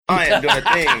I am doing a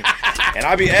thing. And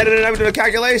I be editing up to the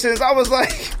calculations. I was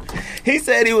like, he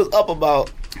said he was up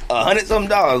about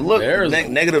 $100-something. Look,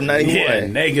 negative 91. Yeah,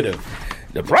 negative.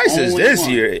 The prices this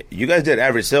year, you guys did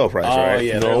average sale price, right? Oh,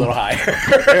 yeah, they're a little higher.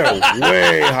 They're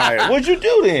way higher. What'd you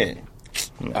do then?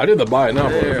 I did the buy it now,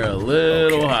 bro. They're a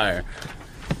little higher.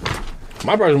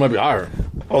 My prices might be higher.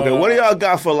 Okay, what do y'all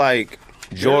got for, like,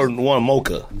 Jordan 1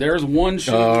 Mocha? There's one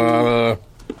shoe,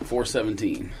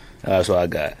 $417. That's what I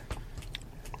got.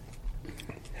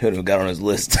 He would have got on his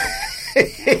list.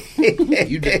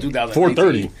 You did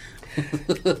 2018.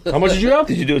 $430. How much did you have?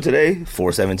 Did you do it today?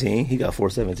 $417. He got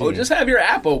 $417. Oh, just have your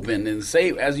app open and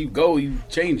save as you go. You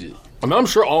change it, I mean, I'm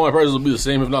sure all my prices will be the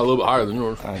same, if not a little bit higher than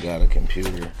yours. I got a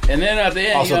computer. and then at the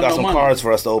end, Also you got have some no money. cards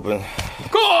for us to open.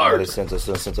 Cards! Sent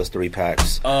us 3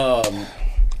 packs.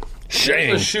 Shame.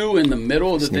 There's a shoe in the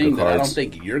middle of the Sneaker thing that I don't cards.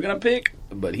 think you're gonna pick,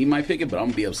 but he might pick it. But I'm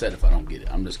gonna be upset if I don't get it.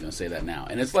 I'm just gonna say that now.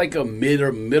 And it's like a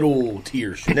middle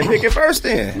tier shoe. Then pick it first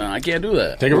then. No, I can't do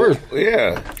that. Take it first.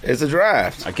 Yeah, it's a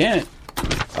draft. I can't.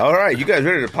 All right, you guys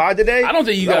ready to pod today? I don't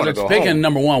think you guys are picking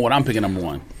number one. What I'm picking number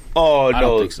one. Oh, no. I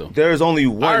don't think so. There's only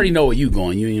one. I already know what you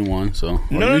going. Union 1, so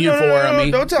No, Union 4. I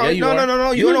mean, don't tell me. yeah,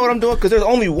 No. You don't know what I'm doing because there's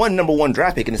only one number 1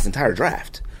 draft pick in this entire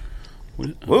draft. We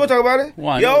want to talk about it?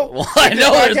 Well, Yo, I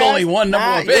know there's only one number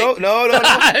 1 pick. Yo, no.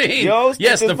 I mean, Yo,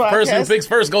 yes, the person who picks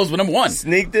first goes with number 1.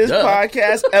 Sneak This Duh.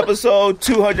 Podcast, episode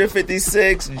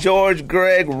 256. George,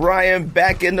 Greg, Ryan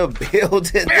back in the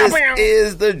building. This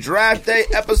is the draft day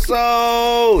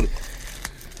episode.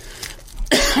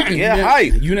 Yeah,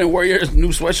 hype. Unit Warriors new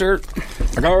sweatshirt.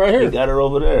 I got it right You here. got it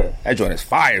over there. That joint is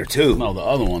fire, too. No, the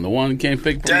other one. The one you can't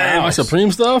pick. Damn, my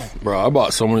Supreme stuff? Bro, I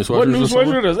bought so many sweatshirts. What new this summer.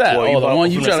 sweatshirt is that? What, you Oh, the bought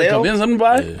one you from the trying to sale? convince them to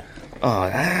buy?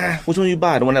 Yeah. Which one you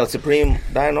buy? The one that was Supreme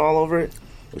dying all over it?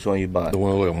 Which one you buy? The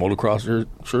one with like a motocross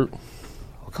shirt.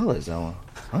 What color is that one?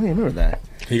 I don't even remember that.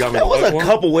 He got me That the was white a one.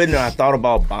 couple weddings I thought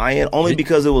about buying only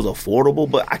because it was affordable,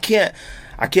 but I can't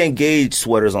gauge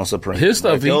sweaters on Supreme. His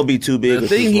stuff, Like, they'll be too big. The or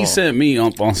thing too he small. sent me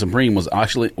on Supreme was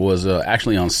actually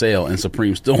on sale, and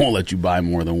Supreme still won't let you buy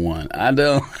more than one. I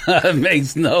don't. It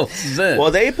makes no sense.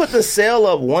 Well, they put the sale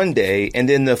up one day, and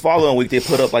then the following week they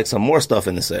put up like some more stuff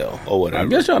in the sale or whatever. I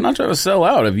guess y'all not trying to sell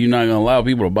out if you're not going to allow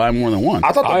people to buy more than one.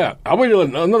 I thought I waited like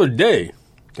another day,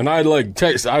 and I had like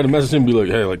text. I had to message him and be like,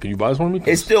 "Hey, like, can you buy this for me?"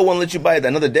 it still won't let you buy it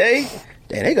another day.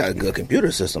 Dang, they got a good computer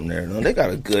system there. No, they got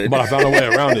a good. But I found a way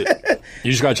around it.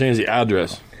 You just gotta change the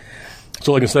address.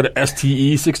 So like instead of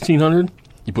STE 1600,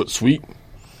 you put suite,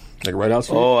 like right out.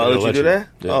 Oh, I'll let you do that.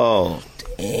 Yeah. Oh,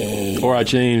 dang. Or I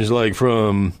changed like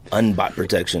from Unbot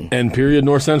protection. N period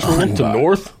North Central to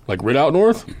North, like right out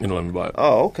North. You know, let me buy it.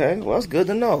 Oh, okay. Well, that's good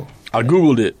to know. I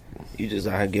googled it. You just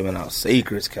out here giving out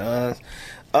secrets, cuz.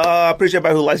 I appreciate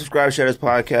everybody who likes, subscribe, share this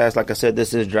podcast. Like I said,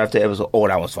 this is Draft Day episode. Oh,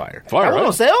 that one's fire. Fire, That one right?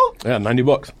 on sale? Yeah,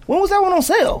 $90. When was that one on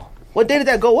sale? What day did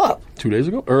that go up? 2 days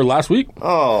ago or last week?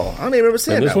 Oh, I don't even remember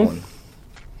seeing And this that one? one.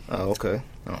 Oh, okay.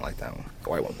 I don't like that one. The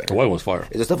white one better. The white one's fire.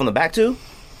 Is there stuff on the back too?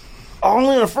 Oh,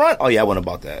 only in the front? Oh, yeah, I wouldn't have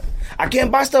bought that. I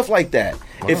can't buy stuff like that.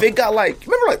 If it got like,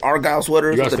 remember like Argyle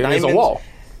sweaters You with gotta the stand against diamonds? a wall.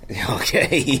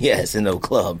 Okay, yes, in the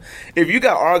club. If you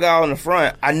got Argyle in the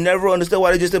front, I never understood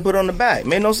why they just didn't put it on the back.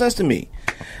 Made no sense to me.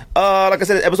 Like I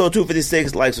said, episode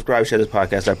 256. Like, subscribe, share this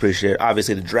podcast. I appreciate it.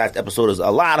 Obviously, the draft episode is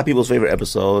a lot of people's favorite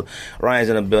episode. Ryan's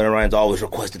in the building. Ryan's always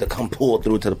requested to come pull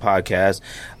through to the podcast.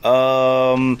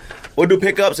 We'll do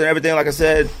pickups and everything, like I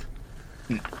said.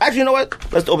 Actually, you know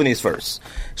what? Let's open these first.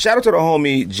 Shout out to the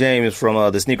homie James from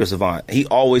the Sneaker Savant. He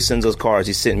always sends us cards.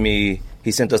 He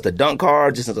sent us the Dunk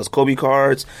cards. He sent us Kobe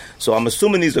cards. So I'm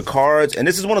assuming these are cards. And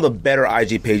this is one of the better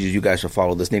IG pages you guys should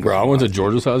follow. The Sneaker Bro, I Savant. went to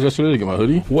George's house yesterday to get my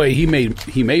hoodie. Wait, he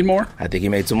made more? I think he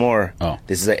made some more. Oh.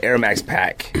 This is an Air Max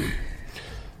pack.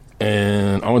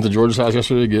 And I went to George's house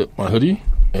yesterday to get my hoodie.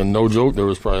 And no joke, there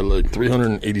was probably like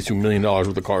 $382 million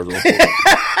worth of cards on it.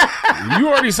 You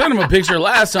already sent him a picture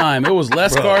last time. It was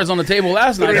less cards on the table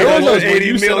last night. There than it was was when 80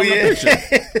 you sent him the million.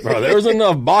 picture. Bro, there was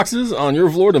enough boxes on your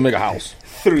floor to make a house.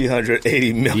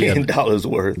 $380 million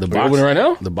worth. The Are you opening right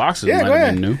now? The boxes Yeah, might go have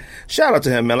ahead. been new. Shout out to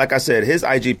him, man. Like I said, his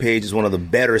IG page is one of the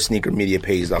better sneaker media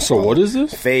pages I So follow. what is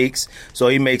this? Fakes. So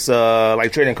he makes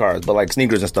like trading cards, but like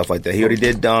sneakers and stuff like that. He already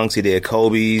did Dunks. He did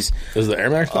Kobe's. This is the Air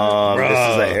Max? This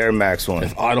is an Air Max one.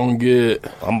 If I don't get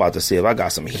heat. If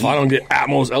I don't get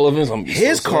Atmos Elephants, I'm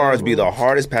His so cards sad, be bro. the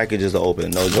hardest packages to open.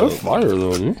 No They're joke. fire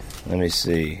though, dude. Let me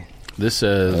see. This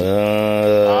says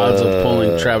odds of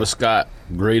pulling Travis Scott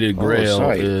graded grail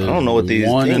sorry. is I don't know what these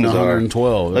 1 in things are.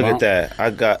 112. Look at that. I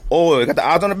got the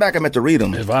odds on the back. I meant to read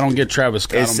them. If I don't get Travis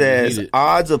Scott, It I'm says gonna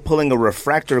odds of pulling a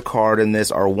refractor card in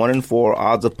this are 1 in 4.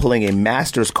 Odds of pulling a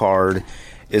Masters card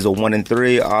is a 1 in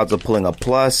 3. Odds of pulling a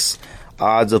plus.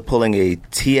 Odds of pulling a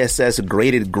TSS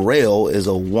graded Grail is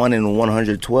a 1 in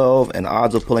 112, and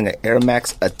odds of pulling an Air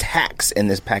Max Attacks in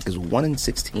this pack is 1 in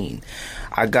 16.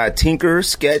 I got Tinker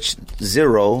Sketch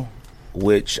 0,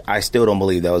 which I still don't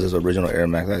believe that was his original Air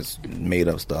Max. That's made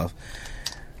up stuff.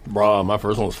 Bro, my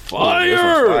first one was fire. This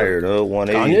one's fire, though.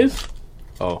 180. Kanye's?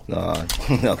 Oh. Nah.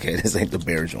 Okay, this ain't the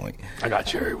bear joint. I got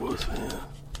Cherry Woods, man.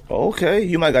 Okay,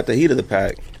 you might got the heat of the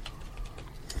pack.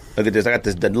 Look at this. I got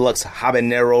this deluxe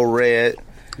habanero red.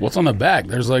 What's on the back?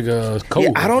 There's like a code.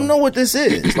 Yeah, I don't know what this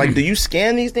is. Like, do you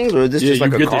scan these things, or is this just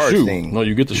like a card thing? No,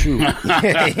 you get the shoe.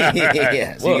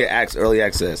 Yeah, so you get early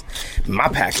access. My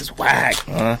pack is whack,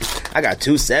 huh? I got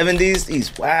 270s.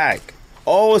 These whack.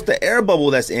 Oh, it's the air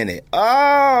bubble that's in it.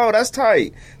 Oh, that's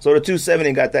tight. So the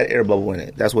 270 got that air bubble in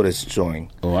it. That's what it's showing.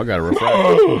 Oh, I got a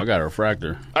refractor. I got a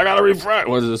refractor. I got a refract.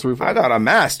 What is this refract? I got a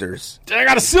Masters. I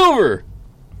got a silver.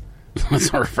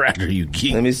 What's a refractor, you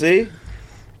geek? Let me see.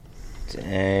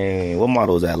 Dang. What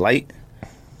model is that? Light?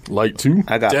 Light 2.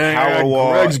 I got Dang,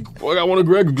 Powerwall. I got one of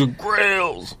Greg's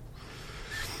grails.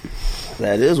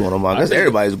 That is one of mine. That's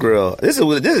everybody's grill. This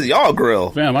is y'all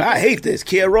grill. Fam, I hate this.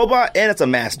 Kia Robot, and it's a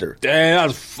Master. Dang,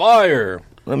 that's fire.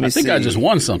 Let me see. I think I just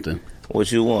won something.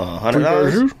 What you won?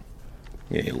 $100?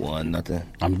 Yeah, you won nothing.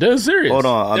 I'm dead serious. Hold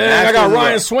on. Dang, I got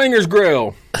Ryan Swinger's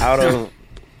grill. Out of...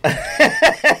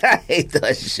 I hate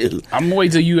that shoe. I'm gonna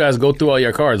wait till you guys go through all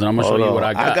your cards, and I'm gonna show you what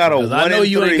I got. I got a 1 I know in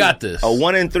you 3, ain't got this. A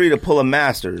 1 in 3 to pull a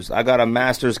Masters. I got a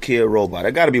Masters Kia Robot.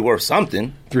 It got to be worth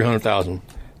something. 300,000.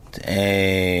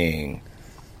 Dang.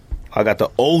 I got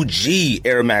the OG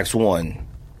Air Max 1.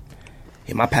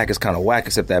 Yeah, my pack is kind of whack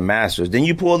except that Masters. Then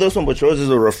you pull this one, but yours is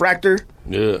a refractor.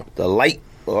 Yeah. The light.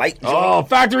 Oh,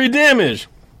 factory damage.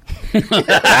 Factory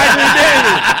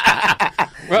damage.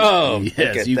 Bro.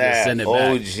 Yes, you can send it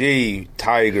back. OG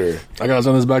Tiger. I got to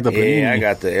send this back to Panini. Yeah, I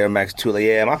got the Air Max 2.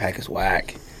 Yeah, my pack is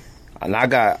whack. And I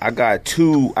got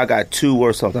two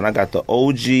or something. I got the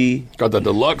OG. Got the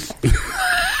deluxe.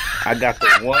 I got the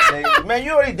 180. Man,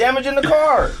 you already damaging the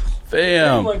card.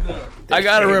 Fam, I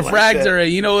got a refractor,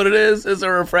 and you know what it is? It's a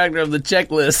refractor of the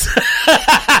checklist.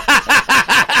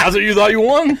 That's what you thought you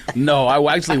won? No,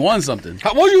 I actually won something.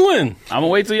 What'd you win? I'm gonna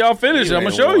wait till y'all finish. I'm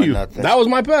gonna show you. Nothing. That was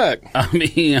my pack. I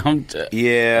mean,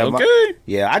 Yeah.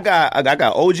 okay. I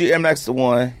got OG Air Max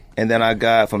 1, and then I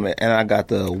got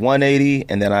the 180,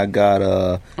 and then I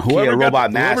got Kia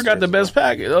Robot Masters. Whoever got the best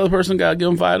pack, the other person got to give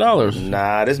them $5.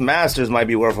 Nah, this Masters might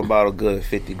be worth about a good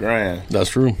 50 grand. That's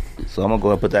true. So I'm gonna go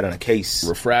ahead and put that in a case.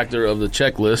 Refractor of the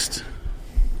checklist.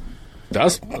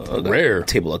 That's rare.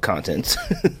 Table of contents.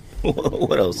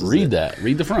 What else? Read that.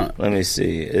 Read the front. Let me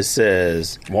see. It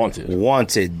says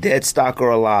Wanted, dead stock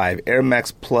or alive, Air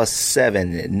Max Plus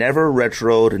 7, never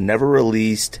retroed, never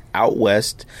released, out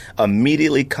west.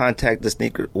 Immediately contact the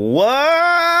sneaker.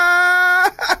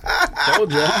 What?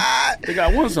 Told you. I think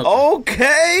I won something.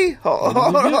 Okay.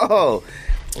 Oh.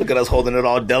 Look at us holding it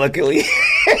all delicately.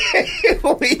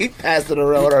 We passed it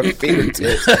around with our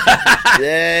fingertips.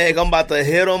 Dang, I'm about to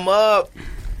hit him up.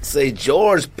 Say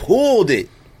George pulled it.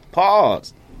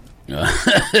 Pause.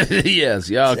 Yes,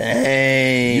 y'all.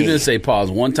 Dang. You didn't say pause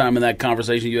one time in that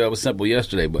conversation you had with Simple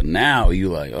yesterday, but now you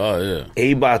like, oh yeah.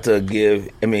 He about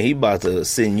to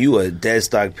send you a dead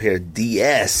stock pair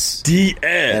DS.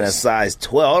 And a size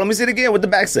 12. Let me see it again. What the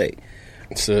back say?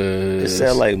 It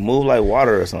said like move like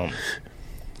water or something.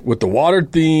 With the water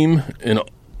theme in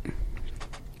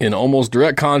almost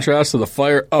direct contrast to the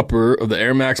fire upper of the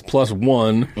Air Max Plus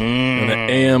 1 and the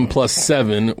AM Plus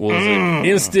 7 was an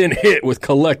instant hit with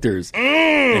collectors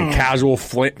and casual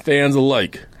fans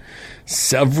alike.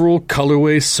 Several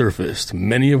colorways surfaced,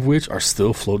 many of which are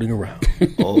still floating around.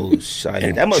 Oh, shit.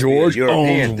 And That must George be a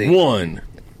European owns thing. one.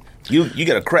 You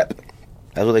get a crepe.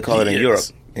 That's what they call it in Europe.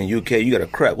 In UK, you got a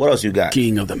crepe. What else you got?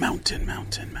 King of the mountain.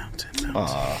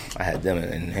 I had them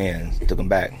in hand. Took them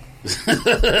back.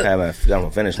 I'm a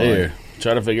finish line. Here,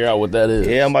 try to figure out what that is.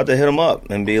 Yeah, I'm about to hit them up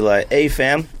and be like, "Hey,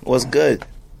 fam, what's good?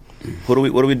 What do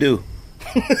we do?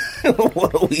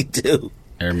 What do we do?"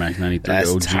 Air Max 93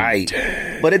 That's OG. tight.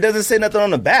 But it doesn't say nothing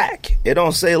on the back. It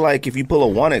don't say like if you pull a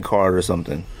wanted card or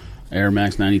something. Air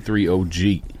Max 93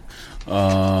 OG.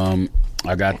 I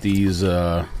got these.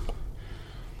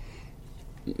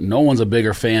 No one's a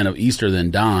bigger fan of Easter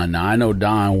than Don. Now I know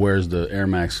Don wears the Air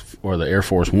Max or the Air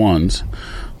Force Ones,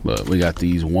 but we got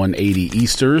these 180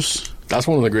 Easters. That's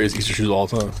one of the greatest Easter shoes of all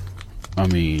time. I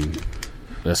mean,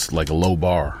 that's like a low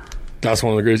bar. That's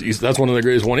one of the greatest. That's one of the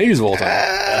greatest 180s of all time.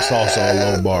 That's also a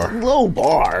low bar. Low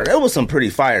bar. There was some pretty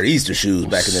fire Easter shoes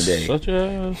back in the day. Such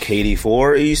as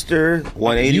KD4 Easter,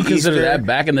 180 you consider Easter. that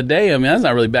back in the day? I mean, that's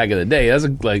not really back in the day. That's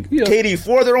like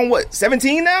KD4, they're on what,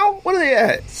 17 now? What are they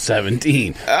at?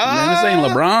 17. Man, this ain't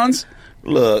LeBron's.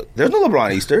 Look, there's no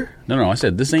LeBron Easter. No, I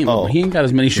said this ain't. Oh. He ain't got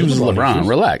as many shoes as LeBron LeBron. shoes.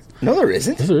 Relax. No, there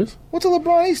isn't. Yes, there is. What's a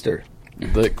LeBron Easter?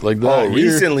 Like that. Oh,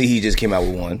 year- recently he just came out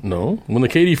with one. No, when the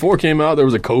KD4 came out, there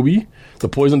was a Kobe, the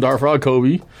Poison Dart Frog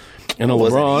Kobe, and a It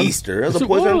wasn't LeBron. Easter. It was Yes, a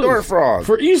Poison was. Dart Frog.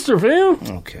 For Easter, fam.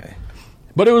 Okay.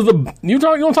 But it was you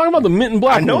don't talk about the mint and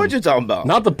black. I know one. what you're talking about.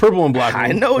 Not the purple and black. I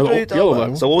one. know what Or the you're talking yellow about.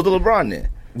 black So what was the LeBron then?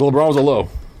 The LeBron was a low.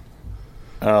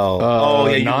 Oh,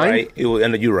 yeah, you're 9? right.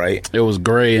 You're right. It was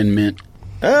gray and mint.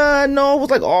 No, it was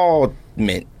like all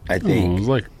mint, I It think. was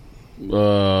like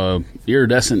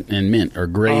iridescent and mint or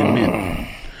gray and mint.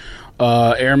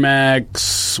 Air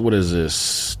Max. What is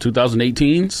this?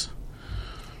 2018s.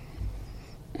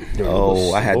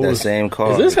 Oh, I had What that was- same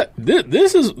card.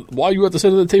 This is why you have to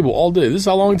sit at the table all day. This is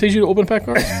how long it takes you to open a pack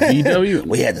card. BW.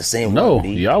 We had the same No, one.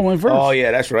 B. y'all went first. Oh,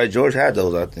 yeah, that's right. George had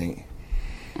those, I think.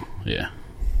 Yeah.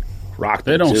 Rocked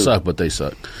They them, don't too. suck, but they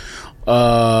suck. They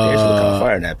actually look kind of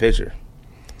fire in that picture.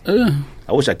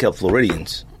 I wish I kept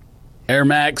Floridians. Air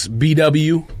Max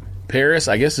BW Paris.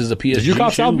 I guess is a PSG. Did you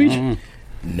cop shoe. South Beach?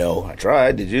 No, I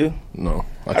tried. Did you? No,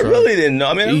 I really didn't know.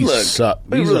 I mean, These look, suck.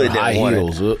 we These really are high didn't want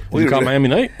heels. it. You caught Miami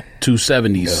Night?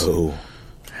 270s. No.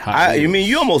 High You heels. mean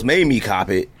you almost made me cop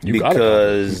it You gotta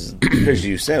because the picture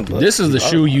you sent. But This is the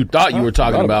shoe you thought you were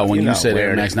talking You're about when you're you not said Air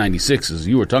wearing Max it. 96s.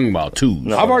 You were talking about twos.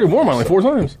 No. I've already worn mine like 4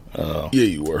 times. Yeah,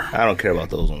 you were. I don't care about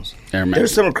those ones. Air Max.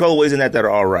 There's some colorways in that are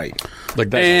all right. Like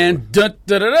that. And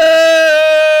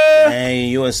da-da-da-da! And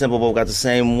you and Simple both got the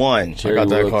same one. I got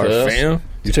that Look, card, cuz. fam.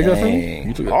 You take that from me? Dang.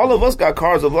 You took that. All of us got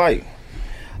cards of light.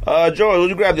 George, what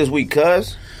you grab this week,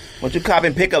 cuz? What you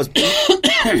copping pickups?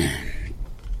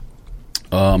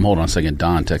 Hold on a second.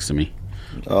 Don texted me.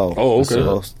 Oh, okay.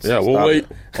 So, Yeah, we'll stop wait.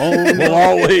 it. We'll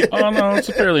all wait. Oh, no, it's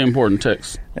a fairly important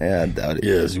text. Yeah, I doubt it.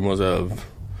 Yes, you must have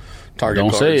Target Don't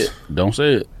cards. say it. Don't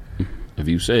say it. If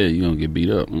you say it, you're going to get beat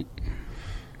up.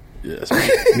 Yes.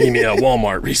 Meet me at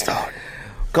Walmart restock.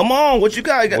 Come on, what you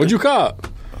got? What'd you cop?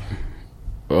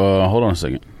 Hold on a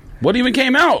second. What even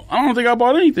came out? I don't think I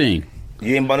bought anything.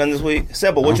 You ain't bought nothing this week?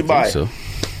 Simple, I what you don't buy? think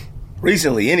so.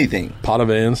 Recently, anything. Pot of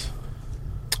Vans,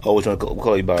 Oh, which one? What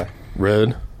color you buy?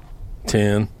 red,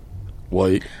 tan,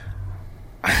 white.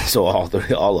 So all of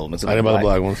them. It's I didn't buy the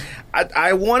black ones.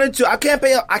 I wanted to. I can't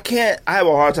pay. I can't. I have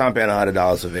a hard time paying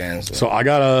 $100 for Vans. So I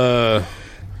got a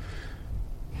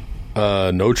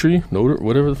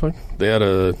whatever the fuck. They had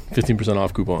a 15%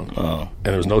 off coupon. Oh. And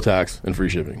there was no tax and free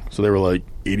shipping. So they were like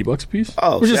 $80 a piece.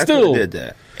 Oh, which see, is I coulda still did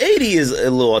that. 80 is a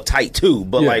little tight too,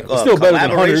 but Yeah, like it's still better than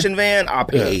collaboration van, I'll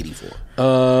pay 80 for.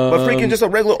 But freaking just a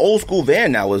regular old school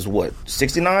van now is what,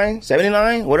 69,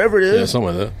 79, whatever it yeah, is.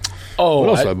 something like that. Oh, What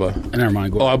else did I buy? Never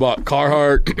mind. Go Oh, I ahead. bought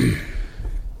Carhartt,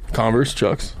 Converse,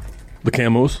 Chucks, the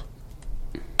camos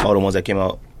Oh, the ones that came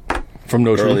out. from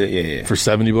No Earlier, Tree yeah. for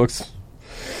 $70.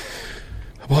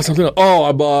 I bought something else. Oh,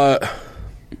 I bought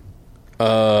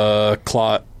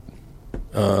Clot.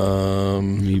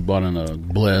 You bought in a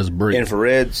Blaze break.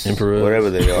 Infrareds, Infrared, whatever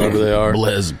they are. whatever they are,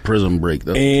 Blaze prism break.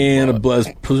 That's and a Bless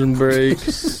Prison Break,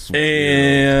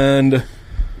 and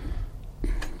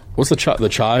what's the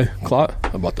chai Clot?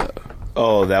 I bought that.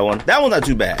 Oh, that one. That one's not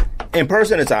too bad. In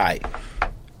person, it's alright. I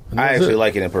that's actually it.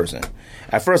 like it in person.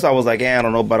 At first, I was like, I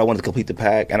don't know, but I wanted to complete the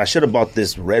pack, and I should have bought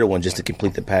this red one just to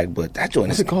complete the pack. But that joint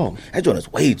What's is it called? That joint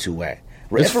is way too whack.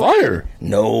 It's Red- fire.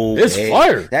 No, It's way.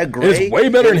 fire. That gray, It's way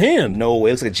better in hand. No, it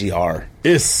looks like a GR.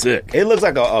 It's sick. It looks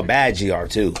like a bad GR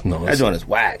too. No, that it's- joint is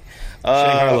whack.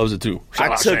 Shanghai loves it too. Shout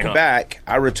I out took Shanghai. back.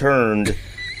 I returned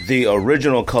the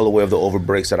original colorway of the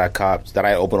overbreaks that I copped, that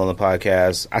I opened on the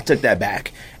podcast. I took that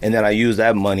back, and then I used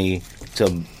that money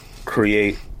to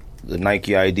create the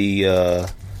Nike ID.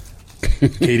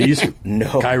 KD's,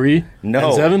 No, Kyrie,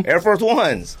 no, N7. Air Force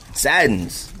Ones,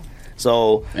 Satins.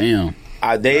 So damn.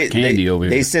 Candy over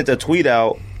they here. sent a tweet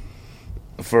out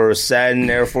for satin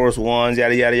Air Force Ones,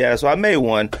 yada yada yada. So I made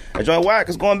one. I joined whack.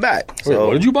 It's going back. Wait, So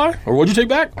what did you buy, or what did you take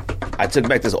back? I took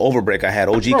back this overbreak I had,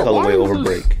 OG Bro, colorway why is this-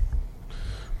 overbreak.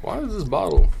 Why is this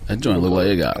bottle? That joint look like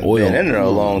it got oil. Been in there a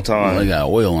long time. It got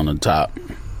oil on the top.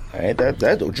 Ain't that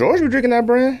George? You drinking that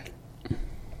brand?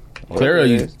 Clara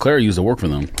used to work for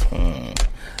them.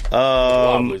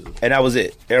 And that was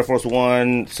it. Air Force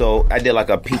One. So I did like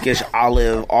a pinkish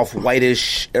olive, off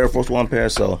whitish Air Force One pair.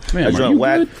 So Man, I are joined you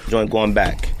whack, good? joined going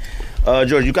back.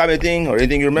 George, you got anything or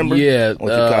anything you remember? Yeah,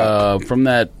 What you cop? from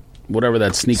that whatever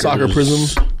that sneaker Soccer is.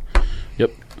 Prism?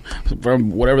 Yep.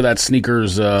 from whatever that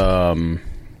sneakers.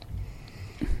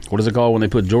 What is it called when they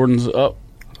put Jordans up?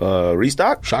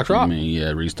 Restock? Shock drop. I mean,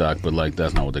 yeah, restock, but like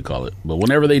that's not what they call it. But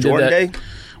whenever they Jordan did that, Day?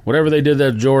 whatever they did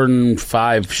that Jordan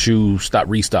 5 shoe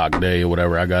restock day or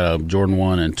whatever, I got a Jordan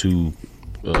 1 and 2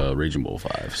 Raging Bull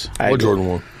 5s. What Jordan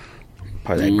 1?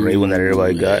 Probably that gray one that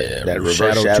everybody got. Yeah, That reverse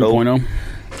shadow. 2.0.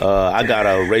 I got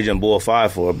a Raging Bull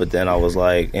 5 for it, but then I was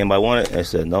like, anybody want it? I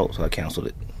said no, so I canceled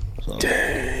it. So, what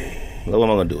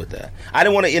am I gonna do with that? I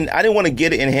didn't want to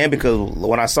get it in hand because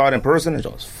when I saw it in person, it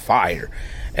was fire.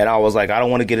 And I was like, I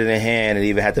don't want to get it in hand and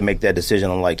even have to make that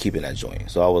decision on like keeping that joint.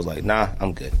 So I was like, nah,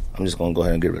 I'm good. I'm just gonna go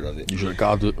ahead and get rid of it. You should have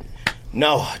copped it.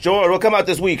 No, George, what come out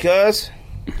this week, cuz?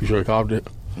 You should have copped it.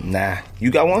 Nah, you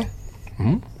got one?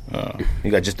 You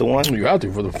got just the one? You have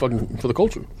to for the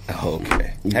culture.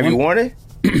 Okay. Have you worn it?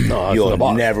 No, that's You'll the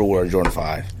box. never wear a Jordan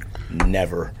 5.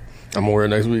 Never. I'm gonna wear it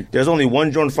next week. There's only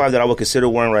one Jordan 5 that I would consider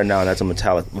wearing right now, and that's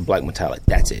a black metallic.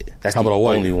 That's it. That's How the about a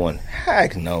white? only one.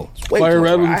 Heck no. It's way Fire too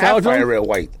red much. with I have metallic fire on? red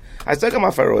white. I still got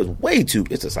my fire red way too.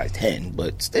 It's a size 10,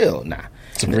 but still, nah.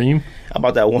 Supreme. How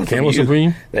about that one from Camel you?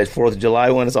 Supreme? That 4th of July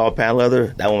one, it's all pan leather.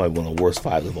 That one might be one of the worst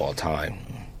 5s of all time.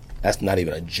 That's not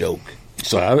even a joke.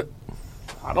 So I have it.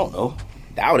 I don't know.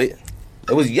 Doubt it.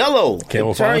 It was yellow.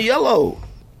 Camel It turned 5? yellow.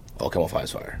 Oh, Camel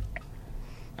 5's fire.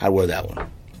 I'd wear that one.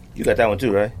 You got that one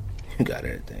too, right? You got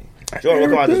everything. Jordan, what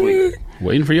come out this week?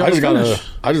 Waiting for y'all I to just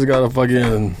finish. got a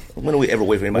fucking. When do we ever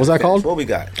wait for anybody? What's to that finish? called? What we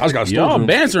got? I just got a Y'all storm.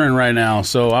 bantering right now,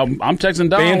 so I'm texting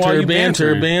Don while you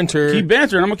Banter. Keep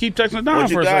bantering. I'm gonna keep texting Don What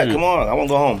for you a got? second. Come on, I want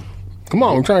to go home. Come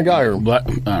on, we're trying to get here.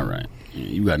 But all right,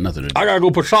 you got nothing to do. I gotta go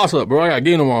put shots up, bro. I got a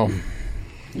game tomorrow.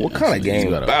 What kind of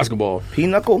game? Basketball.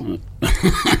 Pinochle?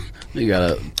 You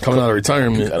gotta Coming out of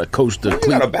retirement. coach the You got a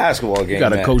Cleveland. basketball game.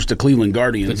 Gotta man. coach the Cleveland The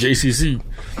Guardians. JCC.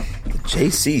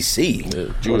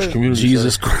 JCC. Jewish Community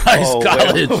Jesus Christ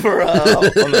College. Over,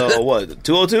 on the what?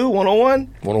 202,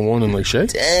 101? 101 in Lake Shea.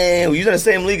 Damn, you in the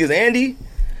same league as Andy?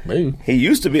 Maybe. He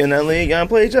used to be in that league. Y'all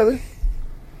play each other?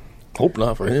 Hope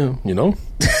not for him, you know?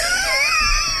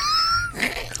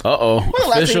 Uh-oh. When the last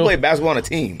time you Official. played basketball on a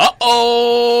team?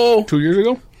 Uh-oh. 2 years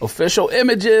ago? Official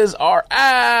images are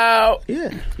out. Yeah.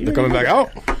 They're coming back out?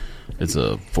 It's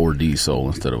a 4D Soul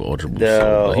instead of Ultra Boost The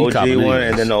Soul. but he OG copping one anyways.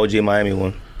 and then the OG Miami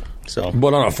one. So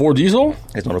But on a 4 diesel?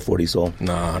 it's on a 40 soul.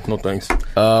 Nah, no thanks.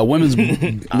 Women's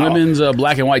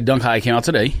black and white dunk high came out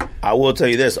today. I will tell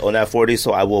you this on that 40,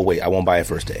 so I will wait. I won't buy it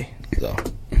first day. So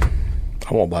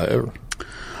I won't buy it ever.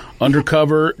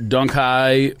 Undercover dunk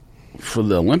high for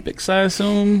the Olympics, I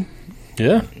assume.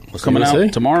 Yeah? what's Coming USA?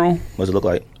 out tomorrow. What's it look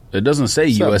like? It doesn't say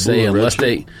that USA blue and red unless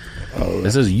shit?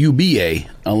 it says UBA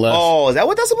unless. Oh, is that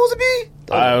what that's supposed to be?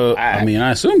 I mean,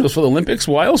 I assumed it was for the Olympics.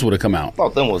 Why else would it come out? I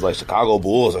thought them was like Chicago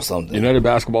Bulls or something. United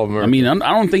Basketball of America. I mean, I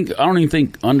don't even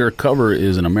think Undercover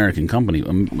is an American company.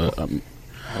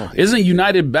 Isn't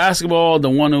United Basketball the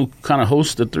one who kind of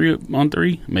hosts the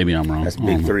 3-on-3? Maybe I'm wrong. That's I don't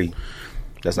Big know. Three.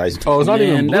 That's nice. oh, it's not Man,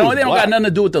 even blue. they it's don't black. got nothing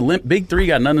to do with the Big Three.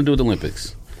 Got nothing to do with the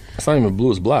Olympics. It's not even blue,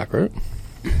 it's black, right?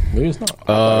 Maybe it's not.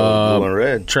 Blue and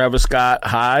red. Travis Scott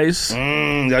highs.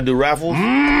 Y'all do raffles?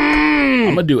 I'm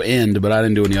gonna do End, but I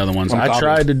didn't do any other ones. I copying.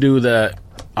 tried to do that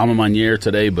Alma Manier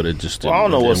today, but it just didn't, Well, I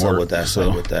don't know it what's didn't up work, with that.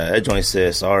 So With that. That joint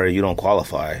says, sorry, you don't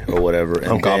qualify or whatever. And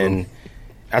I'm then copying.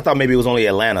 I thought maybe it was only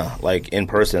Atlanta, like in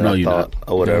person. No, I you're thought, not.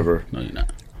 or whatever. no, you're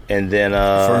not. And then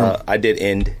Firm. I did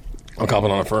End. I'm copping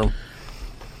on a firm.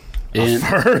 And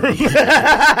the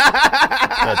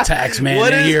tax man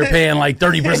What in is here it? paying like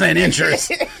 30%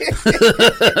 interest.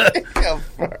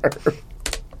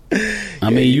 I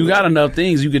mean, you got enough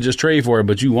things you could just trade for it,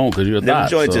 but you won't because you're a Them thought.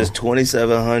 joints So. is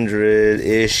 2,700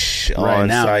 ish Right on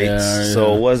now, sites. yeah.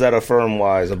 So what's that a firm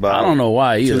wise about? I don't know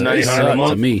why either. They 2,900 a suck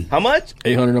month to me. How much?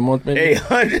 800 a month, maybe?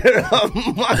 800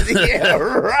 a month. Yeah,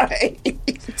 right.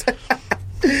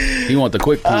 He want the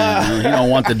quick plan. He don't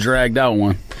want the dragged out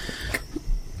one.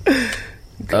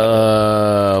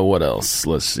 What else?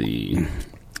 Let's see.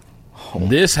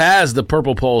 This has the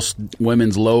Purple Pulse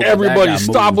women's logo. Everybody That got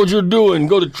stop moved. what you're doing.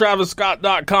 Go to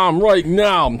TravisScott.com right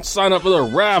now. Sign up for the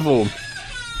raffle.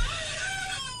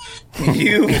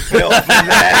 You fell for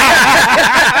that.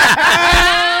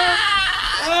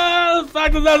 The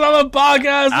fact that that's on the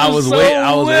podcast I is was so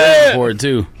waiting for it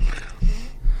too.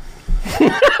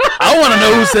 I want to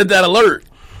know who sent that alert.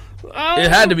 It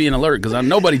had to be an alert because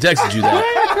nobody texted you that.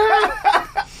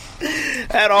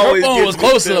 That Her always phone gets was me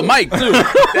close too. to the mic too.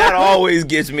 That always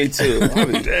gets me too. I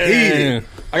was heated.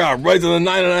 I got right to the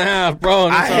 9.5, bro.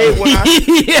 I hate when I.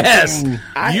 Yes,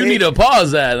 I you hate- need to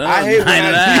pause that. I hate when Nine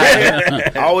and a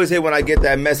half. I always hate when I get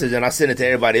that message and I send it to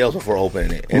everybody else before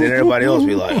opening it, and then everybody else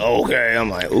be like, "Okay," I'm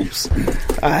like, "Oops."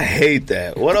 I hate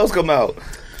that. What else come out?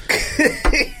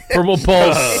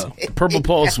 Purple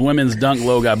Pulse women's dunk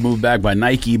low got moved back by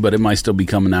Nike, but it might still be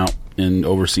coming out in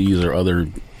overseas or other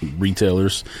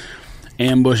retailers.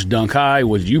 Ambush Dunk High,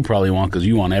 which you probably want because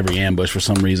you want every Ambush for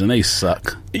some reason. They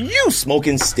suck. You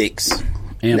smoking sticks.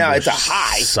 Ambush Now it's a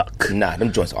high. Suck. Nah,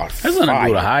 them joints are That's nothing to do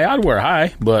with a high. I'd wear a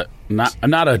high, but not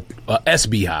a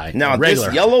SB high. Now a regular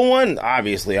this yellow one,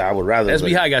 obviously, I would rather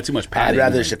SB high got too much padding. I'd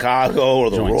rather the Chicago or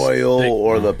the Joints. Royal Thick.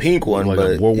 or the pink one, Like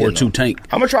but a World War II tank.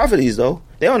 I'm gonna try for these though.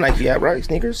 They on Nike app, right?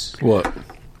 Sneakers. What?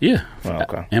 Yeah. Oh,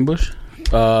 okay. Ambush.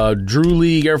 Drew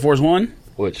League Air Force One,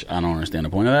 which I don't understand the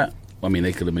point of that. I mean,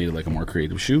 they could have made it like a more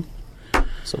creative shoe.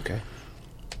 It's okay.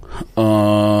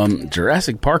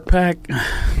 Jurassic Park pack.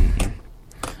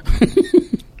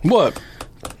 What?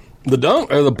 The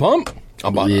dunk or the pump?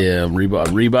 I'm buying that. Yeah,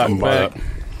 Reebok I'm pack. buying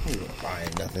Buying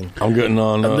nothing. I'm getting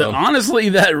on. Honestly,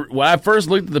 that when I first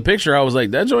looked at the picture, I was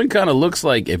like, that joint kind of looks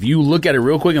like, if you look at it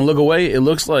real quick and look away, it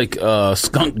looks like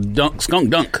Skunk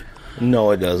Dunk.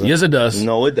 No, it doesn't. Yes, it does.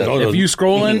 No, it doesn't. If you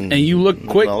scroll in and you look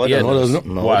quick, No, it yeah, doesn't. it does.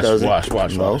 No, it Watch, doesn't. watch.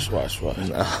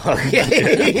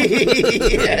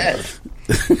 Okay. Yes.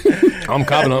 I'm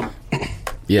copping up.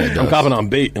 Yeah, it does. I'm copping on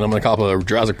bait, and I'm gonna cop a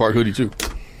Jurassic Park hoodie too.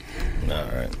 All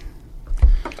right.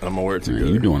 And I'm gonna wear it Man, too.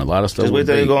 you're doing a lot of stuff. Just wait with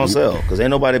till they bait. go on sale because ain't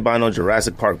nobody buying no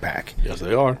Jurassic Park pack. Yes,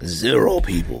 they are. Zero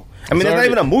people. I mean, there's not already-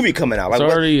 even a movie coming out. Like,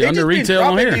 it's already they under just be retail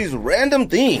on dropping here. these random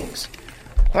things.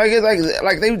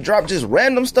 Like they drop just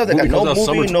random stuff that got no comes out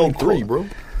summer movie, no 23, cool. bro.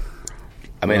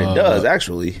 I mean, it does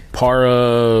actually.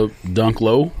 Para Dunk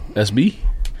Low SB.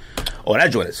 Oh, that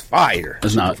joint is fire.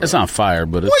 It's not fire,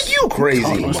 but it's What you crazy?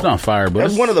 It's not fire, but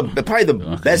That's it's one of the probably the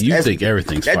best. you think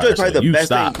everything's that fire, joint's probably so the you best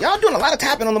stop. thing. Y'all doing a lot of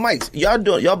tapping on the mics.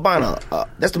 Y'all buying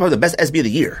that's probably the best SB of the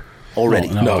year already.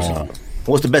 No, it's not.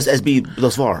 What's the best SB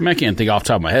thus far? I mean, I can't think off the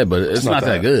top of my head, but it's not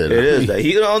that good. It is that.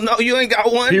 You don't know. You ain't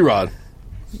got one. P-Rod.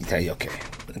 Okay.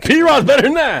 P-Rod's better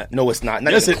than that. No, it's not.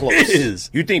 Not Yes, even it close. is.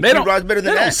 You think They don't. P-Rod's better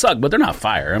than They don't that? suck, but they're not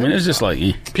fire. I mean, it's just like.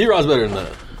 P-Rod's better than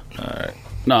that.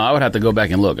 No, I would have to go back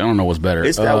and look. I don't know what's better.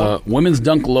 It's that one. Women's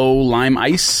Dunk Low Lime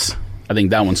Ice. I think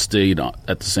that one stayed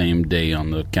at the same day on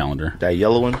the calendar. That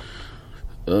yellow one.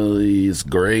 It's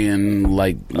gray and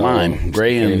like lime,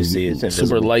 gray can't and even see it. It's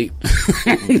super invisible. light.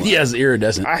 Yes,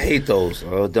 iridescent. I hate those.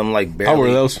 Them like barely. I'll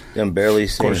wear those. Them barely.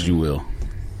 Of course you will.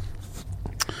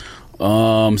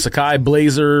 Sakai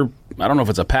Blazer. I don't know if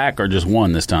it's a pack or just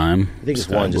one this time. I think it's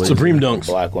Sakai one. Just Blazer. Supreme Dunks.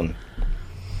 Black one.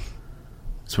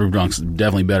 Supreme Dunks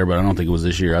definitely better, but I don't think it was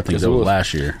this year. I think Yes, that it was was.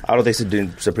 last year. I don't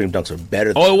think Supreme Dunks are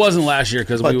better. Oh, it wasn't last year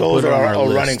because but we those put it on are our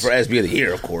list. running for SB of the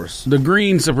year, of course. The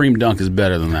green Supreme Dunk is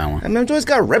better than that one. I mean, Joy's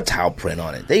got reptile print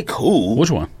on it. They cool.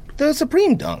 Which one? The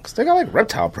Supreme Dunks. They got like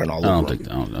reptile print all I over don't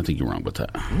them. think. I think you're wrong with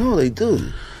that. No, they do.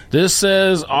 This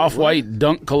says Off-White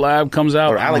Dunk collab comes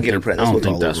out. Or alligator print. I That's don't what's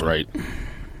think all that's over. right.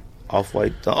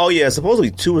 Off-white. Oh yeah,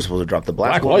 supposedly two were supposed to drop. The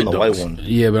black one and the white dunks. one.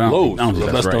 Yeah, but I don't Lowe's. think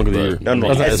that's Best right. dunk of the but- year. No,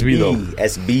 That's not SB though.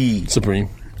 SB. Supreme.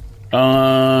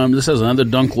 This says another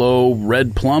Dunk Low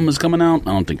Red Plum is coming out.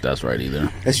 I don't think that's right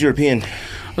either. That's European.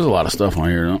 There's a lot of stuff on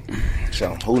here. Though.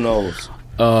 So who knows?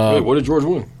 Wait, what did George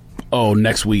win? Oh,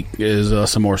 next week is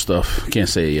some more stuff. Can't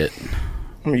say it yet.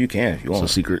 I mean, you can if you It's a want.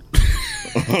 secret.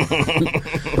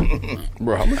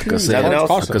 Bro, how much I could say it. Nothing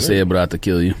else? I could say it, but I have to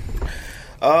kill you.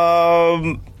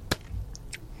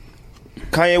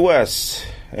 Kanye West.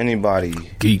 Anybody?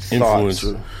 Geek. Thoughts?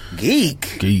 Influencer.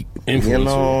 Geek. Geek. Influencer. You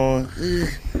know,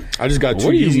 I just got two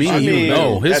What do you Yeezys. mean? I mean,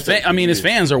 No, his that's his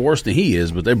fans are worse than he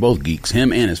is, but they're both geeks.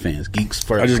 Him and his fans, geeks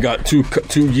forever. I just got two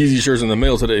Yeezy shirts in the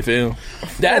mail today, fam.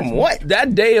 From what?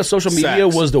 That day of social media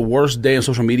Sacks. was the worst day of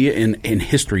social media in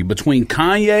history. Between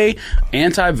Kanye,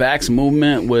 anti-vax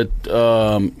movement with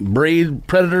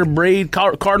Predator Braid,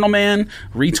 Cardinal Man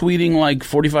retweeting like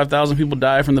 45,000 people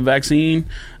died from the vaccine,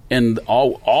 and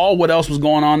all what else was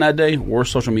going on that day,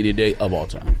 worst social media day of all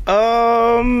time.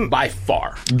 By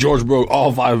far. George broke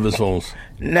all 5 of his phones.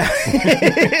 Nah.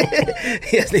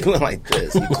 Yes, they went like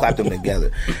this. He clapped them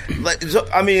together. Like, so,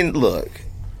 I mean, look,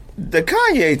 the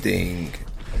Kanye thing.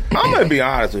 I'm gonna be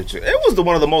honest with you. It was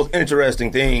one of the most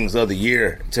interesting things of the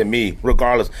year to me,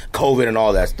 regardless COVID and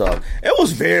all that stuff. It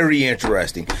was very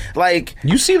interesting. Like,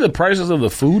 You see the prices of the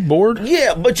food board?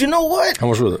 yeah, but you know what? How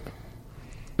much was it?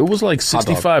 It was like dog.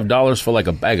 $65 for like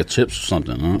a bag of chips or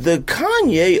something. Huh? The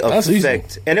Kanye That's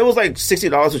effect, and it was like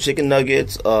 $60 for chicken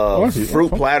nuggets. that's easy.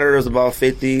 Fruit platter is about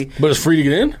 $50. But it's free to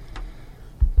get in?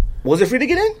 Was it free to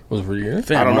get in? Was it free to get in?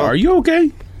 Fam, I don't know. Are you okay?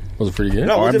 Was it free to get in?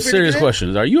 No. Or Was I'm it free to serious get in?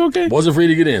 questions. Are you okay? Was it free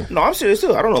to get in? No, I'm serious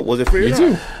too. I don't know. Was it free? Me or too.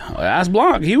 not? Ask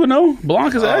Blanc. He would know.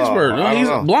 Blanc is an expert. I don't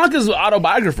know. Blanc is the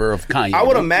autobiographer of Kanye. I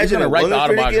would He's imagine gonna it write the wasn't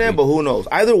free to get autobiography. in, but who knows?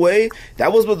 Either way,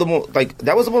 that was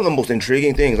one of the most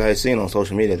intriguing things I had seen on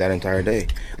social media that entire day.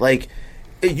 Like,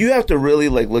 you have to really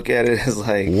like look at it as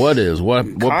like What part?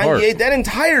 Kanye, that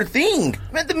entire thing.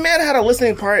 Man, the man had a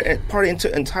listening party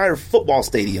into entire football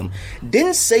stadium.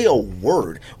 Didn't say a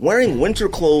word. Wearing winter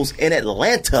clothes in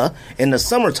Atlanta in the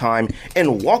summertime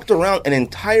and walked around an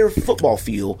entire football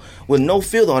field with no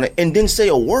field on it and didn't say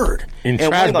a word. In and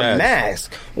trash wearing a bags.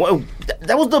 mask. Well,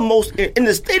 that was the most. And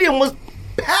the stadium was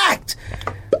packed.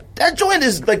 That joint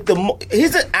is like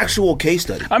he's an actual case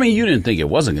study. I mean, you didn't think it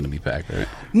wasn't going to be packed, right?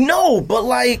 No, but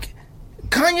like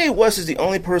Kanye West is the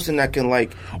only person that can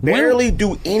like barely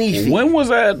do anything. When was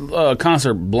that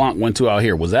concert Blanc went to out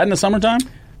here? Was that in the summertime?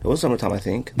 It was summertime, I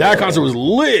think. That concert was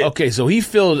lit. Okay, so he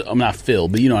filled, not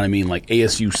filled, but you know what I mean, like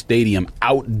ASU Stadium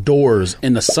outdoors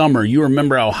in the summer. You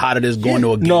remember how hot it is going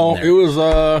to a game No, there. it was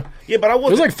Yeah, but I it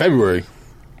was like February.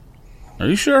 Are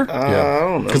you sure? I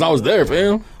don't know. Because I was there,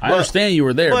 fam. I understand you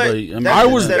were there, but I, mean, I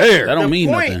was there. That don't mean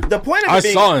point, nothing. The point of I it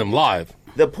being, saw him live.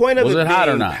 The point of Was it hot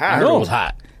or being not? I packed, know it was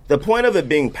hot. The point of it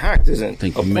being packed isn't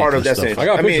Think a you part of making that. stuff up. I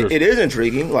got I mean, pictures. it is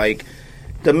intriguing. Like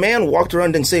the man walked around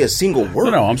and didn't say a single word.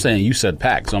 No, I'm saying you said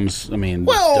packed, so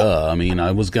Well- duh. I mean,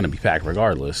 I was going to be packed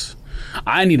regardless.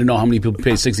 I need to know how many people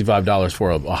paid $65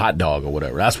 for a hot dog or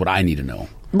whatever. That's what I need to know.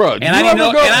 Bro, And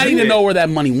I need to know where that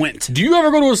money went. Do you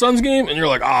ever go to a Suns game and you're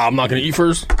like, I'm not going to eat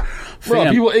first? Bro,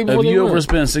 Fam, people ate before have they you went.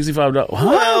 overspent $65? Huh?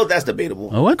 Well, that's debatable.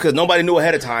 What? Because nobody knew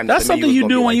ahead of time. That's the menu something was you gonna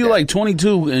do be when like you're that. like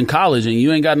 22 in college and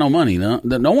you ain't got no money.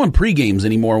 No one pre-games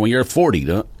anymore when you're 40.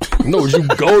 No, No, you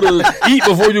go to eat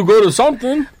before you go to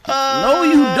something. you don't.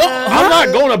 I'm not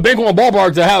going to Bank One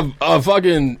Ballpark to have a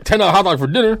fucking $10 hot dog for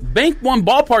dinner. Bank One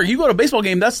Ballpark. You go to a baseball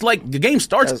game. That's like the game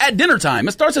starts at dinner time.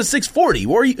 It starts at 6:40.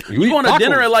 Where you eat going to tacos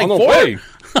dinner at like on the 4? way.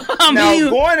 I Now, mean,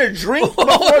 going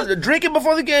to drinking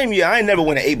before the game, yeah, I ain't never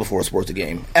went to 8 before a sports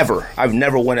game. Ever. I've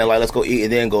never went at, like, let's go eat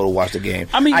and then go to watch the game.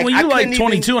 when you like couldn't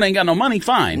 22 and ain't got no money,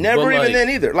 fine. Never But, even like, then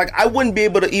either. Like, I wouldn't be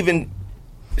able to even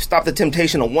stop the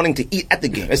temptation of wanting to eat at the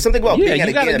game. It's something about Yeah, being at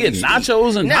you a gotta game that get makes you eat.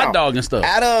 nachos and Now, hot dog and stuff.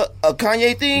 At a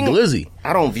Kanye thing, Glizzy.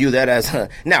 I don't view that as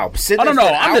now. I don't know.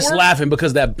 I'm just hour, laughing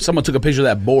because that someone took a picture of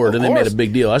that board and they made a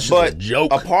big deal. That's just but a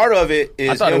joke. a part of it is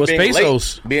I thought it him was being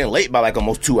pesos. being late by like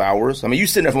almost 2 hours. I mean, you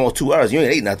sitting there for almost 2 hours. You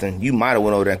ain't ate nothing. You might have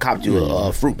went over there and copped you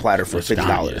a fruit platter for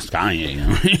 $50. It's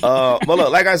Kanye. But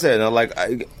look, like I said,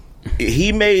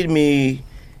 he made me.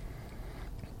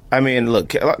 I mean, look,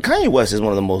 Kanye West is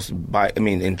one of the most,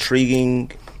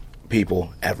 intriguing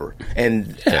people ever,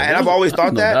 and I've always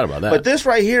thought no that. doubt about that. But this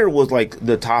right here was like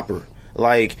the topper.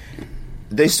 Like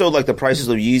they sold like the prices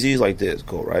of Yeezys like this,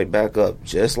 go right back up,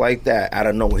 just like that, out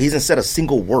of nowhere. He hasn't said a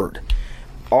single word.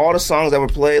 All the songs that were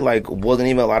played, like, wasn't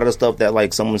even a lot of the stuff that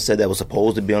like someone said that was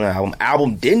supposed to be on the album.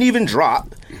 Album didn't even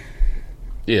drop.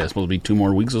 Yeah, it's supposed to be 2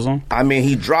 more weeks or something. I mean,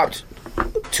 he dropped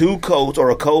 2 coats or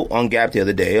a coat on Gap the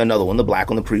other day, another one, the black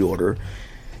one, the pre-order.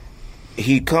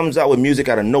 He comes out with music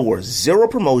out of nowhere. Zero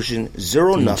promotion,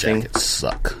 zero nothing. Jackets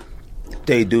suck.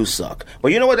 They do suck.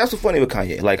 But you know what? That's what's funny with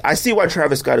Kanye. Like, I see why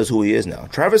Travis Scott is who he is now.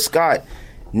 Travis Scott,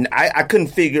 I couldn't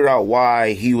figure out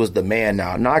why he was the man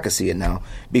now. Now I can see it now.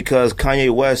 Because Kanye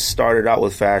West started out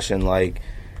with fashion, like,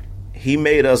 he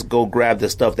made us go grab the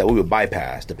stuff that we would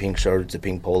bypass. The pink shirts, the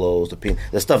pink polos,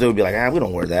 the stuff that would be like, we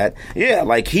don't wear that. Yeah,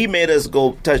 like, he made us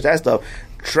go touch that stuff.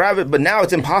 Travis, but now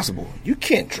it's impossible. You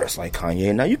can't dress like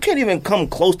Kanye now. You can't even come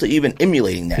close to even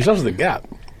emulating that. He shops at the Gap.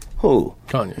 Who?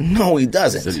 Kanye. No, he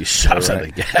doesn't. Says he shops at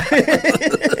the Gap.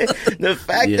 The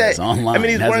fact Yeah, that it's online. I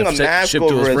mean, he's Has wearing it a mask shipped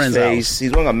to over his his friend's face. house.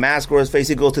 He's wearing a mask over his face.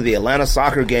 He goes to the Atlanta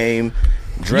soccer game.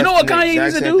 You know what dressed Kanye in the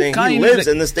needs to exact do? same thing. Kanye He needs lives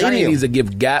to- in the Kanye stadium. needs to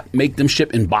give Gap, make them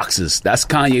ship in boxes. That's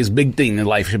Kanye's big thing in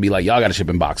life. Should be like, y'all got to ship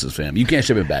in boxes, fam. You can't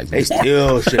ship in bags. They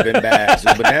still shipping bags.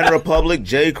 Banana Republic,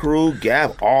 J. Crew,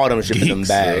 Gap, all them shipping them Geeks,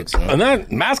 bags. And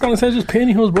that mask on his head just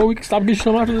pantyhose, bro. We can stop getting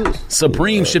shit after this.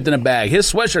 Supreme shipped in a bag.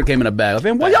 His sweatshirt came in a bag.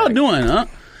 Fam, what y'all doing, huh?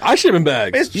 I ship in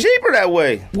bags. It's cheaper that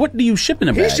way. What do you ship in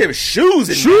a He bag? ships shoes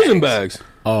and Shoes in bags.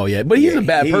 Oh yeah, but he's a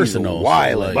bad he's person though.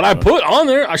 wild. So, like, But I put on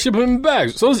there, I ship them in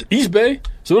bags. So does East Bay.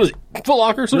 So does Foot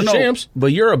Locker. So does no, Champs. but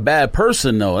you're a bad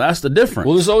person though. That's the difference.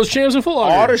 Well, there's always Champs and Foot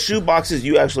Locker. all the shoe boxes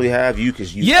you actually have, you can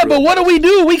use. yeah, but what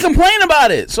do? We complain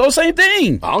about it. So same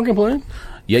thing. I don't complain.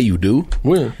 Yeah, you do.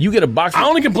 When? You get a box. I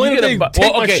only complain you if get they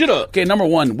take my okay, shit up. Okay, number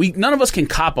one, none of us can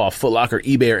cop off Foot Locker,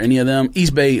 eBay, or any of them.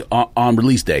 East Bay on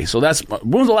release day. So that's when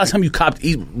was the last time you copped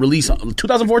release?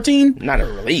 2014. Not a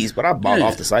release, but I bought Yeah.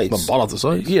 off the sites. I bought off the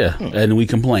site. Yeah, and we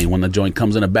complain when the joint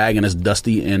comes in a bag and it's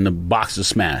dusty and the box is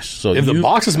smashed. So If the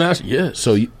box is smashed, yes.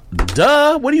 so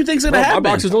duh. What do you think's gonna Bro, my happen?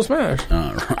 boxes don't smash.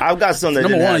 I've got some that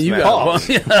Number didn't one, have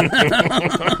you smash.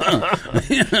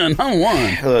 got number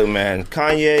one. Look, man,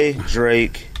 Kanye,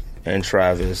 Drake, and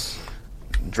Travis.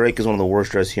 Drake is one of the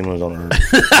worst dressed humans on earth.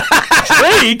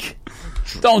 Drake,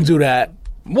 don't do that.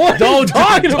 What Don't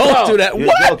talking about? do that. You're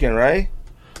What? joking, right?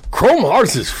 Chrome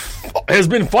Hearts has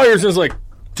been fired since like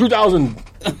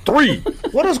 2003.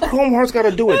 What does Chrome Hearts got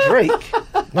to do with Drake?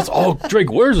 That's all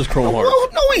Drake wears is Chrome Hearts.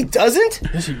 No, he doesn't.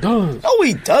 Yes, he does. No,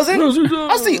 he doesn't. Yes, he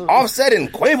does. I see Offset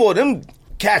and Quavo, them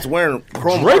cats wearing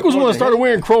Chrome Drake Hearts. was the one that started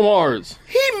wearing Chrome Hearts.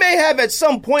 He may have at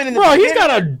some point in the Bro, he's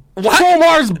beginning. got a Chrome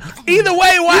Hearts. Either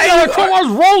way, He's why? got a Chrome Hearts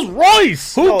Rolls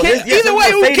Royce. Who cares? Either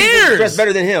way, who cares? Dressed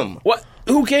better than him. What?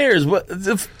 Who cares? What?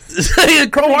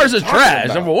 Chrome Hearts is trash.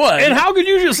 about? Number one. And how could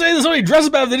you just say that somebody dresses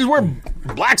bad if they just wear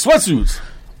black sweatsuits?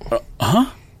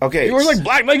 Okay. He wears like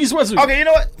black Nike sweatsuits. Okay, you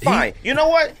know what? Fine. You know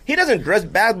what? He doesn't dress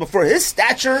bad, but for his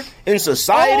stature in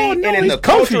society Oh, no, and in he's the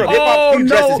culture of comfy. hip hop, he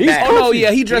dresses he's bad. Oh no, comfy.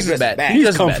 yeah, he dresses bad. bad. He He's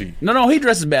dresses comfy. bad. No, he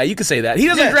dresses bad. You can say that. He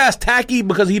doesn't Yes. dress tacky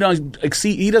because he don't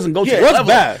exceed. He doesn't go to the That's level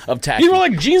bad. of tacky. He wear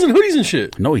like jeans and hoodies and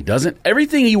shit. No, he doesn't.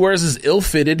 Everything he wears is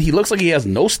ill-fitted. He looks like he has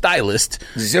no stylist.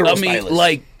 Zero stylist.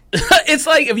 like it's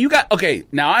like if you got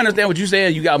now I understand what you're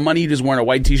saying. You got money, you just wearing a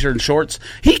white t-shirt and shorts.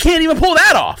 He can't even pull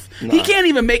that off. He can't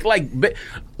even make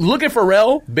look at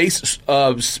Pharrell.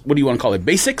 What do you want to call it?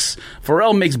 Basics.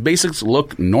 Pharrell makes basics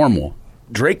look normal.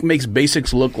 Drake makes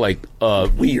basics look like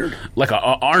Weird. like a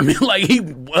army. Like he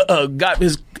got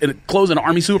his clothes in an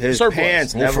army suit. His surplus.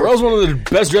 pants Well, never. Pharrell's one of the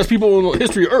best dressed people in the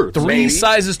history of Earth. Three Maybe.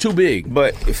 sizes too big.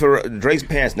 But for Drake's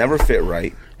pants never fit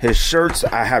right. His shirts,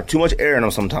 I have too much air in them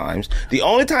sometimes. The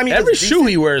only time he Every does shoe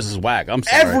he wears is whack. I'm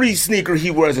sorry. every sneaker he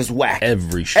wears is whack.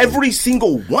 Every shoe. Every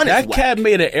single one is That whack. cat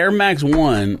made an Air Max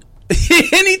 1.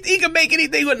 He can make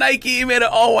anything with Nike. He made an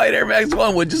all-white Air Max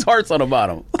 1 with just hearts on the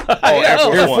bottom.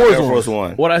 Air Force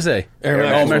One. What'd I say? Air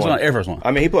Max One. Air Force 1.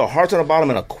 I mean, he put hearts on the bottom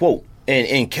and a quote.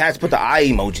 And cats put the eye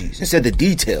emojis and said the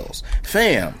details.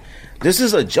 Fam, this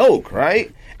is a joke,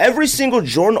 right? Every single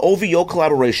Jordan OVO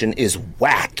collaboration is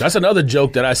whack. That's another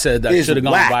joke that I said that Is should have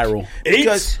gone whack. viral.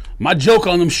 Because My joke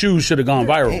on them shoes should have gone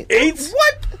viral. eights?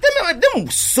 What? Them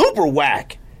super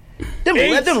whack. Them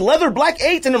Eights? leather black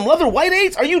eights and them leather white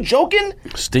eights? Are you joking?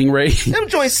 Stingray. Them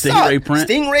joints suck. Stingray print.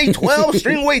 Stingray 12,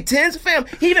 Stingray 10s. Fam,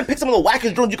 he even picked some of the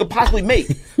wackest Jordans you could possibly make.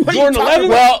 What are you Jordan talking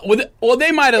 11? about? Well,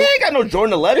 they might have. He ain't got no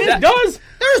Jordan 11. It does.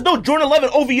 There is no Jordan 11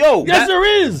 OVO. Yes,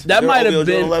 there is. That There might OVO have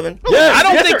been. Jordan 11? Yes, I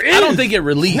don't yes, think. there I don't is. think it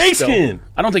released. Snakeskin. Though.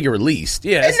 I don't think it released.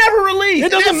 Yeah, It never released.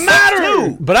 It doesn't That sucks,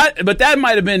 matter. too. but that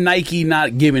might have been Nike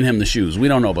not giving him the shoes. We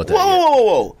don't know about that. Whoa, yet. whoa, whoa,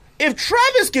 whoa. If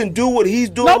Travis can do what he's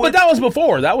doing, No, but that was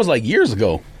before. That was like years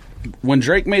ago when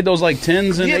Drake made those like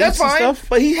 10s and yeah, 8s that's and fine. stuff.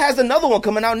 But he has another one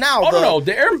coming out now. Oh no,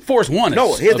 the Air Force One.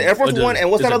 No, he has the Air Force One, and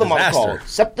what's that other model called?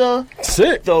 SEPTA.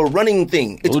 Sick. The running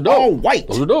thing. It's Those are dope. all white.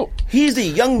 Those are dope. He's a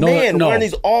young man wearing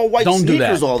these all white Don't do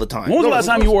sneakers that. all the time. Oh, When was the No, last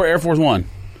time you wore Air Force One?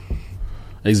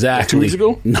 Exactly. 2 weeks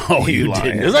ago? No, you lying.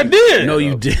 didn't. Yes, I did. No,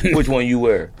 you didn't. Which one you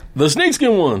wear? The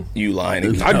snakeskin one. You lying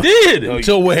again. I did. No,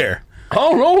 To where? I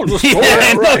don't know. The store.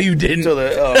 Yeah, no, right. you didn't. To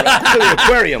the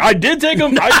aquarium. I did take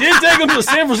him. To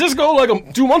San Francisco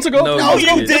like 2 months ago. No, No, you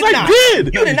you did Yes, not. I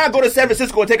did. You did not go to San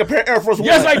Francisco and take a pair of Air Force One.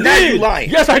 Yes, I Now did. you lying.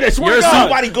 Yes, I did. Swear to God.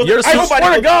 Nobody goes. Your I suit-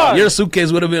 swear to God. Your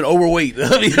suitcase would have been overweight.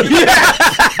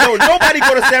 No, nobody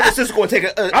go to San Francisco and take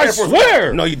a I Air Force swear.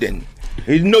 One. No, you didn't.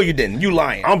 No, you didn't. You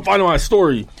lying. I'm finding my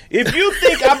story. If you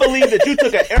think I believe that you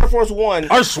took an Air Force One,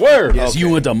 I swear. Yes, you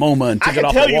went to MoMA and I took it can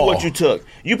off tell the you wall. what you took.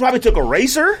 You probably took a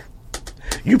Racer.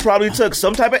 You probably took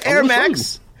some type of Air gonna show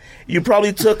Max. You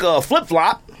probably took a flip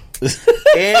flop.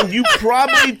 And you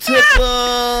probably took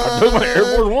I took my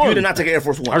Air Force One. You did not take an Air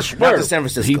Force One. I swear. Not to San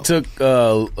Francisco. He took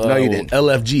you didn't.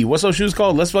 LFG. What's those shoes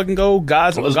called? Let's fucking go.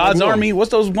 God's go. Army. What's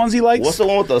those ones he likes? What's the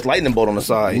one with the lightning bolt on the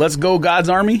side? Let's go, God's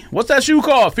Army. What's that shoe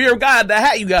called? Fear of God. That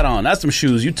hat you got on. That's some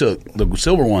shoes you took. The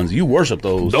silver ones. You worship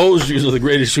those. Those shoes are the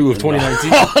greatest shoe of 2019.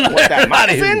 What's that, Not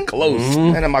even moccasin? close.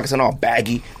 And that moccasin all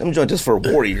baggy. Them joints just for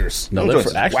warriors. No, Them they're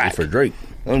joints for, is actually whack. for Drake.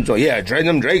 Them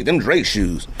Drake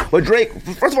shoes. But Drake,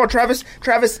 first of all, Travis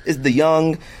is the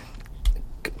young.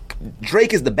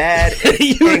 Drake is the bad,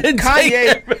 You and didn't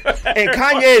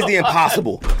Kanye is the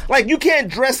impossible. Like you can't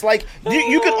dress like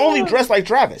you can only dress like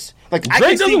Travis. Like I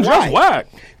Drake can see doesn't dress why. whack.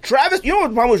 Travis, you know what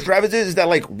the problem with Travis is that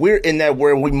like we're in that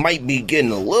where we might be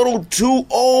getting a little too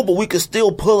old, but we could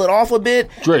still pull it off a bit.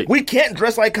 Drake. We can't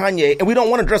dress like Kanye, and we don't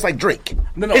want to dress like Drake.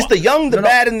 No, it's the young, the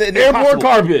bad, and the Airport impossible.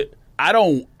 carpet. I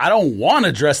don't want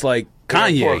to dress like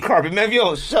Kanye. Airport carpet, man. If you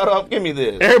don't shut up, give me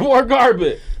this. Airport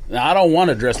carpet. I don't want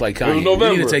to dress like It was Kanye.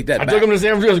 November. You need to take that I back. took him to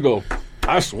San Francisco.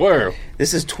 I swear.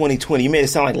 This is 2020. You made it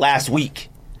sound like last week.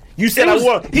 You said It was- I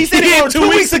won. He said he won 2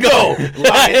 weeks ago.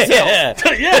 Lying himself.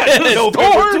 yeah. November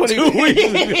Store 20. 2 weeks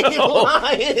ago.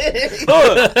 Lying.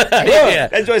 Yeah.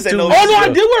 That joint said no. Oh no, I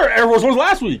did wear Air Force Ones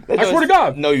last week. I swear to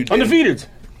God. No, you didn't. Undefeated.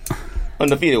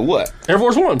 Undefeated what? Air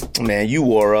Force One. Man, you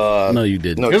wore. No, you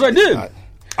didn't. Yes, I did. not.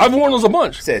 I've worn those a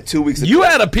bunch. Said 2 weeks ago. You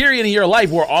had a period in your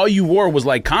life where all you wore was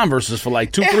like Converses for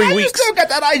like 2-3 You weeks. still got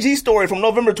that IG story from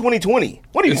November 2020.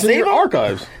 What are you It's in saying? your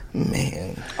archives.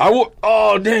 Man.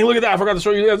 Oh, dang, look at that. I forgot to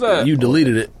show you guys that. You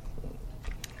deleted it.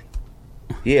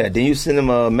 Yeah, then you send him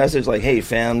a message like, hey,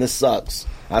 fam, this sucks.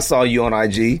 I saw you on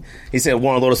IG. He said,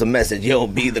 Warren Lotus a message. Yo,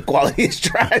 B, the quality is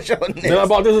trash on this. Then I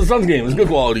bought this at Suns game. It's good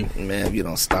quality. Man, if you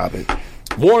don't stop it.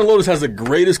 Warren Lotus has the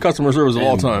greatest customer service of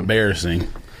all time. Embarrassing.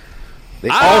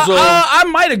 Also- I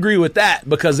might agree with that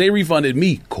because they refunded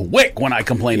me quick when I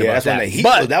complained Yeah, about that's when that. the heat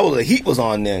But was, that was the heat was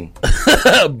on then.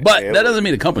 that doesn't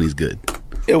mean the company's good.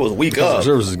 It was week Customer up.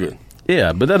 service is good.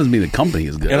 Yeah, but that doesn't mean the company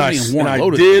is good. And That I, means and Warren I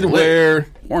Lotus did is lit. wear.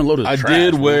 Warren Lotus. I Trash,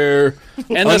 did man. wear.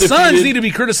 And the Suns need to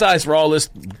be criticized for all this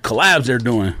collabs they're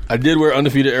doing. I did wear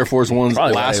undefeated Air Force Ones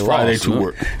Probably why last they Friday lost, to huh?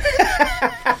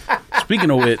 work. Speaking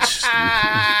of which,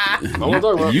 I want to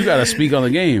talk about. you got to speak on the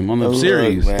game, on the Look,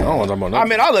 series. man. I don't want to talk about I that.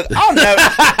 mean, I'll never.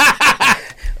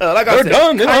 Like I They're said,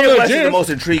 done. They're not Kanye another West is the chance. most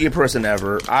intriguing person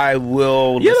ever. I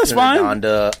will Yeah, listen that's to fine.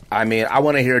 Donda. I mean, I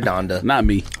want to hear Donda. Not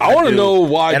me. I want to do. know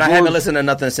why. And I George- haven't listened to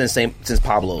nothing since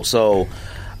Pablo. So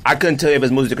I couldn't tell you if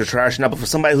his music is trash or not. But for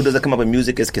somebody who doesn't come up with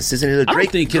music as consistent as don't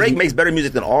Drake, think his- Drake makes better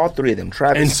music than all three of them.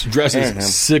 Travis And dresses him.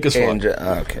 sick as fuck.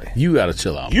 Okay, You got to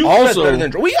chill out. you Also- dress better than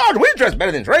Drake. We dress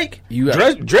better than Drake. You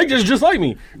gotta, Drake is just like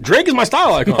me. Drake is my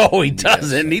style icon. No, he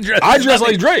doesn't. He dresses I dress nothing-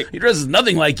 like Drake. He dresses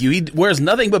nothing like you. He wears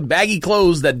nothing but baggy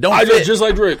clothes that don't I fit. dress just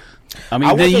like Drake. I mean,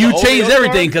 I then went to you the changed OVO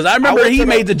everything store. because I I remember went he to the-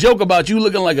 made the joke about you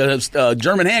looking like a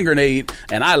German hand grenade,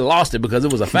 and I lost it because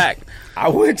it was a fact. I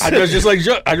went to I dress just like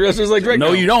Drake. No,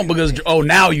 now. you don't because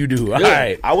now you do. All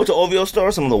right. I went to OVO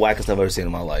store. Some of the wackest I've ever seen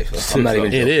in my life. I'm not even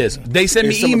It joking. is. They send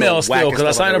me It's some of the emails still wackest because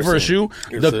I stuff signed I've up for ever a seen.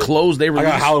 shoe. The clothes they I got a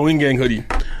released, Halloween gang hoodie.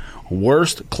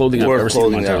 worst clothing I've ever Worst seen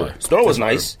in clothing my entire ever. life. Store was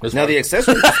nice. That's Now fine. the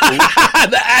accessories was cool.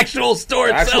 The actual store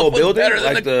The itself actual was building, better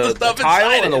than like the the stuff tile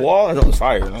inside and the it. wall. I thought it was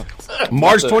fire. No?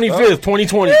 March 25th,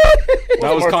 2020.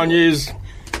 That was March- Kanye's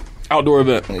outdoor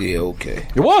event. Yeah, okay.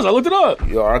 It was. I looked it up.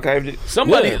 You archived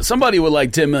it? Somebody with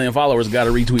like 10 million followers got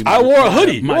to retweet. I wore a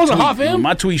hoodie. My It wasn't tweet. hot for him.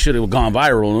 My tweet should have gone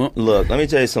viral. Look, let me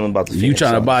tell you something about the You Phoenix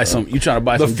trying to Suns, buy man. some? You trying to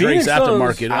buy The some Drake's Phoenix Suns,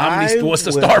 aftermarket? What's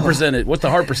the star percentage? What's the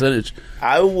heart percentage?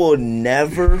 I will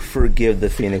never forgive the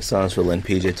Phoenix Suns for letting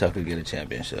PJ Tucker get a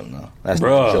championship. No, that's not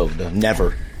Bruh. a joke. Though.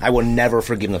 Never. I will never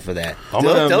forgive them for that. I'm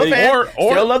Still, gonna still a make- fan. or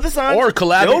Still love the Suns. or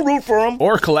collab- Still root for them.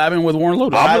 Or collabing with Warren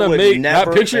Lotus. I I'm would gonna make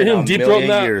never that picture of in him a deep throating million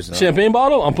that years, no. champagne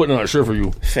bottle. I'm putting on a shirt for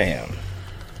you. Fam,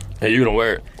 Hey, you're gonna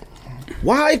wear it.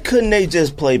 why couldn't they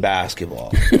just play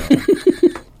basketball?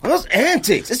 Those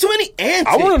antics. It's too many antics.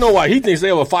 I want to know why he thinks they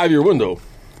have a 5-year window.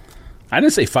 I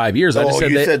didn't say 5 years. I just Oh,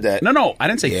 said you that. said that. No, I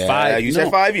didn't say Yeah, 5. you no.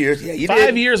 said 5 years. Yeah, you 5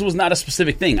 did. years was not a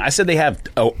specific thing. I said they have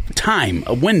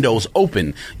windows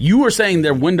open. You were saying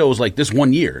their windows like this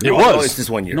 1 year. It Oh, was. no, it's this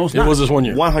 1 year. No, it's It not. was this 1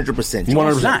 year. 100%.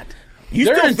 100%. It's not. You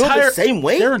Their still feel the same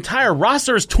way? Their entire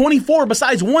roster is 24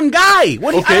 besides one guy.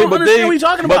 What do you, I Okay, don't but understand what you're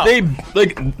talking about.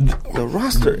 The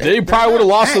roster. they probably would have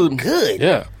lost that to good.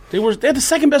 Yeah. They had the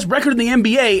second best record in the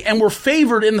NBA and were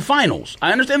favored in the finals.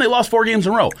 I understand they lost 4 games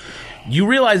in a row. You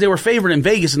realize they were favored in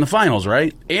Vegas in the finals,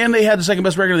 right? And they had the second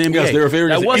best record in the NBA. Yes, they were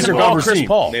favored as That an wasn't Eastern all Conference Chris team.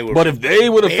 Paul. They were But if they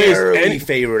would have faced barely any,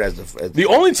 favored as the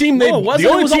only team they, No, it wasn't. the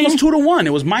only It was team, almost 2-1. It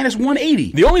was minus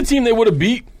 180. the only team they would have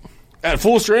beat at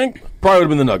full strength probably would have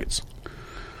been the Nuggets.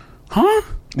 Huh?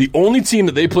 The only team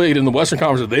that they played in the Western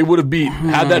Conference that they would have beat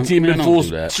had that team man, been don't full do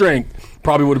that. strength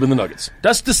probably would have been the Nuggets.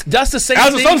 That's the same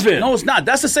As a thing. Suns fan. No, it's not.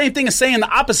 That's the same thing as saying the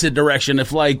opposite direction.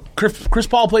 If like Chris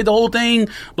Paul played the whole thing,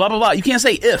 blah blah blah. You can't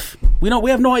say if. We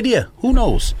have no idea. Who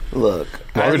knows? Look,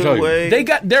 Well, I can either tell you. way, They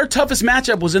got their toughest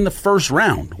matchup was in the first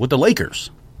round with the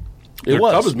Lakers. It Their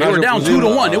was. toughest They were matchup down was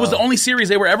 2-1. It was the only series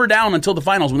they were ever down until the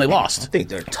finals when they lost. I think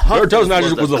their toughest Their toughest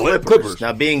matchup was the Clippers. Clippers.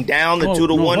 Now being down the Oh, 2-1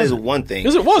 no, it is wasn't. one thing.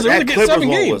 Yes, it was. They That only get Clippers 7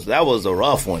 one games. that was a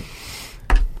rough one.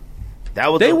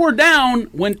 That was They were down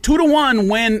when 2-1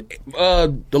 when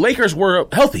the Lakers were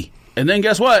healthy, and then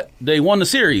guess what? They won the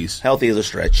series. healthy as a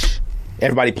stretch.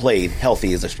 Everybody played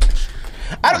healthy as a stretch.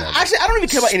 I don't even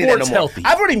care about any of that no Sports more. healthy.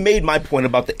 I've already made my point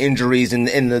about the injuries and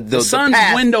the Suns'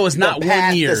 path, window is not the 1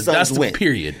 path year. the Suns That's the went.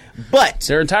 period. But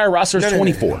Their entire roster is No, no, no,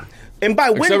 24. and by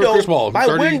Except for window, Chris Paul, by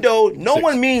 36. window, no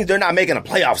one means they're not making the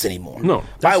playoffs anymore. No. by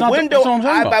That's not the- window, that's what I'm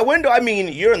talking about. by window, I mean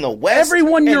you're in the West.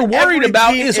 Everyone you're and worried every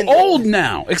about team is in- old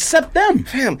now, except them.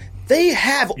 Fam, they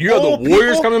have You have the old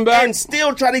Warriors people coming back? and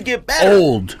still try to get better.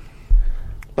 Old.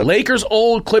 Lakers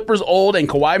old, Clippers old, and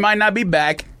Kawhi might not be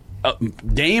back.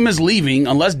 Dame is leaving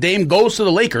unless Dame goes to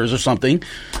the Lakers or something.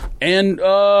 And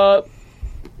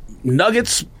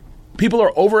Nuggets, people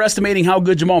are overestimating how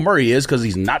good Jamal Murray is because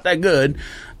he's not that good.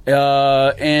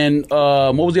 And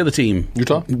what was the other team?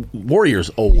 Utah? Warriors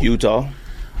old. Utah.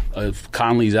 If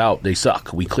Conley's out, they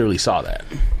suck. We clearly saw that.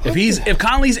 If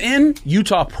Conley's in,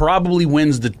 Utah probably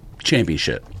wins the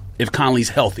championship. If Conley's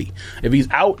healthy, if he's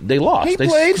out, they lost.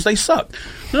 They suck.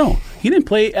 No, he didn't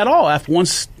play at all.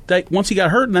 Once he got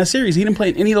hurt in that series, he didn't play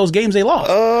in any of those games they lost.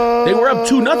 They were up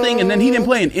 2-0, and then he didn't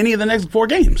play in any of the next 4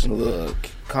 games. Look,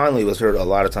 Conley was hurt a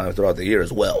lot of times throughout the year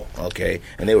as well. Okay,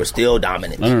 and they were still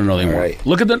dominant. No, they weren't. Right.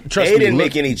 Look at the. Trust they me, didn't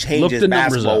make any changes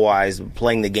basketball-wise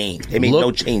playing the game. They made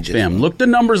no changes. Fam, look the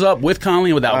numbers up with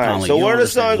Conley and without Conley. So where are the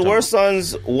Suns? Where's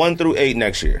Suns 1 through 8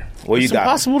 next year? Where you it's got?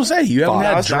 Impossible to say. You haven't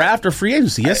had draft or free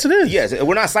agency. Yes, it is. Yes,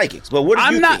 we're not psychics, but what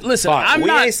do you think? Listen, I'm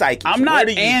not psychics. I'm not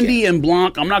Andy and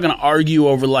Blanc. I'm not going to argue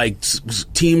over like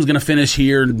teams going to finish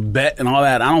here and bet and all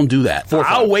that. I don't do that.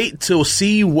 I'll wait till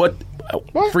see what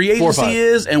free agency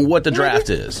is and what the draft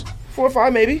is. 4 or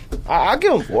 5, maybe. I'll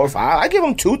give them 4 or 5. I give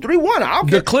them 2, 3, 1.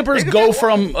 The Clippers go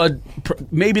from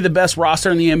maybe the best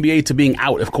roster in the NBA to being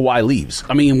out if Kawhi leaves.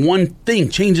 I mean, one thing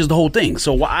changes the whole thing.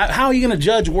 So how are you going to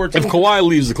judge where? If Kawhi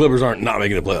leaves, the Clippers aren't not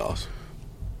making the playoffs.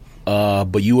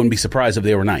 But you wouldn't be surprised if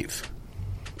they were 9th.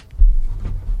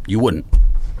 You wouldn't.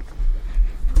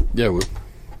 Yeah, we.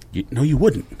 No, you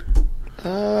wouldn't.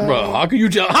 Bro, how are you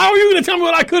going to tell me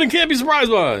what I could and can't be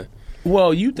surprised by?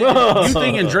 Well, you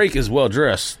thinking Drake is well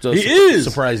dressed? He is.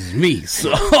 Surprises me.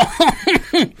 So.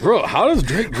 Bro, how does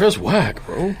Drake dress whack,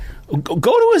 bro? Go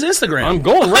to his Instagram. I'm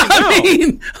going right now. I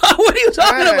mean, what are you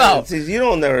talking about? See, you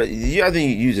don't never. I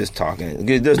think you just talking.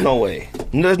 There's no way.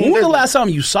 When was the last time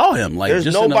you saw him? Like, there's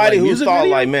just nobody in a, who thought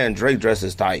video? like, man, Drake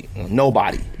dresses tight.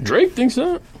 Nobody. Drake thinks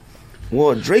that.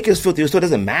 Well, Drake is filthy, so it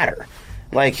doesn't matter.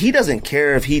 Like, he doesn't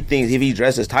care if he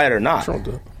dresses tight or not.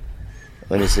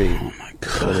 Let me see. Oh my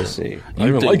god. Let me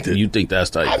see. You think that's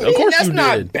tight? I mean, of course that's you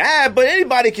not did. bad, but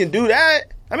anybody can do that.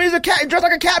 I mean, he's a cat dressed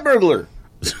like a cat burglar.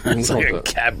 It's like a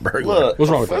cat burglar. Look,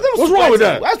 what's wrong with that? What's wrong with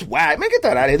that? That's whack. Man, get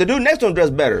that out of here. The dude next to him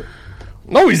dressed better.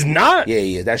 No, he's not. Yeah,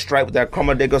 he is. That stripe with that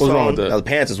Chroma de What's wrong with that? The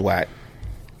pants is whack.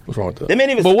 What's wrong with that? They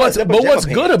made even But what's pants.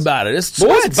 good about it? It's But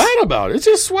what's sweats. bad about it? It's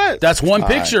just sweat. That's one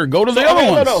picture. Go to the other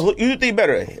No, ones. no. You think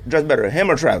dress better,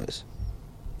 him or Travis?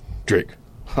 Drake.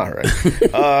 All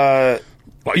right.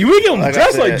 Well, you ain't gonna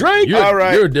dress like Drake.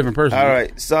 You're a different person. All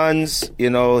right, Suns,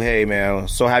 hey, man,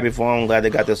 so happy for them. Glad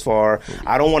they got this far.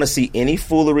 I don't want to see any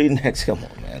foolery next. Come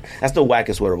on, man. That's the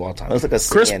wackest sweater of all time. It's like a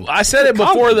sand. I said it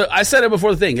before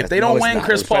the thing. If they don't win,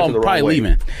 Chris Paul probably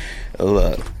leaving.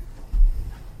 Look.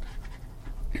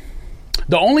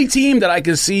 The only team that I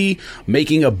could see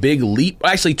making a big leap,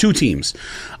 actually 2 teams.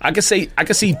 I could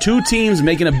see 2 teams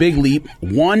making a big leap.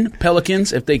 One,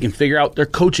 Pelicans, if they can figure out their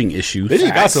coaching issues. They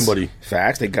just got somebody.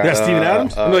 Facts. They got Steven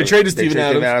Adams? No, they traded Steven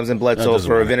Adams and Bledsoe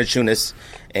for Valanciunas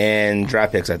and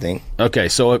draft picks, I think. Okay,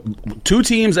 so 2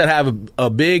 teams that have a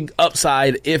big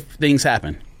upside if things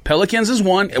happen. Pelicans is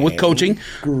one with coaching.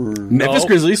 Memphis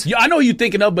Grizzlies. Yeah, I know what you're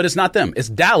thinking of, but it's not them. It's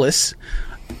Dallas.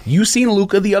 You seen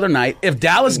Luka the other night. If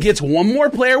Dallas gets one more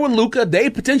player with Luka, they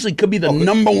potentially could be the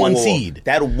number 1 seed.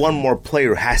 That one more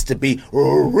player has to be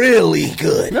really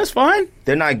good. That's fine.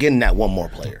 They're not getting that one more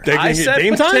player. I said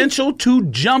Dame potential to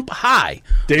jump high.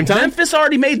 Dame time? Memphis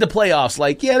already made the playoffs.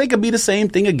 Like, yeah, they could be the same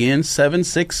thing again. 7,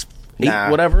 6,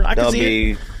 8, whatever. I can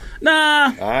see it.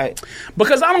 Nah. All right.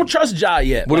 Because I don't trust Ja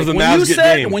yet. What if the Mavs get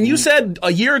Dame? When you said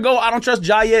a year ago, I don't trust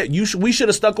Ja yet, we should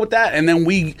have stuck with that, and then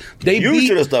You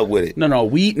should have stuck with it. No,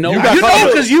 got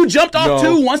because you jumped off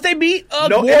too once they beat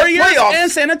Warriors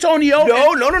and San Antonio.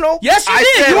 No. Yes, you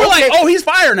did. You were like, oh, he's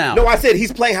fired now. No, I said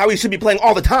he's playing how he should be playing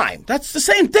all the time. That's the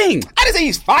same thing. I didn't say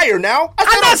he's fired now.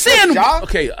 I'm not saying. Ja.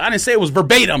 Okay, I didn't say it was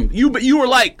verbatim. You were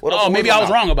like, oh, maybe I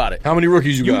was wrong about it. How many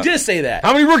rookies you got? You did say that.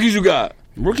 How many rookies you got?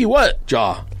 Rookie what?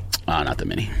 Ja. Not that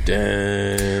many.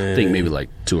 Damn. I think maybe like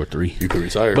 2 or 3. You could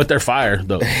retire. But they're fire,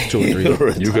 though. 2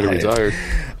 or 3. You could have retired.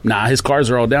 Nah, his cards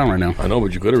are all down right now. I know,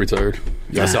 but you could have retired.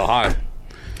 You gotta sell high.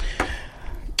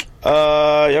 You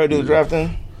already do the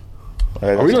drafting?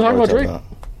 Right, Are we gonna talk about Drake? What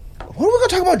are we gonna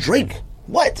talk about Drake?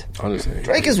 What? I'm just saying.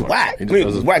 Drake is whack.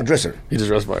 Whack dresser. He just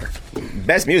dressed fire.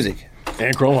 Best music.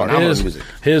 And Chrome Heart.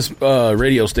 His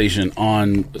radio station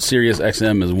on Sirius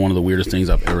XM is one of the weirdest things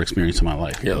I've ever experienced in my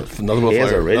life. Yeah, nothing but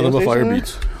fire. Nothing but fire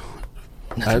beats.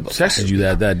 I texted you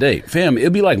that day. Fam,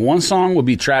 it'd be like one song would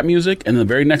be trap music, and the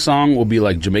very next song will be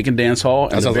like Jamaican dance hall,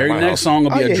 and the very next song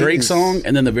will be a Drake song,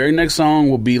 and then the very next song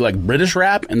will be like British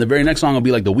rap, and the very next song will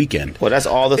be like The Weeknd. Well, that's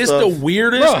all the stuff. It's the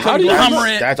weirdest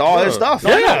conglomerate. That's all his stuff.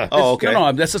 Yeah. Oh, okay.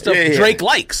 No, that's the stuff Drake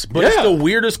likes, but it's the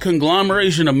weirdest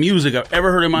conglomeration of music I've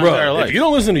ever heard in my entire life. If you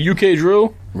don't listen to UK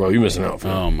drill, Bro, you missing out.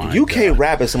 Fam. Oh my UK God.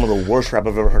 rap is some of the worst rap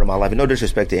I've ever heard in my life. And no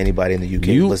disrespect to anybody in the UK.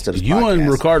 You listen to this and podcast.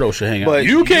 Ricardo should hang out. But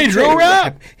UK drill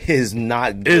rap is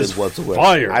not good is whatsoever.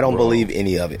 fire, I don't bro. believe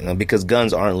any of it because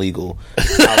guns aren't legal out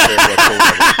there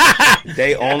whatsoever.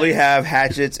 They only have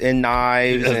hatchets and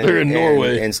knives they're in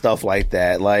Norway. and stuff like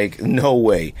that. Like, no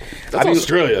way. That's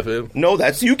Australia, fam. No,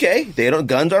 that's UK. They don't.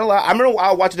 Guns aren't allowed. I remember I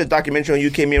was watching the documentary on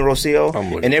UK, me and Rocio,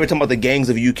 and they were talking about the gangs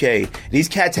of UK. These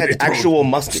cats had actual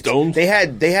muskets. Stones?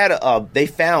 They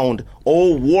found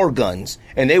old war guns,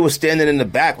 and they were standing in the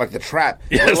back like the trap.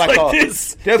 Yeah, With it's like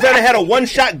this. They had a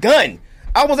one-shot gun.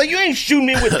 I was like, you ain't shooting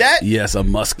me with that. Yes, a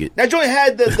musket. That joint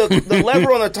had the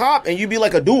lever on the top, and you'd be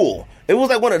like a duel. It was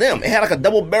like one of them. It had like a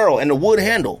double barrel and a wood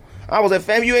handle. I was like,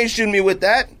 fam, you ain't shooting me with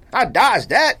that. I dodged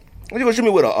that. You gonna shoot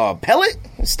me with a pellet?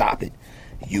 Stop it.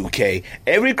 UK.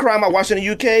 Every crime I watched in the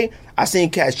UK, I seen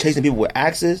cats chasing people with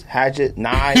axes, hatchet,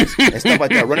 knives, and stuff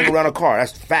like that, running around a car.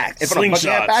 That's fact. In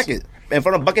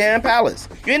front of Buckingham Palace.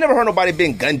 You ain't never heard nobody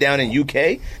being gunned down in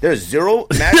UK. There's zero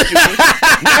mass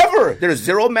shootings. Never. There's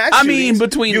zero mass shootings.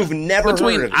 You've never heard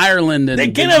of it. Ireland and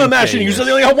They can't have a mass shooting. You said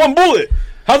they only have one bullet.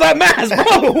 How's that mass,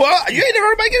 bro? Well, you ain't never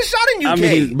heard anybody get shot in UK. I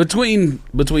mean,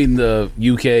 between the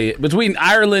UK, between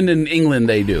Ireland and England,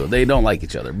 they don't like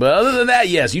each other. But other than that,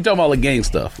 yes, you talking about the gang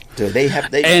stuff. Dude,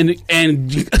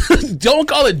 and don't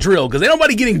call it drill because ain't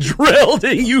nobody getting drilled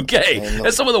in UK.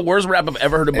 That's some of the worst rap I've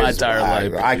ever heard in my entire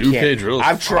life. I can't. UK drill is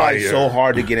I've tried fire. so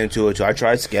hard to get into it. Too. I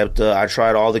tried Skepta. I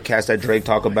tried all the cats that Drake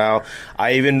talk about.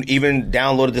 I even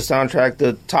downloaded the soundtrack,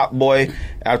 the Top Boy.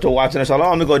 After watching it, I said, "Oh,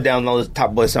 I'm gonna go download the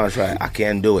Top Boy soundtrack." I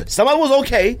can't do it. Some of it was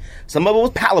okay. Some of it was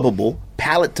palatable,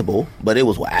 but it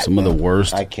was whack. Some of the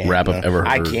worst rap I've ever heard.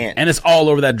 I can't. And it's all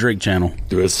over that Drake channel.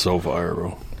 Dude, it's so fire, bro.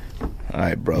 All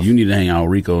right, bro. You need to hang out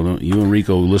with Rico. You and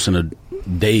Rico listen to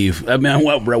Dave. I mean,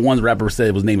 one rapper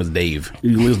said his name was Dave.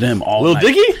 You listen to him all Lil night.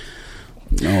 Dicky?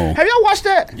 No. Have y'all watched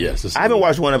that? Yes. I haven't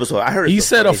watched one episode. I heard He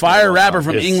said a fire rapper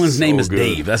from It's England's name so is good.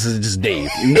 Dave. That's just Dave.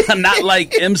 Not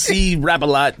like MC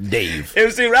Rap-A-Lot Dave.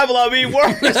 MC Rap-A-Lot be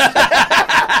worse.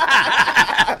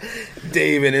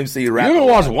 Dave and MC You Rap-A-Lot. ever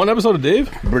watched one episode of Dave?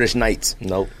 British Knights.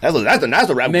 Nope. That's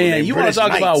a rap Man, name. you want to British talk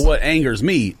Knights. about what angers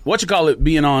me? What you call it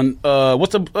being on,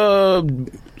 what's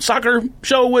the soccer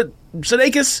show with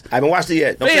Sudeikis? I haven't watched it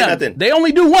yet. Don't say Fam, nothing. they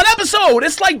only do one episode.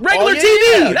 It's like regular Oh, yeah,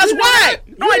 TV. yeah. That's You whack.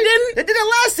 did No, I didn't. They did it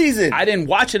last season. I didn't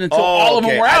watch it until Oh, all of them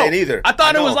okay. were I out. didn't either. I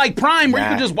thought I it was know. like Prime where you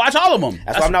Nah. could just watch all of them.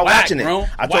 That's why I'm not whack, watching it. bro.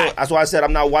 That's why I said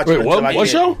I'm not watching Wait, it. what- until I what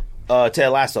get show? Ted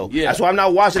Lasso. Yeah. That's why I'm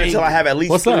not watching it until I have at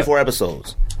least What's 3 or that? 4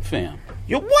 episodes. Fam.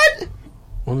 Yo, what?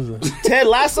 What is that? Ted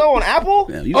Lasso on Apple?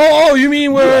 Yeah, you- Oh, you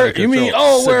mean where? You mean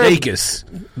where Sudeikis.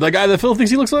 the guy that Phil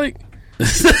thinks he looks like?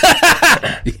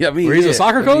 Yeah, I mean, Where he's a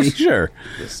soccer coach? I mean, sure.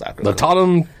 The soccer The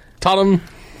coach. Tottenham.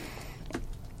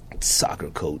 Soccer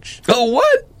coach. Oh,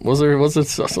 what? What's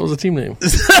the team name?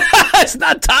 It's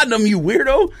not Tottenham, you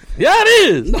weirdo. Yeah, it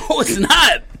is. No, it's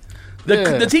not.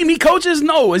 Yeah. The team he coaches?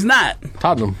 No, it's not.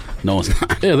 Tottenham. No, it's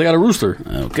not. Yeah, they got a rooster.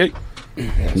 Okay.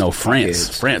 No, France.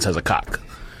 is. France has a cock.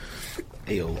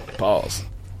 Ayo. Pause.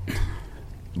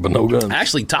 But no guns.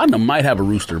 Actually, Tottenham might have a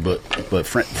rooster, but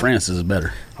France is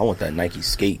better. I want that Nike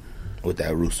skate with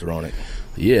that rooster on it.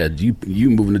 Yeah, you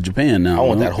moving to Japan now. I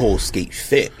want huh? that whole skate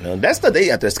fit. Now, that's the day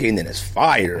after skating in is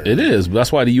fire. It is. But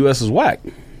that's why the U.S. is whack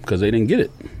because they didn't get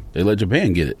it. They let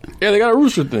Japan get it. Yeah, they got a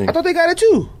rooster thing. I thought they got it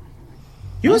too.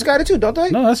 US got it too, don't they?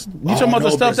 No, that's you talking about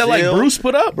the stuff that like Bruce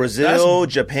put up. Brazil,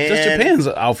 That's Japan. Japan's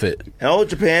outfit. No,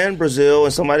 Japan, Brazil,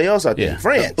 and somebody else. I think Yeah,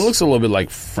 France. It looks a little bit like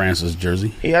France's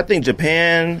jersey. Yeah, I think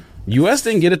Japan. U.S.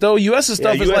 didn't get it though. U.S.'s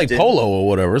stuff is US like didn't. polo or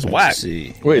whatever. It's whack. Let's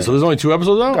see. Wait, so there's only 2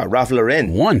 episodes out? Got Ralph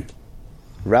Lauren. One.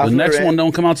 Ralph The next Lauren. one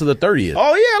don't come out to the 30th.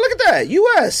 Oh yeah, look at that.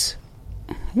 US.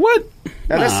 What?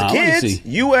 Now that's Nah, the let me kids. see.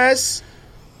 US.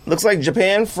 Looks like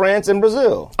Japan, France, and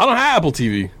Brazil. I don't have Apple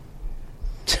TV.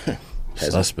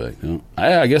 Suspect. You know?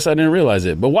 I guess I didn't realize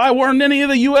it. But why weren't any of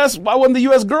the U.S. Why wasn't the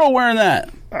U.S. girl wearing that?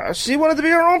 She wanted to be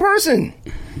her own person.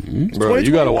 Bro,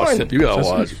 you gotta watch 2021. it. You gotta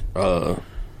watch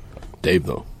Dave,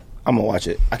 though. I'm gonna watch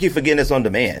it. I keep forgetting it's on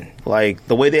demand. Like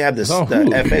the way they have this It's on the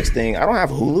Hulu. FX thing. I don't have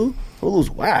Hulu. Hulu's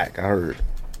whack. I heard.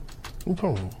 You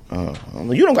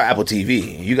don't got Apple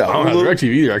TV. You got I don't have Hulu.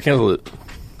 DirecTV either. I canceled it.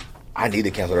 I need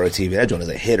to cancel DirecTV. That joint is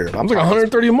a hitter. I'm like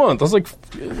 130 a month. That's like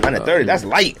 130. That's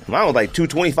light. Mine was like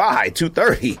 225,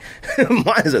 230.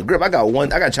 Mine is a grip. I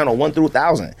got channel 1 through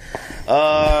 1,000.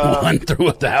 1 through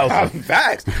 1,000.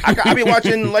 Facts. I be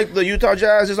watching like the Utah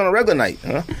Jazz just on a regular night.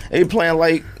 Huh? They be playing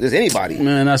like there's anybody.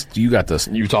 Man, you got the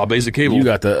Utah basic cable. you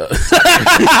got the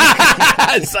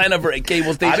sign up for a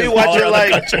cable station. I be watching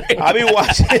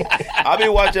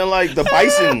like the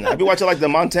Bison. I be watching like the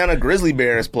Montana Grizzly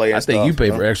Bears play. And I think you pay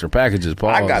for extra packages, Paul.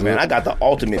 I got the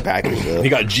ultimate package. He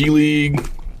got G League.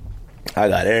 I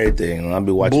got everything. I'll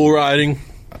be watching bull riding.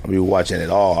 I'll be watching it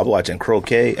all. I'll be watching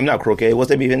croquet. I'm not croquet. What's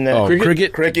that be in there? Oh,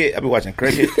 cricket. Cricket. I'll be watching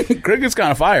cricket. Cricket's kind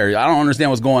of fire. I don't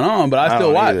understand what's going on, but I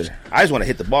still watch. Either. I just want to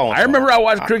hit the ball. I remember I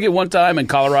watched cricket one time in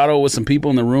Colorado with some people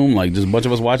in the room, like just a bunch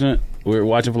of us watching it. We were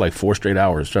watching for like 4 straight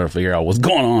hours, trying to figure out what's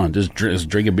going on. Just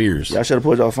drinking beers. Y'all should have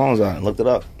put y'all phones on and looked it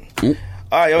up. All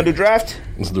right, y'all want to do draft?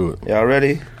 Let's do it. Y'all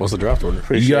ready? What's the draft order?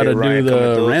 Appreciate You got to Ryan do the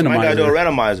coming through. randomizer. I got to do a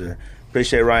randomizer.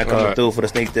 Appreciate Ryan coming through for the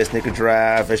Sneak This Sneaker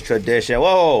Draft. It's tradition.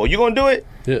 Whoa, you going to do it?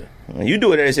 Yeah. You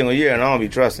do it every single year, and I don't be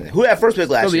trusting it. Who had first pick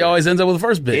last Because year? he always ends up with the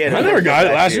first pick. Yeah, I never got it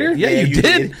last year. Yeah, you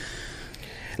did.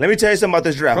 Let me tell you something about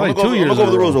this draft. I'm Probably going to 2 go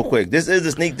over the years rules in a real quick. This is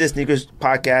the Sneak This Sneakers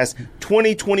podcast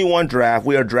 2021 draft.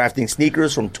 We are drafting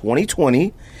sneakers from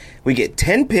 2020. We get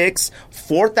 10 picks,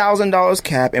 $4,000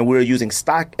 cap, and we're using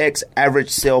StockX average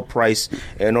sale price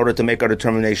in order to make our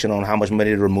determination on how much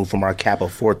money to remove from our cap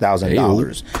of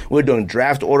 $4,000. We're doing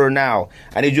draft order now.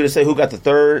 I need you to say who got the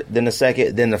third, then the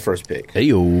second, then the first pick. Hey,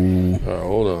 yo.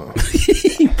 Hold on.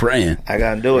 Praying. I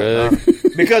got to do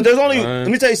it. Because there's only, let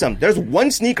me tell you something. There's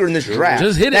one sneaker in this draft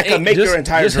Just hit that it. can make your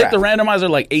entire just draft. hit the randomizer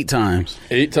like 8 times.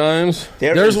 8 times.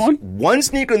 There's is one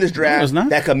sneaker in this draft there's not.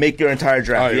 that can make your entire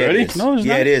draft. Are you Yeah, ready? it is. No, there's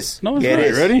yeah, not. it is. No, it's yeah, not. it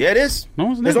is. Ready? Yeah, it is.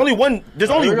 No, it's There's not. only one. There's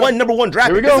only we go. one number 1 draft.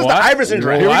 Here we This go. is the What? Iverson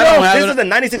draft. Here we I don't have This it. is the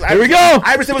 96 Here we Iverson. go.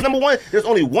 Iverson was number 1. There's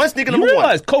only one sneaker You number 1.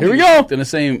 realize Kobe Here we go. in the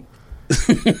same...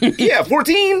 Yeah,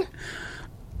 14.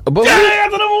 But, Yeah, I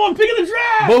got the number 1 pick of the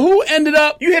draft. but who ended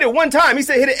up... You hit it one time. He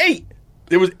said hit it 8.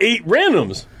 There was 8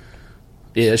 randoms.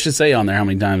 Yeah, it should say on there how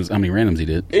many randoms he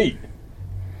did. 8.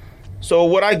 So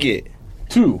what I get?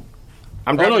 2.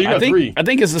 I'm Oh, no, drafting. you got 3. I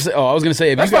think it's the same. Oh, I was going to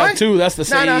say, if That's you got fine. 2, that's the Nah,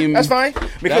 same... that's fine.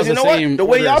 Because you the know what? same The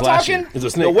way order y'all as last talking, year. It's a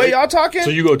snake, the way right? y'all talking.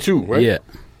 So you go 2, right? Yeah.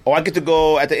 Oh, I get to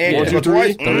go at the end. 1, Get to 2, go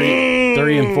 3. twice?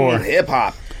 3 and 4. Hip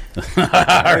hop. All Let me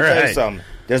tell you right. something.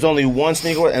 There's only one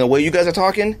sneaker, and the way you guys are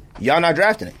talking, y'all not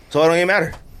drafting it. So it don't even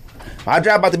matter. My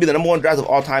draft about to be the number 1 draft of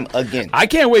all time again. I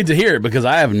can't wait to hear it because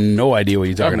I have no idea what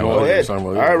you're talking no about. Go idea. ahead. Talking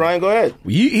All about right, it. Ryan, go ahead.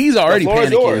 He's already The floor is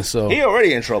panicking, yours. so... He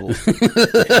already in trouble.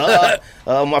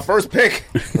 My first pick,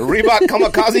 Reebok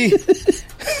Kamikaze.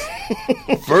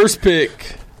 First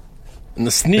pick in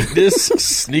the Sneak This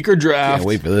Sneaker Draft. Can't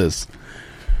wait for this.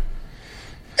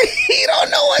 He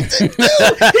don't know what to do.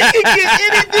 He can get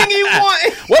anything he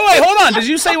wants. Wait, hold on. Did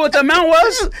you say what the amount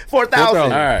was? 4,000. All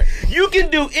right. You can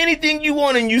do anything you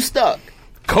want, and you stuck.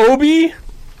 Kobe.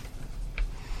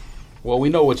 Well, we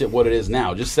know what it is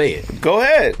now. Just say it. Go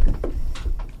ahead.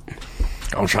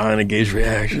 I'm trying to gauge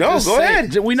reaction. No, Just go say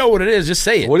ahead. it. We know what it is. Just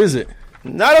say it. What is it?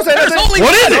 No, don't say There's nothing. only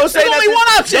What is one. it? Don't say There's only nothing. one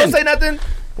option. Don't say nothing.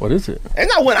 What is it?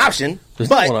 It's not one option. There's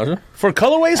but not one option. For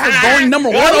colorways for Ah, going number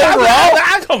 1 ah, overall?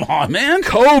 ah, ah. Come on, man.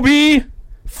 Kobe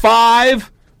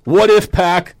 5 What If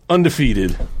Pack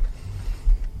undefeated.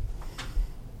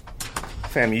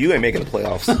 Fam, you ain't making the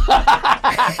playoffs.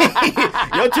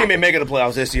 Your team ain't making the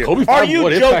playoffs this year. Kobe 5 Are you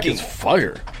What If Pack joking? is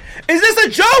fire. Is this a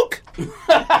joke?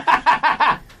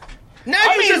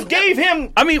 Now you just gave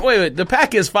him. I mean, wait. The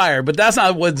pack is fire, but that's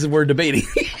not what we're debating.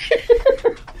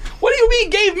 What do you mean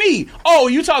gave me? Oh,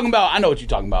 you talking about... I know what you're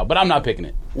talking about, but I'm not picking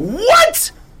it.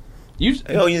 What? You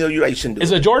Oh, you know you're right. You shouldn't do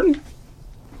Is it. it Jordan?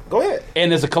 Go ahead.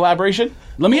 And is a collaboration?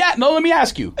 Let me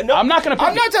ask you. No, I'm not going to pick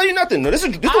I'm not telling you nothing. No, this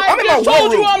is. I I'm in my just war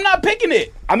told you room. I'm not picking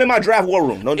it. I'm in my draft war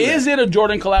room. Don't do Is that. it a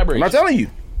Jordan collaboration? I'm not telling you.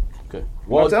 Okay.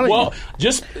 I'm telling you.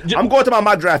 Just I'm going to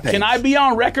my draft page. can I be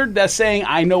on record that's saying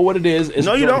I know what it is? It's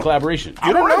No, a you Jordan don't. collaboration.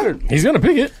 You don't know. He's going to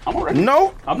pick it. I'm on record.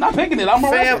 No, I'm not picking it. I'm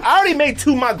on fam. record. I already made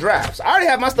 2 mock drafts. I already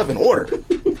have my stuff in order.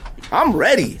 I'm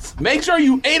ready. Make sure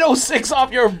you 806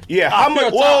 off your Yeah. off How your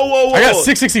much? top. Whoa. I got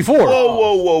 664.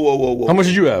 Whoa. How much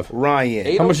did you have?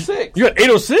 Ryan. How much? 806. You got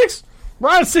 806?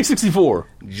 Ryan's 664.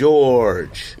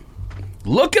 George.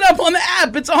 Look it up on the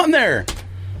app. It's on there.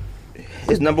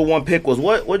 His number 1 pick was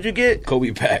what? What'd you get?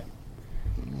 Kobe pack.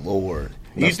 Lord.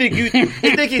 You think he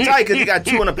tight because he got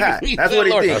 2 in a pack? That's what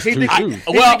he Lord, thinks. He that's think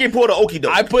true, he Well, think he pulled an okie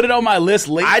doke. I put it on my list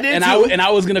late. I did and too.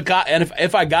 I was gonna and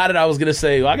if I got it, I was gonna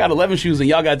say, well, I got 11 shoes and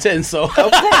y'all got 10. So Of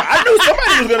course, I knew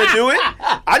somebody was going to do it.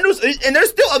 I knew, and there's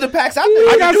still other packs out there.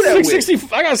 I you got can do that with.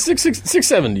 660. I got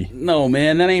 670. no,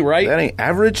 man, that ain't right. That ain't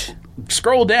average.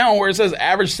 Scroll down where it says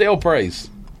average sale price.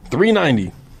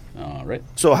 390. All right,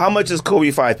 So how much is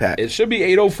Kobe 5 pack? it should be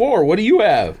 804. What do you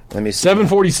have? Let me see.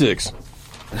 746.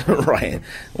 Ryan,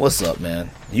 what's up, man?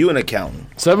 You an accountant?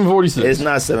 746. It's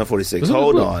not 746. Look,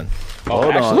 Hold look. on. Oh, Hold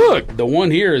actually, on. Look. the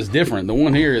one here is different. The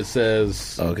one here it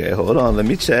says Okay, hold on. Let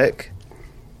me check.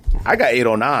 I got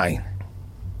 809.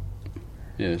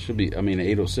 Yeah, it should be. I mean,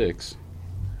 806.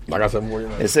 I got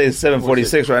 749. It says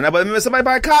 746 right now, but somebody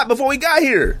buy a cop before we got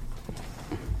here.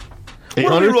 What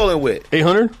are we 800? rolling with?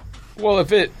 800? Well,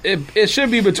 if it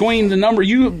should be between the number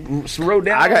you wrote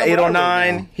down. I got and the number I wrote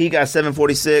 809. down. He got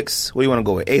 746. What do you want to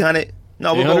go with? 800?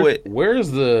 No, we'll go 800? with.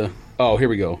 Where's the? Oh, here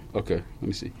we go. Okay, let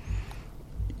me see.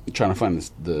 I'm trying to find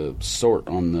the sort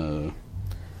on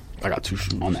I got 2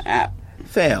 shoes. the app.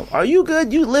 Fam, are you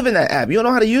good? You live in that app. You don't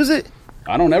know how to use it?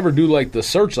 I don't ever do like the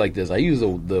search like this. I use the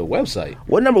website.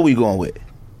 What number we going with?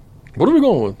 What are we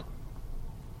going with?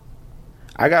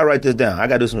 I got to write this down. I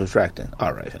got to do some subtracting.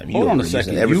 All right, fam. You Hold on a over using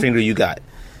second. Every You- finger you got.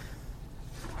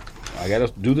 I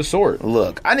gotta do the sort.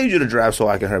 Look, I need you to draft so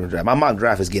I can hurry draft. My mock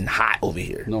draft is getting hot over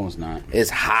here. No, it's not. It's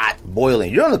hot,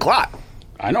 boiling. You're on the clock.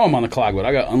 I know I'm on the clock, but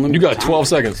I got unlimited. You got time. 12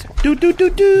 seconds. Do do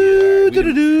do do do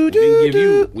do do We didn't give do.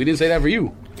 you. We didn't say that for you.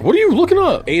 What are you looking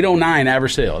up? 809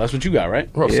 average sale. That's what you got,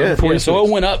 right? Bro, Yeah. 746. So it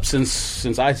went up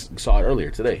since I saw it earlier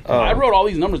today. I wrote all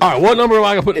these numbers. All right, what number am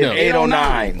I going to put down?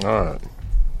 809. All right.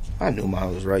 I knew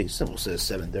mine was right. Simple says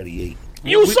 738.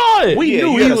 You saw it. we Yeah,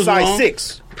 knew you he got a was size wrong.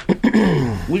 6.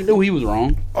 We knew he was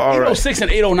wrong. All right. 806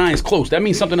 and 809 is close. That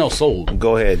means something else sold.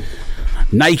 Go ahead.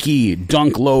 Nike,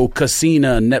 Dunk Low,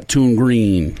 Casina, Neptune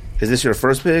Green. Is this your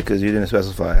first pick? Because you didn't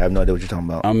specify. I have no idea what you're talking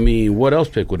about. I mean, what else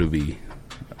pick would it be?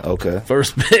 Okay.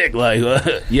 First pick, like,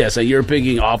 yes, and you're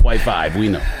picking Off-White 5. We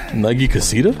know. Nike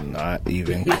Casita? Not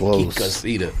even close.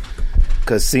 Casina.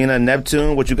 Casina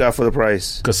Neptune, what you got for the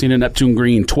price? Casina, Neptune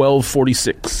Green,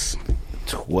 $12.46.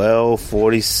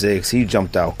 $12.46. He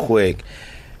jumped out quick.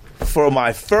 For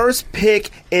my first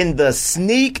pick in the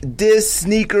Sneak This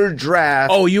Sneaker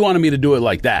Draft, Oh, you wanted me to do it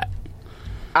like that.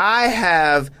 I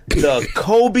have the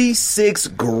Kobe 6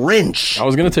 Grinch. I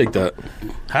was going to take that.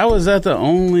 How is that the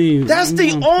only... That's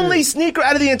the only sneaker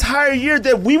out of the entire year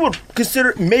that we would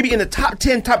consider maybe in the top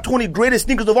 10, top 20 greatest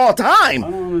sneakers of all I time.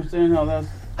 don't understand how that's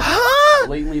Huh?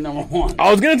 blatantly number one. I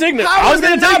was going to take that. How I was is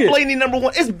going it to not take it. blatantly number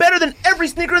one? It's better than every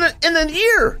sneaker in the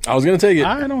year. I was going to take it.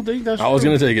 I don't think that's I was true.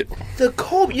 going to take it. The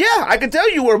Kobe, yeah, I could tell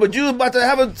you were, but you were about to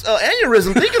have an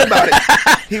aneurysm thinking about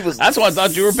it. He was. That's what I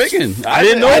thought you were picking. I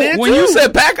didn't know. I did When too. you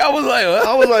said pack, I was like,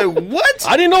 I was like, what?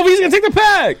 I didn't know if he's going to take the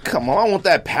pack. Come on, I want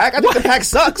that pack. I think the pack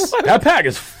sucks. That pack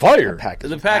is fire. Pack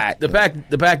is the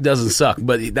pack doesn't suck,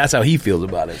 but that's how he feels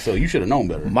about it. So you should have known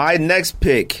better. My next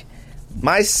pick,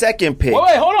 my second pick.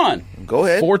 Wait, hold on. Go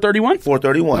ahead. 431.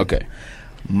 431. Okay.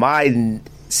 My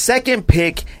second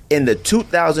pick in the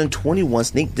 2021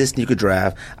 Sneak This Sneaker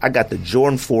Draft, I got the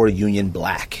Jordan 4 Union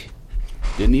Black.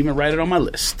 Didn't even write it on my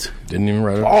list. Didn't even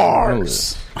write it.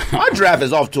 Bars. My draft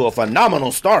is off to a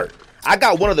phenomenal start. I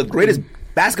got one of the greatest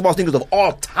basketball sneakers of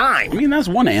all I time. mean, that's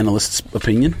one analyst's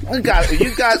opinion. You got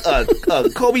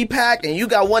a Kobe pack, and you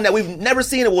got one that we've never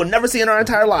seen and will never see in our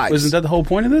entire lives. Isn't that the whole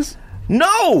point of this?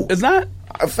 No, It's not.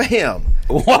 fam.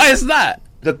 Why is that?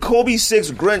 The Kobe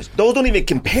 6 Grinch, those don't even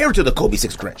compare to the Kobe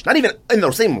 6 Grinch. Not even in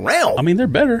the same realm. I mean, they're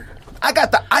better. I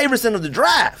got the Iverson of the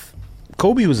draft.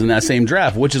 Kobe was in that same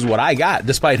draft, which is what I got,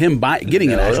 despite him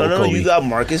getting an actual No, Kobe. you got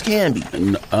Marcus Camby.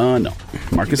 No.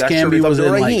 Marcus You got Camby Sharif was in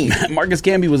Abdul-Rahim. like Marcus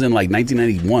Camby was in like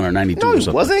 1991 or 92 No, or he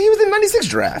something. wasn't. He was in the 96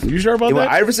 draft. You sure about It was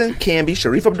that? Iverson, Camby,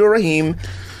 Sharif Abdul-Rahim,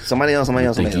 somebody else.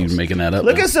 I think you're making that up.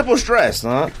 Look though. at Simple Stress,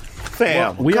 huh?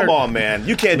 Fam, Well, we come are- on, man.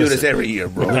 You can't do this every year,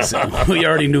 bro. Listen, we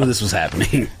already knew this was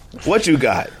happening. What you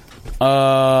got?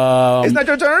 It's not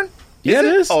your turn? Yeah, it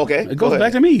is. Oh, okay. It Go goes ahead.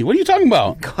 back to me. What are you talking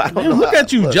about? I don't Man, know look how-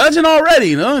 at you look. judging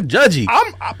already, no? Judgy.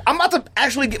 I'm about to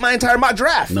actually get my entire mock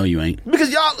draft. No, you ain't.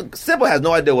 Because y'all, Simple has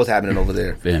no idea what's happening over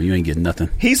there. Fam, you ain't getting nothing.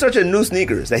 He's searching new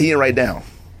sneakers that he didn't write down.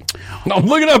 No, I'm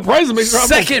looking up prices. Make sure I'm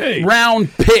Second okay.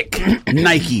 round pick,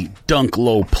 Nike Dunk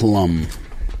Low Plum.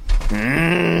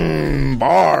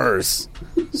 Bars.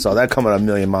 So that coming a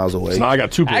million miles away. Now I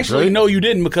got 2 picks, Actually, right? no, you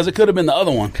didn't, because it could have been the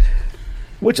other one,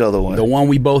 Which other one? the one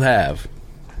we both have,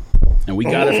 and we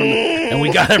got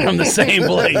it from the same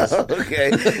place.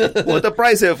 Okay. What the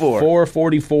price hit for?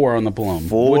 $444 on the Plum,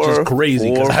 which is crazy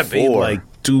because I paid like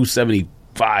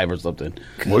 $275 or something.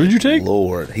 What did you take?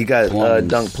 Lord. He got Plums.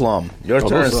 Dunk Plum. Your turn,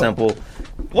 those suck. Simple.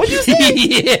 What'd you say?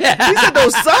 Yeah. You said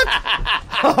those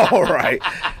suck? All right.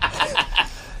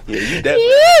 Yeah, you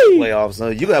definitely playoffs. So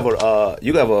you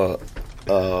have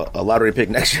a lottery pick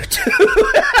next year too.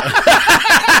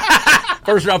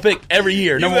 First round pick every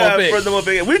year, number one pick. Number one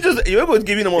pick. We're going to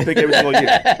give you number one pick every single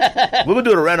year. We're going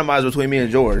to do a randomizer between me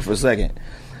and George for a second.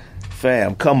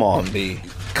 Fam, come on, B.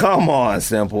 Come on,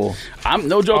 Simple. I'm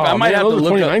no joke. Oh, I might man, have to those are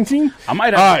look up. 2019? I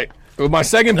might All have. right. With my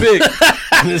second pick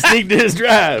in the Sneak This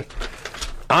draft,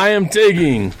 I am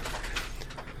taking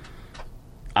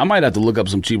I might have to look up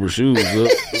some cheaper shoes,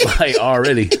 like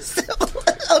already.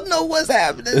 I don't know what's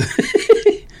happening.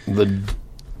 the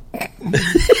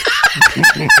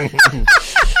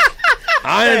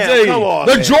I ain't Damn, tell you. come on,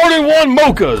 The man. Jordan 1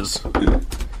 Mochas.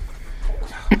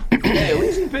 Hey, at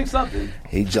least he picked something.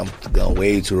 He jumped the gun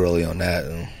way too early on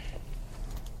that.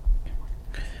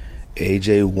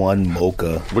 AJ1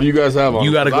 Mocha. What do you guys have on?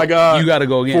 You gotta go. I got You gotta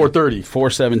go again. 430.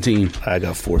 417. I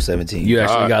got 417. You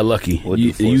actually got lucky. We'll do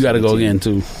You got to go 417. again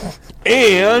too.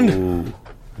 And Ooh.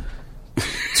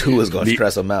 2 is going to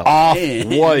stress him out.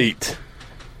 off-white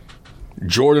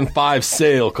Jordan 5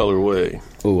 Sail colorway.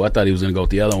 Oh, I thought he was gonna go with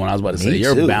the other one. I was about to say Me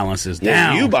your too. balance is Yeah,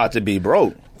 down. you about to be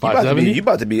broke. 570? You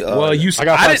about to be. well, you. I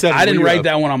got I 570. didn't What do you write have?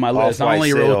 that one on my list. I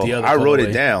only wrote the other. I wrote it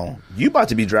colorway. down. You about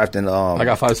to be drafting. I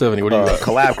got 570. What do you got?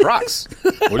 collab Crocs.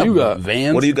 What do you got?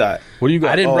 Vans. What do you got? What do you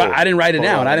got? I didn't. I didn't write it hold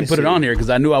down. on, I let didn't me put it see. on here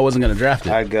because I knew I wasn't gonna draft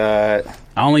it. I got.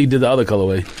 I only did the other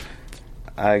colorway.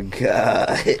 I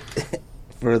got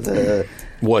for the.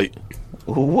 White.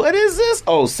 What is this?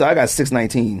 Oh, so I got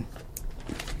 619.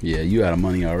 Yeah, you out of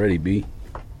money already, B.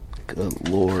 Good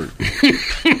lord.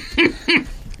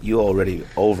 You already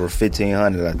over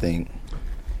 1,500, I think.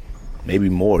 Maybe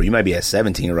more. You might be at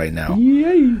 17 right now.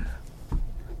 Yay.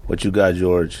 What you got,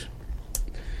 George?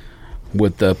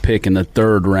 With the pick in the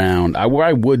third round, I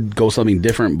would go something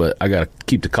different, but I got to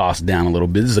keep the cost down a little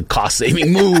bit. This is a cost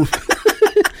saving move.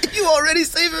 You already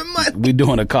saving money. We're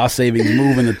doing a cost savings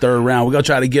move in the third round. We're gonna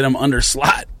try to get him under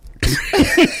slot.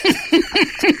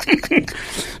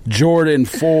 Jordan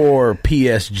 4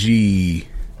 PSG.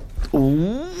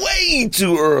 Way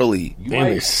too early. Damn,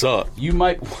 they suck. You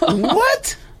might.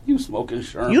 What? You smoking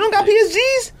Sherm? You don't got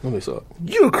PSGs? No, they suck.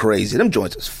 You're crazy. Them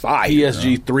joints is fire.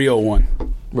 PSG 301.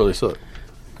 Really suck.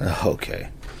 Okay.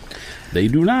 They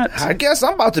do not. I guess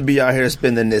I'm about to be out here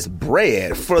spending this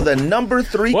bread for the number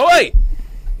 3. Well, wait.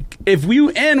 If you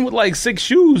end with like 6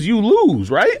 shoes, you lose,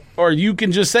 right? Or you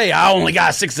can just say, I only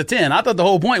got 6 to 10. I thought the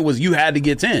whole point was you had to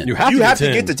get 10. You have You to have get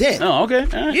to 10. get to 10. Oh, okay.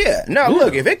 All right. Yeah. Now,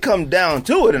 look, if it come down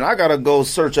to it and I got to go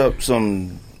search up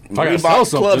some I gotta sell Reebok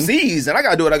Club something. C's, and I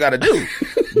got to do what I got to do.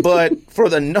 But for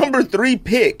the number 3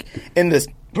 pick in this,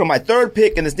 for my third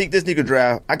pick in the Sneak This Sneaker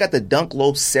draft, I got the Dunk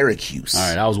Low Syracuse. All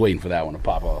right, I was waiting for that one to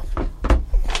pop off.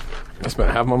 I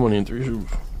spent half my money in 3 shoes.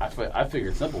 I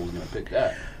figured Simple was going to pick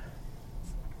that.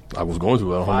 I was going to,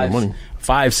 but I don't have any money.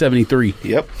 573.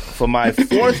 Yep. For my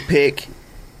fourth pick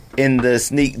in the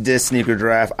Sneak This Sneaker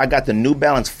draft, I got the New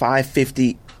Balance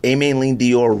 550 Aimé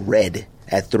Dior Red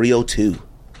at 302.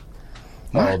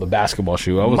 Oh, the basketball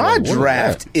shoe. I was My like, what is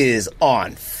draft that? is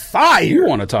on You fire.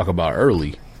 want to talk about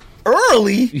early?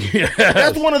 Early. Yeah.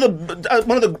 That's one of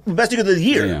the best sneakers of the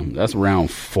year. Damn, that's round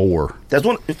 4. That's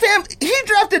one. Fam, he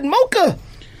drafted Mocha.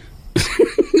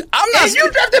 I'm not. And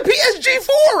you drafted PSG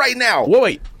 4 right now.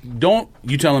 Wait. Don't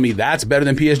you telling me that's better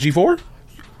than PSG 4?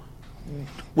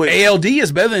 Wait, ALD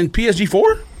is better than PSG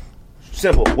 4?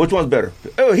 simple. Which one's better?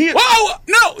 Oh, Whoa!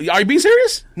 No, are you being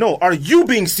serious? No, are you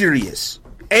being serious?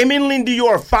 Aimé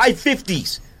Dior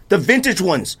 550s, the vintage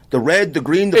ones, the red, the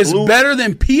green, the It's blue. better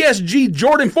than PSG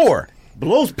Jordan 4.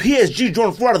 Blows PSG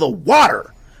Jordan 4 out of the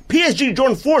water. PSG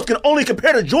Jordan 4s can only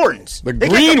compare to Jordans. The They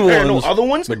can't green compare to ones- no other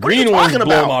ones. the What are you green ones talking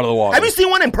blow about? 'em out of the water. Have you seen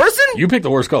one in person? You picked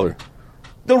the worst color.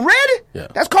 The red? Yeah.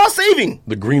 That's cost saving.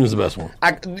 The green is the best one.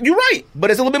 You're right, but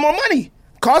it's a little bit more money.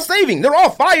 Cost saving. They're all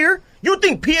fire. You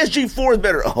think PSG 4 is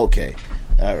better? Okay.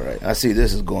 All right. I see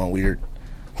this is going weird.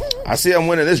 I see I'm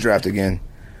winning this draft again.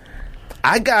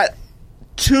 I got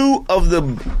 2 of the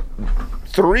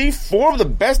 3, 4 of the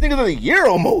best niggas of the year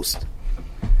almost.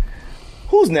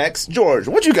 Who's next? George,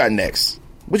 what you got next?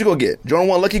 What you gonna get? Jordan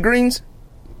 1 Lucky Greens?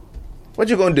 What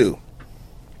you gonna do?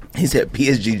 He said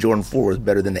PSG Jordan 4 is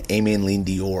better than the Aimé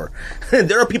Dior.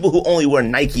 There are people who only wear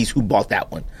Nikes who bought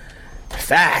that one.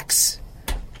 Facts.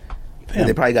 Damn.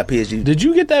 They probably got PSG. Did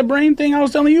you get that brain thing I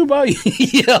was telling you about?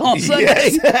 Yeah, on Sunday.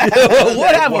 Yes.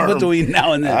 What happened Worm. between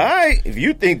now and then? All right. If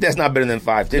you think that's not better than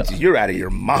 550, you're out of your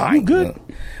mind. I'm good.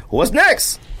 What's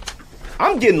next?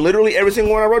 I'm getting literally every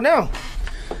single one I wrote down.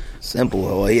 Simple.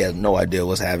 Well, he has no idea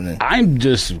what's happening. I'm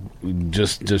just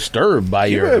disturbed by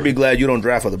You better your be glad you don't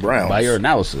draft for the Browns. by your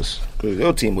analysis. 'Cause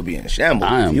your team would be in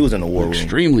shambles I if am he was in the war room.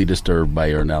 extremely disturbed by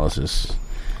your analysis.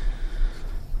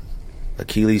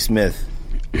 Achilles Smith.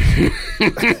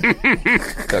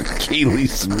 Keely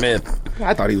Smith.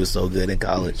 I thought he was so good in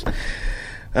college.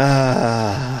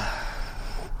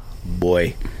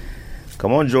 Boy.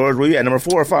 Come on, George. Where you at? Number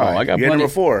 4 or 5? Oh, I got You're at plenty. number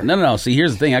 4. No. See,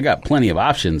 here's the thing. I got plenty of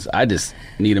options. I just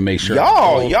need to make sure.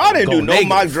 Y'all didn't go do no negative.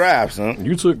 mock drafts, huh?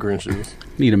 You took green shoes.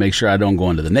 Need to make sure I don't go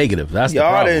into the negative. That's the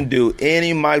Y'all problem. didn't do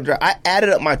any mock draft. I added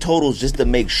up my totals just to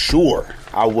make sure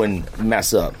I wouldn't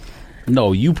mess up.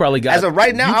 No, you probably got. As of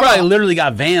right now, you I'm probably out. literally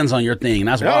got Vans on your thing.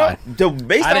 That's why.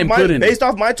 Based I didn't put in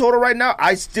off my total right now,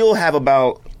 I still have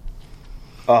about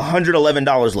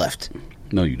 $111 left.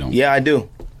 No, you don't. Yeah, I do.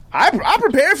 I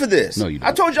prepared for this. No, you don't.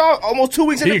 I told y'all almost 2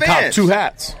 weeks in He copped advance. 2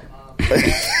 hats.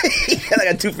 I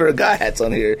got 2 Fear of God hats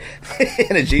on here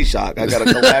and a G-Shock. I got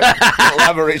a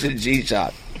collaboration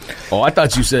G-Shock. Oh, I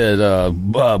thought you said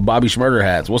Bobby Schmurder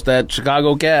hats. What's that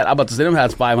Chicago cat? I'm about to say them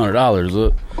hats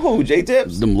 $500. Oh,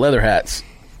 J-Tips? Them leather hats.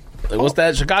 Like, what's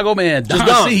that Chicago man? Don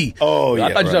Don. C. Oh, yeah,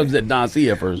 I thought right. you said Don C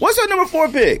at first. What's your number 4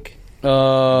 pick? You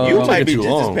might be just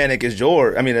as panicked as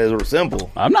George. I mean, as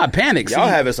simple. I'm not panicked. Y'all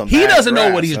See, having some he bad doesn't know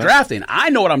drafts, what he's huh? drafting.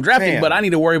 I know what I'm drafting, Fam. but I need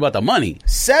to worry about the money.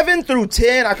 7 through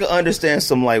 10, I could understand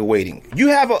some like waiting. You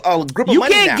have a grip of You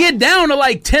money can't now. get down to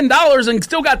like $10 and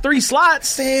still got 3 slots.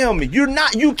 Sam,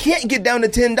 you can't get down to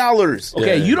 $10.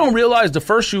 Okay, you don't realize the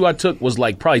first shoe I took was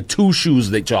like probably 2 shoes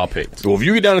that y'all picked. Well, if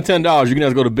you get down to $10, you can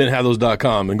have to go to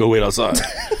benhathos.com and go wait outside.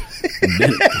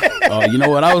 You know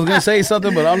what? I was gonna say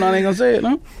something, but I'm not even gonna say it.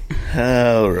 No.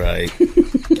 All right.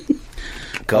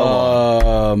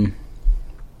 Come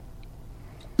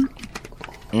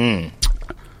on.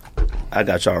 I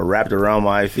got y'all wrapped around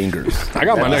my fingers. I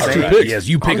got my next All 2 right. picks. Yes,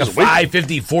 you pick I'm a just waiting.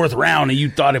 554th round and you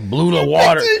thought it blew the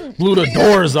water, blew the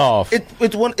doors off. It's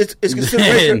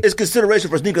consideration. Man. It's consideration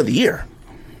for sneaker of the year.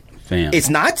 Fam, It's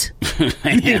not. You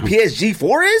think PSG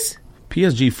 4 is?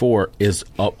 PSG 4 is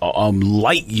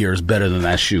light years better than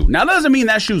that shoe. Now, that doesn't mean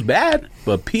that shoe's bad,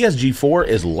 but PSG 4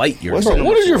 is light years. your better.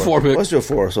 What is your 4? 4 pick? What's your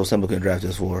 4? So Simple can draft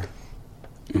this 4.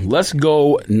 Let's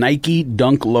go Nike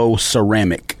Dunk Low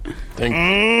Ceramic. Thank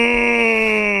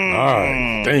you. All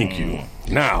right. Thank you.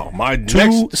 Now, my next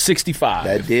 $265.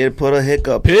 That did put a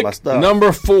hiccup in pick, my stuff.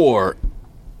 number 4.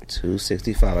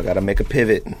 $265. I got to make a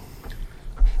pivot.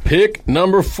 Pick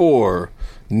number 4.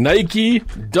 Nike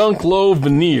Dunk Low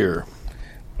Veneer.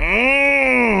 Okay,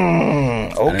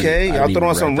 I didn't y'all throwing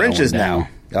write some that wrenches one down. now.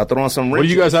 Y'all throwing some wrenches. What do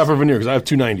you guys have for Veneer? Because I have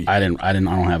 290. I don't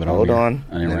have it on Hold here. on.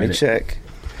 I didn't Let write me it. check.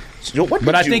 Yo, what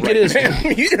But did I you think write? it is- Man,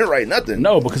 you didn't write nothing.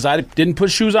 No, because I didn't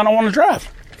put shoes I don't want to draft.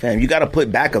 Fam, you got to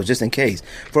put backups just in case.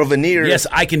 For veneers, Yes,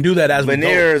 I can do that as we go.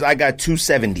 veneers, I got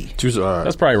 270. All right.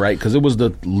 That's probably right because it was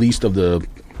the least of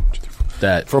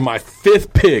that For my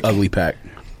 5th pick, ugly pack,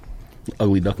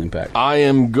 ugly duckling pack. I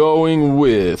am going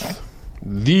with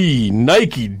the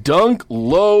Nike Dunk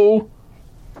Low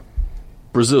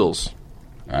Brazils.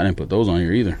 I didn't put those on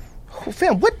here either. Oh,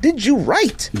 fam, what did you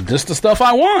write? Just the stuff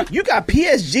I want. You got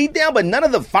PSG down, but none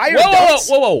of the fire Whoa, dunks?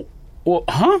 whoa. Well,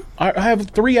 huh? I have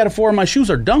 3 out of 4 of my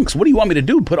shoes are dunks. What do you want me to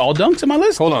do? Put all dunks in my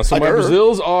list? Hold on. So my Sure.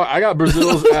 Brazils are. I got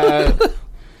Brazils at.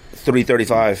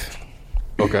 335.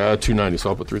 Okay, I had 290, so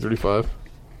I'll put 335.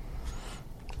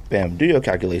 Bam, do your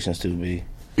calculations too, B.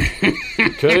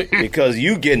 Okay. Because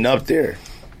you getting up there.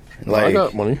 Like, I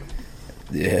got money.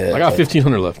 yeah. I got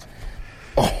 1,500 left.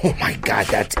 Oh my God,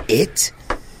 that's it?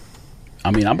 I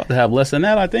mean, I'm about to have less than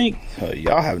that, I think.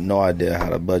 Y'all have no idea how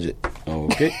to budget.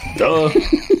 Okay. Duh.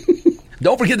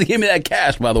 Don't forget to give me that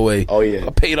cash, by the way. Oh, yeah. I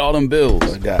paid all them bills.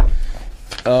 I got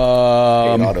paid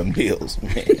all them bills,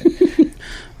 man.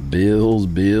 Bills.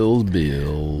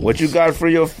 What you got for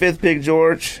your 5th pick,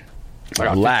 George? I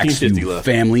got Relax, 1550 you left.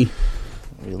 family.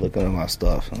 You looking at my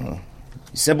stuff.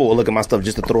 Simple will look at my stuff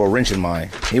just to throw a wrench in mine.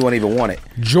 He won't even want it.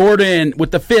 Jordan, with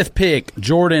the 5th pick,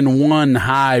 Jordan 1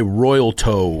 High Royal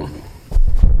Toe.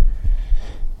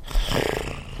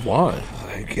 Why?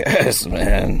 I guess,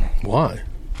 man. Why?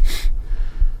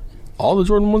 All the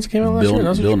Jordan ones came out last year.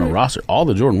 That's what Building a you roster. All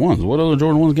the Jordan 1s. What other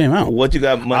Jordan 1s came out? What you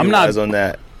got money I'm not- wise on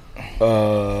that?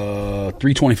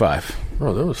 325.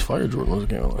 Bro, there was fire Jordan ones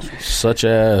that came out last year. Such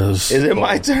as... Is it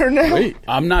my turn now? Wait.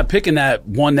 I'm not picking that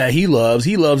one that he loves.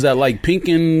 He loves that like pink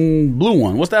and blue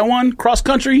one. What's that one? Cross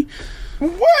country?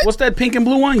 What? What's that pink and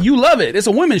blue one? You love it. It's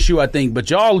a women's shoe, I think.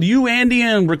 But y'all, you, Andy,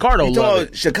 and Ricardo You love talking it.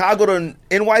 about Chicago to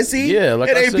NYC? Yeah,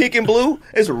 like it I ain't said- pink and blue.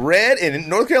 It's red and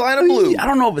North Carolina blue. I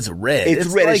don't know if it's red. It's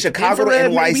red. like It's Chicago to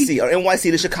infrared, NYC maybe? or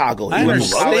NYC to Chicago. I He went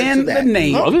understand to the that.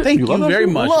 name. Love it? Thank You you, love that very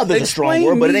shoe? much. Love is a strong Explain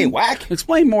word, but it me- ain't whack.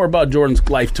 Explain more about Jordan's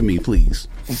life to me, please.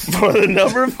 For the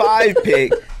number 5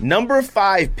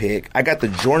 pick, I got the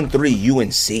Jordan 3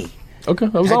 UNC. Okay,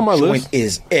 that was That on my joint list.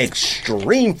 is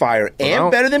extreme fire I and don't-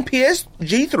 better than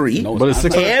PSG 3. No, But it's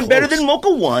 600 and better than Mocha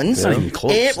 1s. It's not even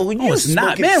close. And, well, No, you it's not.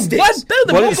 smoking Man, sticks. what? They're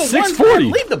the What Mocha is ones. 640?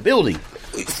 Man, leave the building.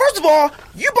 First of all,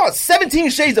 you bought 17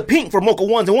 shades of pink for Mocha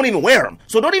 1s and won't even wear them.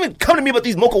 So don't even come to me about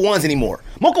these Mocha 1s anymore.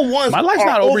 Mocha 1s My life's are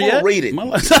not over overrated. yet. My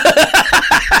life's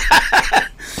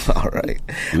All right.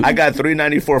 I got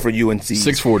 394 for UNC.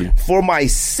 640. For my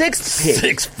 6th pick,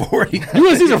 640.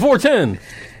 UNC's are 410.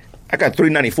 I got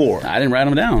 394. I didn't write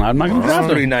them down. I'm not going to draft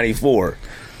them. 394.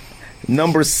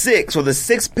 Number 6 for the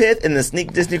 6th pick in the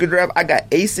sneaker draft. I got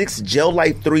Asics Gel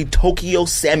Light 3 Tokyo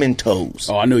Salmon Toes.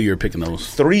 Oh, I knew you were picking those.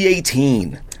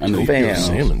 318. I knew you Bam. were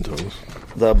Salmon toes.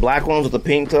 The black ones with the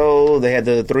pink toe. They had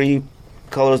the 3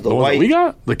 colors. The The ones white. that we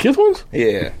got? The kids ones?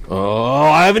 Yeah. Oh,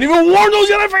 I haven't even worn those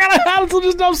yet. I forgot I had them until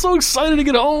just now. I'm so excited to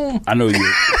get home. I knew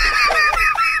you.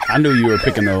 I knew you were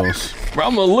picking those. Bro,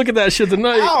 I'm going to look at that shit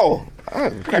tonight. Ow! I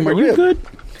cracked Fam, my are you rib. good?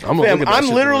 I'm gonna Fam, look at that I'm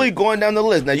shit literally tonight. going down the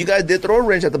list. Now, you guys did throw a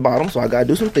wrench at the bottom, so I got to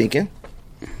do some thinking.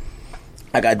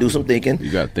 I got to do some thinking.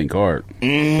 You got to think hard.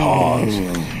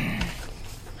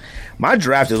 My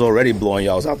draft is already blowing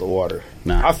y'all's out the water.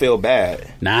 Nah. I feel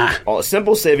bad. Nah. Oh,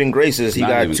 simple saving graces, he Not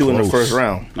got even 2 in the close. first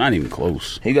round. Not even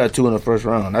close. He got 2 in the first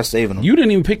round. That's saving him. You didn't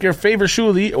even pick your favorite shoe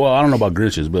of the year. Well, I don't know about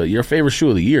Grinch's, but your favorite shoe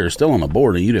of the year is still on the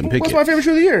board, and you didn't pick What's it. my favorite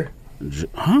shoe of the year?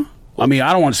 Huh? I mean,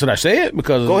 I don't want. Should I say it?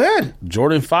 Because Go ahead.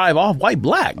 Jordan 5 off white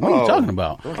black. What are Oh. you talking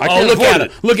about? I Oh, can't look afford at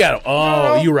it. Look at it.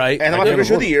 Oh, No. you're right. And I my can't favorite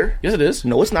shoe of afford the it. year. Yes, it is.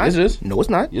 No, it's not. Yes, it is. No, it's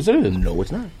not. Yes, it is. No,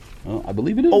 it's not. I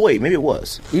believe it is. Oh, wait. Maybe it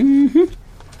was.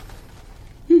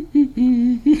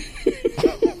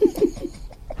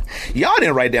 Y'all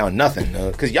didn't write down nothing,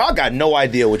 because y'all got no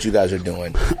idea what you guys are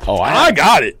doing. Oh, I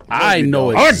got it. I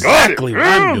know I got it. exactly what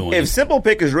I'm doing. If Simple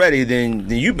Pick is ready, then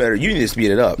you need to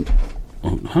speed it up.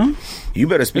 Huh? You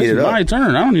better speed This it is up. my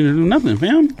turn. I don't need to do nothing,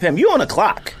 fam. Fam, you on the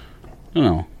clock.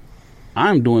 No,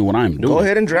 I'm doing what I'm doing. Go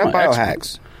ahead and draft I'm an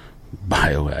expert.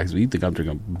 biohacks. Biohacks. You think I'm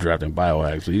drafting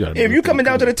biohacks? So you got. If you're coming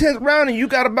down to the 10th round and you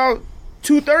got about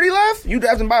 230 left, you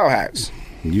drafting biohacks.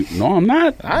 No, I'm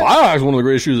not. Biohack's one of the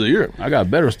greatest shoes of the year. I got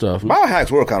better stuff.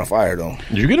 Biohacks were kind of fire, though.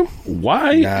 Did you get them?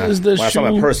 Why is the when I saw my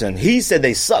shoe? person, he said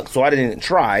they suck, so I didn't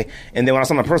try. And then when I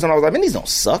saw my person, I was like, man, these don't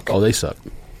suck. Oh, they suck.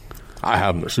 I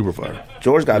have them. They're super fire.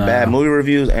 George got bad movie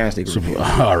reviews and sneaker reviews.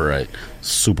 All right,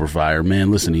 super fire,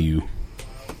 man. Listen to you.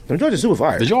 George is super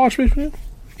fire. Did y'all watch Space Jam?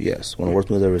 Yes, one of the worst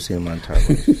movies I've ever seen in my entire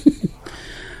life.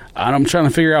 I'm trying to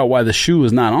figure out why the shoe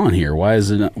is not on here. Why is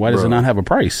it? Why does it not have a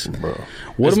price? Bro.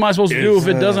 What am I supposed to do if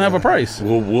it doesn't have a price?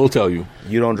 We'll tell you.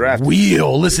 You don't draft.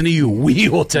 We'll listen to you. We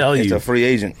will tell It's you. a free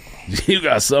agent. You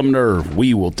got some nerve.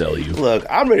 We will tell you. Look,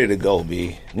 I'm ready to go,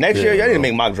 B. Next year, y'all need to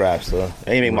make mock drafts, though.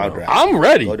 I need to make mock drafts. I'm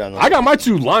ready. Go down the I got list.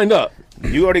 my 2 lined up.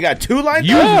 You already got 2 lined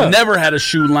You've up? never had a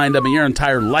shoe lined up in your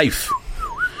entire life.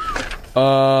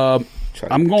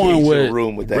 I'm going Cage your with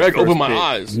room with that Greg, first open my pick.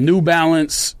 eyes. New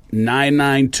Balance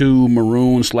 992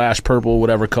 maroon / purple,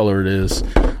 whatever color it is.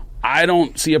 I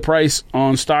don't see a price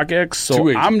on StockX, so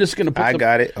 280. I'm just going to put I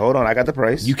got it. Hold on, I got the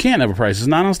price. You can't have a price. It's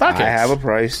not on StockX. I have a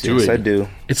price. Yes, 280. I do.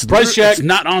 It's Price check. It's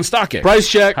not on StockX. Price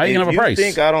check. How you going to have a price? You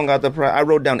think I don't got the price? I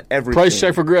wrote down everything. Price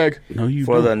check for Greg. no, you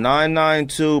For the don't.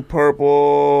 992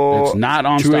 purple. It's not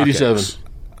on 287. StockX.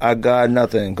 I got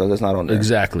nothing because it's not on there.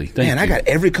 Exactly. Thank Man, you. I got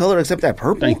every color except that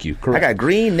purple. Thank you. Correct. I got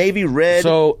green, navy, red,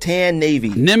 So- tan, navy.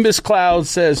 Nimbus Cloud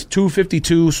says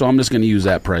 $252, so I'm just going to use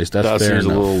that price. That's That fair seems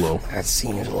enough. a little low. That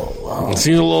seems a little low. It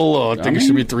seems a little low. I think it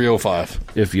should be 305.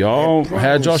 If y'all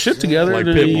had y'all shit together, Like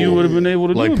then Pitbull. you would have been able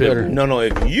to Like do it better. Pitbull. No,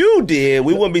 if you did,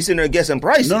 we wouldn't be sitting there guessing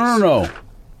prices. No.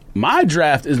 My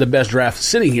draft is the best draft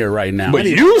sitting here right now. But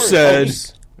you said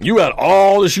you had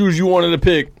all the shoes you wanted to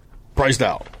pick priced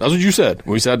out. That's what you said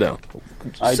when we sat down.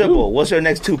 I Simple. do. What's your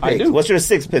next 2 I picks? do. What's your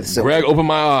 6th pick? Simple. Greg, open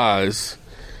my eyes.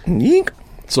 Yeek.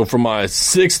 So for my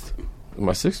sixth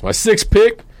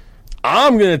pick,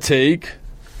 I'm gonna take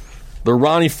the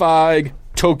Ronnie Feig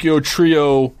Tokyo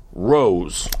Trio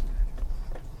Rose,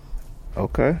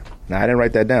 Okay. Now, I didn't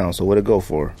write that down, so what'd it go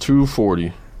for?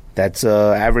 $240. That's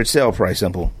average sale price,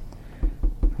 Simple.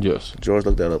 Yes. George,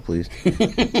 look that up, please.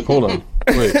 Hold on.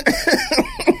 Wait.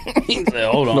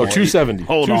 Hold on. No, wait. 270.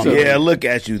 Hold on. 270. Yeah, look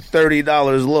at you.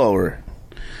 $30 lower.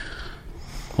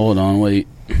 Hold on. Wait.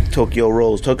 Tokyo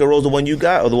Rose. Tokyo Rose, the one you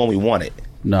got or the one we wanted?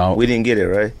 No. We didn't get it,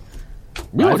 right?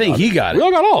 I think he got We all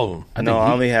it. got all of them. No,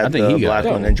 I only had I think the he got black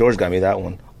it. one, and George got me that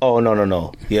one. Oh,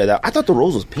 no. Yeah, I thought the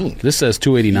rose was pink. This says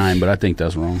 289, but I think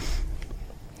that's wrong.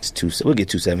 We'll get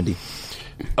 270.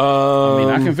 I mean,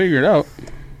 I can figure it out.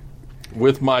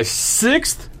 With my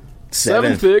seventh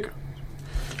Seventh. pick,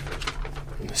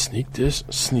 I'm gonna sneak this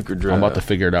sneaker draft. I'm about to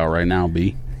figure it out right now,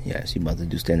 B. Yes, you about to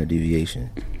do standard deviation.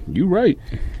 You right.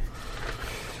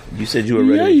 You said you were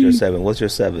ready with your 7. What's your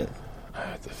 7? I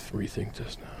have to rethink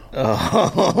this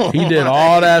now. He did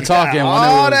all that talking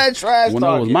all when, that trash when it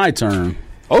was talking. my turn.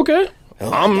 Okay.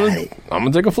 Oh, I'm got gonna, it. I'm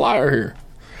gonna take a flyer here.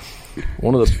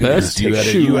 One of the best You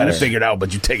shoes. had it figured out,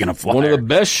 but you taking a flyer. One of the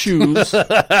best shoes.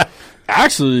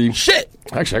 Actually,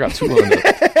 I got 2 lined up.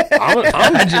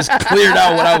 I just cleared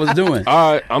out what I was doing.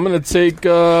 All right, I'm going to take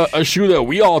a shoe that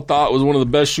we all thought was one of the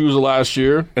best shoes of last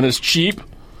year, and it's cheap.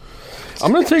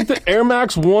 I'm going to take the Air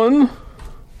Max 1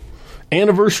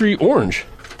 Anniversary Orange.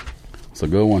 It's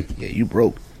a good one. Yeah, you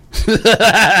broke.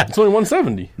 It's only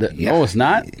 170. Yeah. No, it's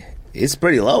not. It's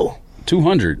pretty low.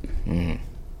 200.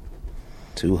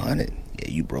 200. Yeah,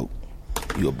 you broke.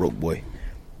 You a broke boy.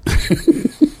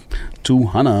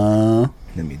 200.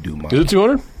 Let me do my. Is it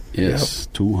 200? Yes,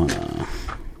 200.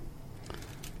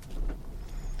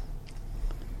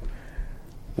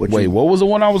 Wait, what was the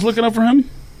one I was looking up for him?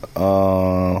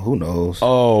 Who knows?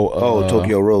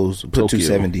 Tokyo Rose. Put Tokyo.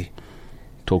 270.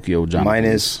 Tokyo John.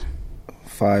 Minus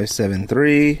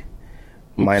 573.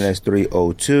 Minus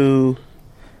 302.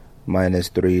 Minus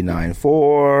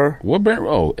 394. What brand?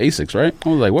 Oh, Asics, right? I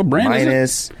was like, what brand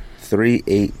Minus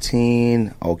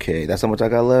 318. Okay, that's how much I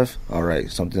got left? All right,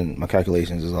 my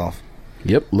calculations is off.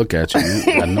 Yep, look at you. You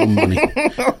got no money.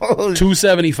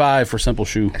 275 for Simple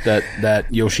Shoe. That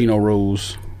Yoshino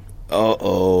Rose.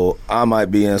 Uh-oh, I might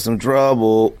be in some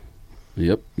trouble.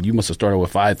 Yep, you must have started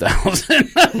with 5,000.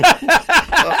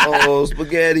 Uh-oh,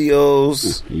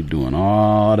 SpaghettiOs. You doing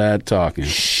all that talking.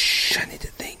 Shh, I need to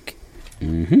think.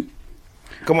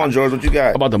 Come on, George, what you got?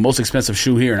 How about the most expensive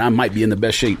shoe here, and I might be in the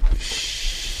best shape.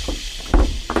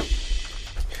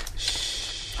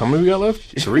 How many we got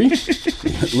left? 3?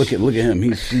 Look at him.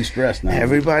 He's stressed now.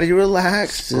 Everybody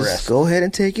relax. Just go ahead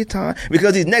and take your time.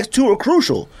 Because these next two are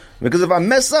crucial. Because if I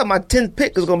mess up, my 10th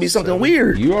pick is going to be something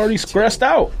weird. You already stressed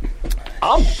out.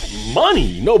 I'm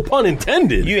money. No pun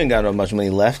intended. You ain't got no much money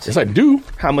left. Yes, I do.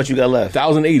 How much you got left?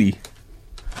 1,080.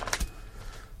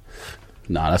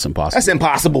 Nah, that's impossible. That's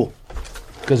impossible.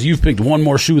 Because you've picked one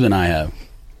more shoe than I have.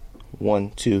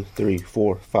 1, 2, 3,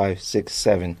 4, 5, 6,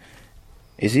 7.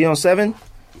 Is he on 7?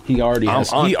 He already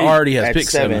has. on He eight. already has At picked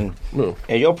 7. No.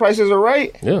 And your prices are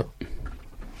right? Yeah.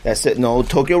 That's it. No,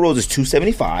 Tokyo Rose is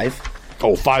 $275.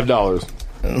 Oh, $5.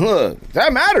 And look,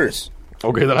 that matters.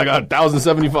 Okay, then I got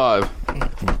 1,075.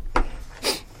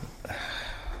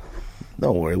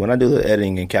 Don't worry. When I do the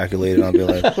editing and calculate it, I'll be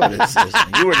like, what is this?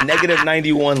 You were negative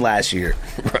 91 last year.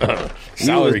 You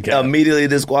Salary were cap. immediately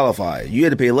disqualified. You had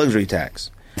to pay luxury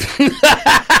tax.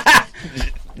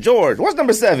 George, what's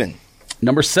number 7?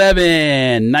 Number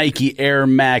 7, Nike Air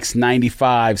Max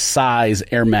 95 size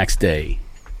Air Max Day.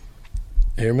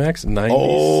 Air Max 97.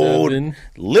 Oh,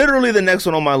 literally the next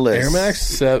one on my list. Air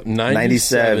Max 97.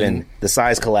 97. The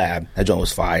size collab. That joint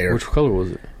was fire. Which color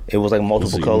was it? It was like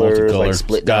multiple It's colors, multicolor. like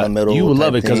split down the middle. You would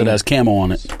love type it because it thing. has camo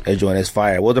on it. That joint is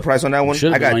fire. What's the price on that one?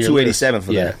 Should've I been got on your $287 list.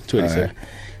 for Yeah, that. $287. All right.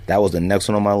 That was the next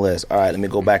one on my list. All right, let me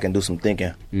go back and do some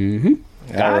thinking. Mm-hmm.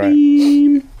 Got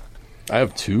him. I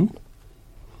have 2.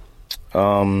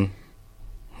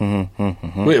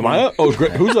 Mm-hmm. Wait, am I up? Oh,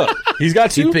 great. Who's up? He's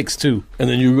got 2? He picks 2. And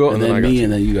then you go, And and then I then got me, 2.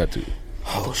 and then you got 2.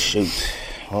 Oh, shoot.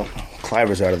 Well,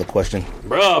 Cliver's out of the question.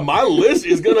 Bruh, my list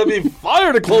is going to be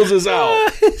fire to close this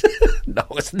out. No,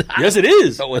 it's not. Yes, it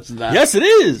is. No, it's not. Yes, it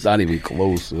is. It's not even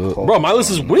close. Bro, my list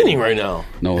is winning right now.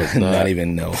 No, it's not. Not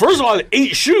even know. First of all, I have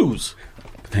 8 shoes.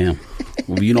 Damn.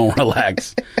 Well, you don't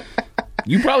relax.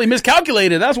 You probably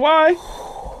miscalculated. That's why. I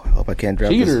hope I can't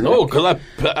drop Cheater. this. No, because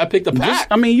I picked a pack.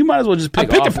 I mean, you might as well just pick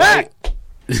I picked a off-white. pack.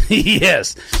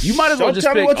 Yes. You might as well Don't just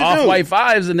tell me pick what to do. off-white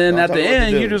 5s, and then Don't at tell the me what to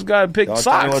end, do. you just got to pick Don't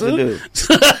tell me socks. what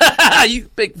to Huh? You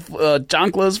pick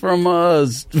chanclas from,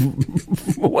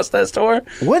 what's that store?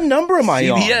 What number am I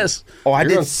on? CVS. Oh, I You're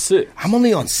did. on 6. I'm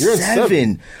only on You're on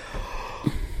 7.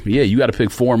 Yeah, you got to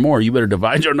pick 4 more. You better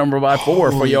divide your number by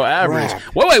 4 for your average.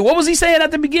 crap. Wait, what was he saying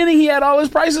at the beginning? He had all his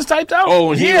prices typed out?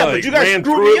 Oh, and he Yeah, like, but you guys ran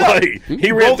screwed through me it up. like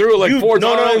he ran through it like 4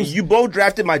 times. No, you both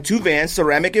drafted my 2 Vans,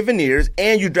 ceramic and veneers,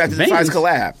 and you drafted the Vans? size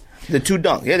collab. The 2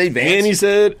 Dunk. Yeah, they Vans. And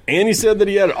he said that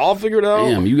he had it all figured out.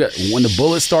 Damn, you got when the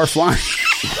bullets start flying.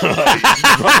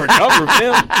 Recover,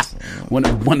 man.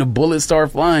 when the bullets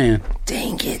start flying.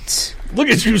 Dang it. Look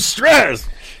at you stressed.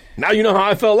 Now you know how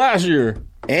I felt last year.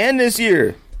 And this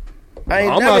year.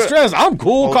 I'm not stressed. I'm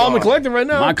cool, Hold calm, on. and collected right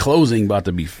now. My closing about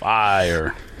to be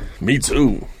fire. Me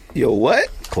too. Yo, what?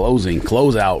 Close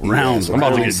out rounds. I'm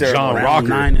about to get Sarah John Brown. Rocker.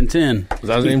 9 and 10. Is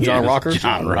that his name, John Yes, Rocker?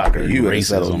 John Rocker. You better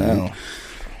settle racism. down.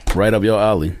 Right up your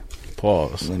alley.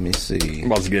 Pause. Let me see.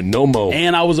 I'm about to get no mo.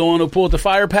 And I was the one who pulled the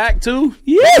fire pack too.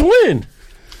 Yeah, win.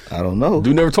 I don't know.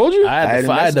 Dude never told you? I had the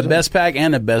message him. best pack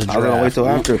and the best I draft. was going to wait till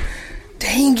after.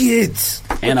 Dang it.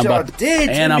 and I'm What y'all about did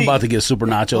to and I'm me. about to get super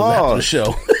nachos Oh. after the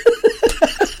show.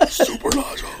 Super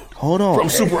Nacho. Hold on. From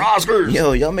Super Oscars.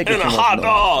 Yo, y'all making And too a much hot noise.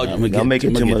 dog. I'm gonna Y'all making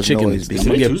I'm too gonna much get chicken. noise, B. I'm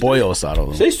gonna get Tuesday? boyos out of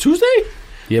them. Today's Tuesday?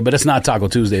 Yeah, but it's not Taco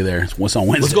Tuesday there. It's on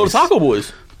Wednesday. Let's go to Taco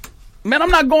Boys. Man, I'm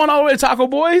not going all the way to Taco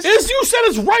Boys. You said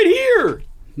it's right here.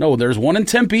 No, there's one in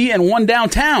Tempe and one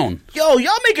downtown. Yo,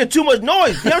 y'all making too much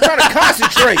noise. Y'all trying to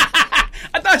concentrate.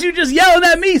 I thought you were just yelling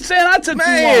at me saying I took too long.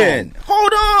 Man,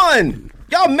 hold on.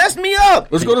 Y'all messed me up.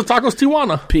 Let's go to Tacos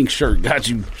Tijuana. Pink shirt got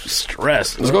you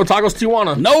stressed. Let's go to Tacos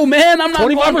Tijuana. No, man, I'm not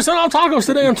 25% off tacos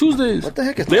today on Tuesdays. What the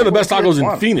heck is They have the best tacos in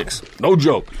Tijuana? Phoenix. No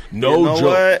joke. No You know joke.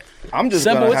 what? I'm just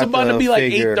Simple. gonna It's have about to be like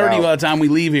figure it 8:30 out. by the time we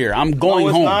leave here. I'm going No,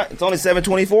 it's home. not. It's only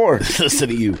 7:24. Listen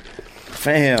to you.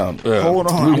 Fam, Yeah. hold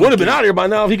on. We would have been out here by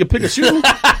now if he could pick a shoe.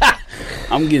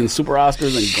 I'm getting super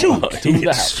Oscars and going to the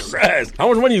house. Stressed. How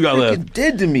much money you got You left?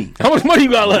 did to me. How much money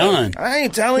you got left? Done. I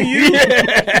ain't telling you.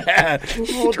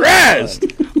 Hold Stressed. on.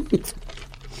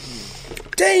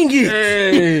 Dang it.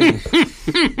 Hey.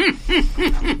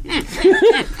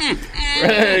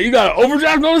 Hey, you got an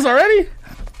overdraft notice already?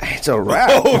 It's a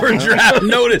wrap. Overdraft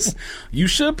notice. You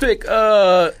should pick.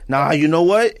 Nah, you know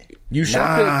what? You should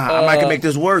Nah, pick. I might can make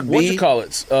this work, What B. you call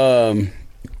it?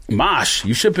 Mosh.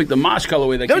 You should pick the Mosh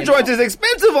colorway. That Them came joints out. is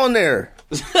expensive on there.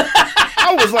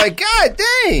 I was like, God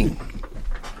dang.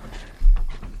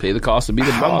 Pay the cost to be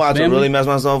the boss. I'm about to family. really mess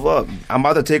myself up. I'm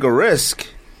about to take a risk.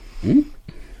 Spaghetti.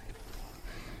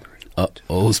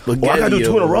 Oh, I gotta do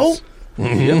 2 in a row?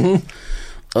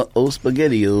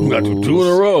 Spaghetti. We got 2 in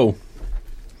a row.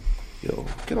 Yo,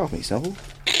 get off me, Simple.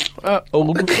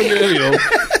 Spaghetti.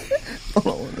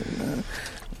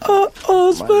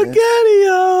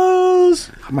 Spaghettios.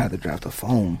 I might have to draft a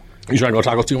phone. You trying to go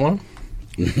Tacos Tijuana?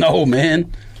 No,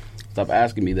 man. Stop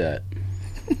asking me that.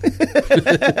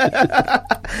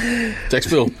 Text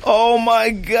Phil. Oh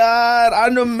my God, I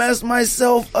done messed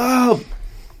myself up.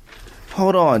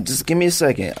 Hold on, just give me a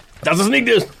second. That's a sneak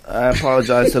this. I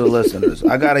apologize to the listeners.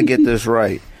 I gotta get this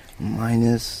right.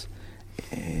 Minus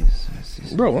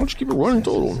Bro, why don't you keep it running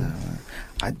total?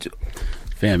 I do.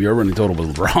 Fam, your running total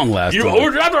was wrong last You time.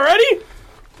 overdraft already?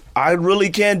 I really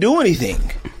can't do anything.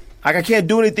 Like I can't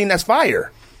do anything that's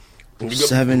fire.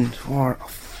 7, 4.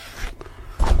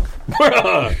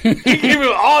 Bruh, he gave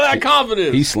you all that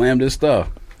confidence. He slammed his stuff.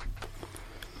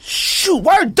 Shoot,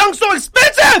 why are dunks so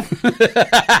expensive?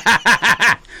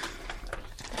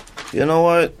 You know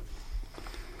what?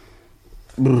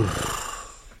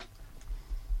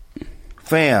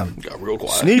 Fam, Got real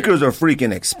quiet. sneakers are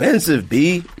freaking expensive,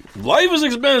 B. Life is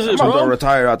expensive, I'm about to bro.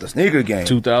 retire out the sneaker game.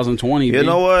 2020. You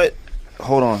know what?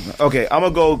 Hold on. Okay, I'm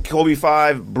gonna go Kobe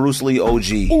 5, Bruce Lee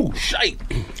OG. Ooh, shite.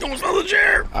 Almost fell the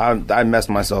chair. I messed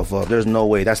myself up. There's no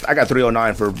way. I got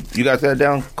 309 for. You got that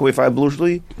down? Kobe 5, Bruce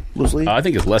Lee. Bruce Lee. I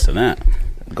think it's less than that.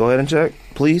 Go ahead and check,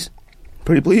 please.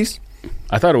 Pretty please.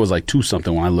 I thought it was like 2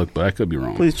 something when I looked, but I could be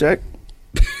wrong. Please check.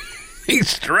 He's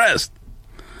stressed.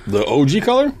 The OG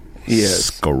color? Yes.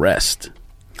 Stressed.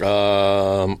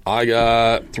 I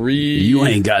got 3. You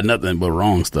ain't got nothing but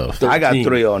wrong stuff. I got 13.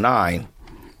 309.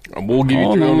 We'll give you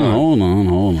Hold 309. on,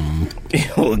 hold on.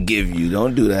 We'll give you.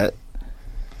 Don't do that.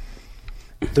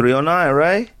 309,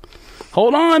 right?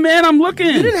 Hold on, man. I'm You looking.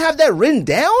 didn't have that written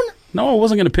down? No, I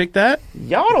wasn't going to pick that.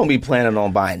 Y'all don't be planning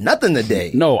on buying nothing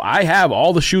today. No, I have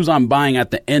all the shoes I'm buying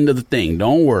at the end of the thing.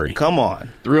 Don't worry. Come on.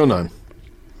 309.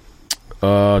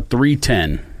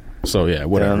 310. So, yeah,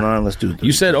 whatever. 309, let's do.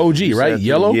 You said OG, You right? said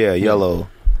Yellow? Yeah, yellow.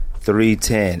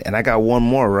 310. And I got one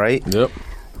more, right? Yep.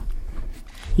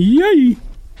 Yay.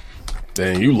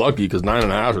 Dang, you lucky because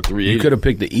 9.5 or 380. You could have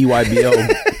picked the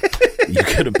EYBL. You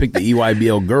could have picked the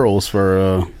EYBL girls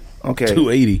for Okay.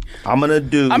 280. I'm going to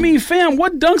do. I mean, fam,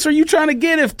 what dunks are you trying to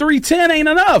get if 310 ain't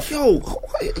enough?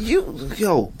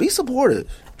 Yo, be supportive.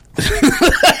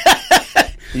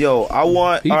 Yo, I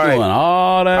want. He's all doing right.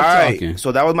 all that All right. talking.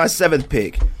 So that was my 7th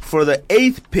pick. For the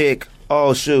 8th pick,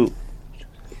 oh, shoot.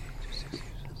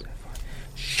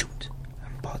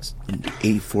 I'm about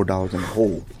 $84 in the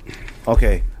hole.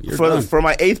 Okay. You're For done. for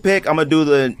my 8th pick, I'm going to do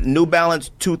the New Balance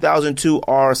 2002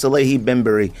 R Salehi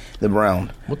Bembury, the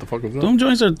brown. What the fuck was that? Them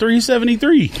joints are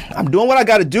 373. I'm doing what I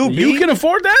got to do, B. You can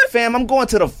afford that? Fam, I'm going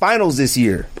to the finals this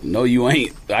year. No, you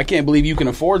ain't. I can't believe you can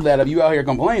afford that if you out here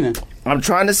complaining. I'm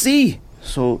trying to see.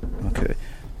 So, okay.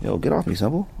 Yo, get off me,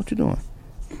 Simple. What you doing?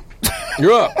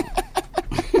 You're up.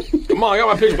 Come on, I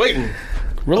got my picks waiting.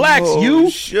 Relax, Oh, you.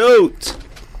 shoot.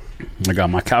 I got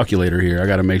my calculator here. I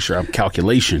got to make sure I'm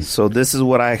calculation. So this is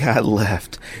what I got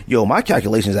left. Yo, my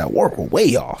calculations at work were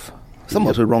way off. Something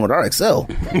must be wrong with our Excel.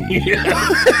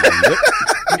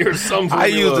 You're some formula. I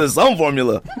used the sum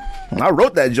formula. I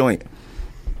wrote that joint.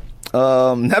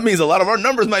 That means a lot of our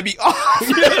numbers might be off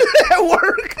at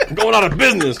work. Going out of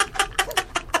business.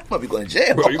 I might be going to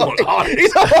jail. Bro, you going to audit.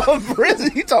 He's talking about prison.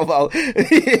 He talking about,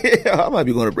 yeah, I might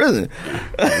be going to prison.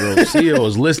 Bro, CEO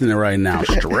is listening right now.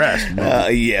 Stressed, bro.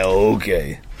 Yeah,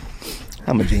 okay.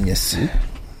 I'm a genius.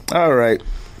 All right.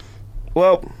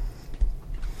 Well,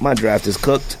 my draft is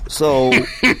cooked. So,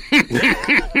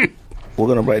 We're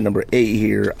going to write number 8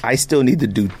 here. I still need to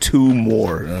do 2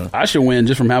 more. I should win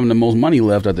just from having the most money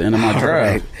left at the end of my All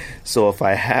draft. right. So if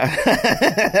I have...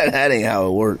 that ain't how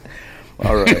it worked.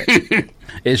 All right.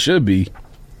 It should be.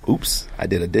 Oops. I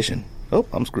did addition. Oh,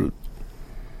 I'm screwed.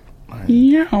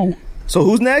 Yeah. So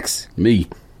who's next? Me.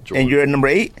 And you're at number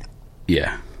 8?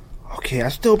 Yeah. Okay,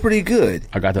 I'm still pretty good.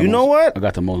 I got the You know what? I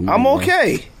got the most money I'm left.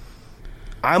 okay.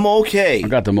 I'm okay. I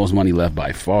got the most money left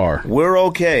by far. We're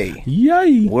okay.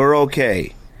 Yay. We're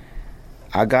okay.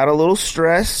 I got a little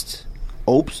stressed.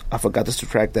 Oops, I forgot to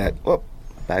subtract that. Oh,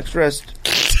 back stressed.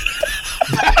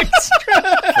 Forgot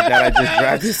I just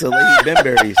drafted Salehi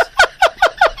Benberries.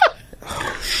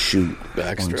 Oh, shoot.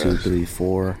 Back 1, 2, stressed. 3,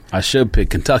 4. I should pick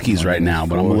Kentucky's right now,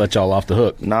 but I'm going to let y'all off the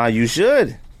hook. Nah, you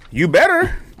should. You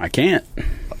better. I can't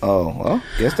Oh, well,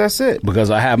 guess that's it. because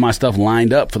I have my stuff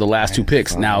lined up for the last 2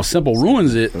 picks. Now, if Simple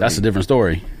ruins it, that's a different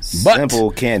story. But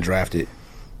Simple can't draft it.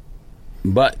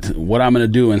 But what I'm going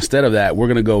to do instead of that, we're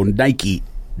going to go Nike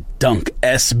Dunk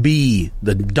SB,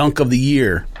 the dunk of the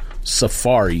year,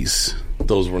 Safaris.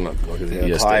 Those were not. Yeah,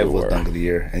 Yes, Clive they was were. dunk of the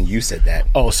year, and you said that.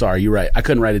 Oh, sorry, you're right. I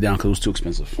couldn't write it down because it was too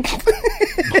expensive.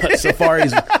 But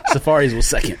Safaris was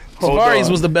second. Hold Safaris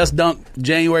on. was the best dunk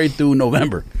January through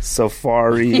November.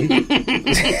 Safari. Bro,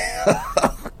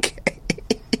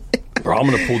 I'm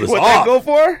gonna pull this What off. that go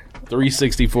for?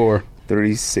 364.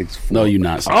 36. No, you're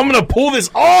not. I'm gonna pull this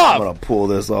I'm off. gonna pull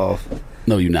this off.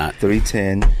 No, you're not.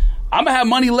 310. I'm gonna have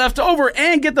money left over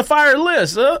and get the fire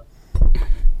list. 7.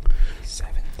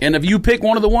 And if you pick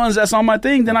one of the ones that's on my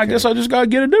thing, then I guess I just gotta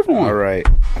get a different one. All right.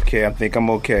 Okay, I think I'm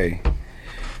okay.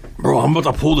 Bro, I'm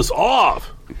about to pull this off.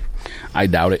 I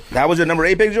doubt it. That was your number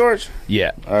 8 pick, George?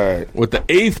 Yeah. All right. With the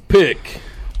 8th pick,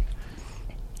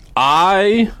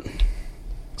 I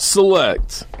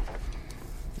select.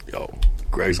 Yo,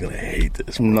 Greg's gonna hate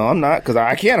this. No, I'm not, because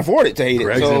I can't afford it to hate it.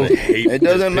 Greg's So gonna hate. it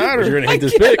doesn't this pick, but you're matter. gonna hate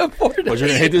this pick. afford to But you're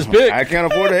gonna hate this pick. I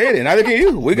can't afford to hate it. Neither can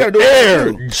you. We got to do Air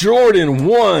it. too. Jordan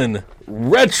 1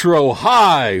 Retro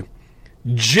High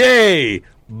J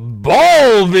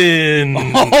Balvin.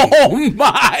 Oh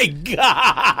my god,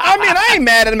 I mean, I ain't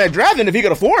mad at him at drafting if he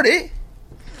could afford it.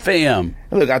 fam!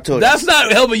 Look, I told That's you.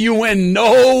 not helping you win.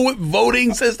 No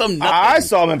voting system. Nothing. I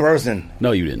saw him in person.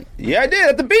 No, you didn't. Yeah, I did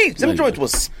at the beach. Them you joints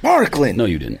was sparkling. No,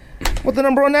 you didn't. What's the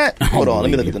number on that? Hold on,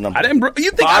 let me look at the number. I didn't.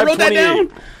 You think I wrote that 528.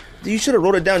 down? You should have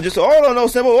wrote it down. Just no,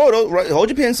 Simple. Hold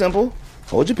your pen, Simple.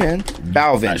 Hold your pen.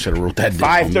 Balvin. I should have wrote that down.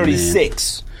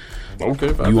 536.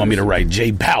 Okay, You want me to write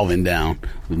J Balvin down?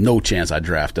 With no chance I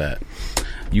draft that.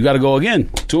 You got to go again.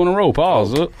 2 in a row.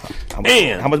 Pause.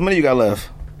 And How much money you got left?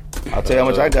 I'll tell you how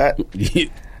much I got.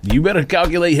 You better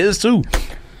calculate his too.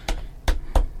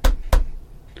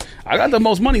 I got the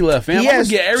most money left, fam. He I'm has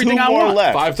gonna get everything 2 I more want.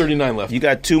 left. 539 left. You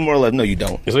got 2 more left. No, you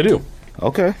don't. Yes, I do.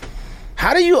 Okay.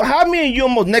 How me and you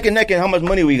almost neck and neck and how much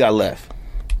money we got left?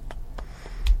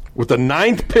 With the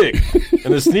 9th pick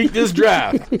in the Sneak This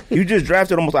draft, You just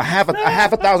drafted almost a half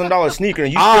 $1,000 sneaker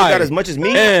and you still got as much as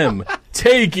me? am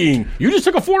taking. You just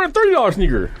took a $430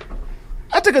 sneaker.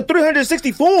 I took a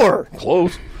 364.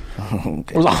 Close.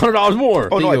 It was $100 more.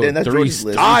 Oh, no, I didn't. That's George's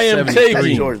list. I am 373.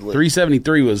 taking. George's list.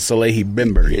 373 was Salehi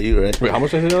Bembury. Yeah, you're right. Wait, how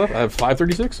much did I say left? I have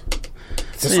 536.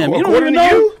 Damn, you don't According even to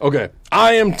know? you? Okay,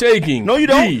 I am taking. No, you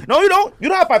don't. the- No, you don't. You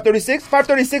don't have 536.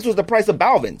 536 was the price of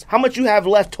Balvin's. How much you have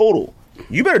left total?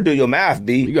 You better do your math,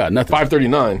 B. You got nothing.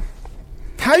 539.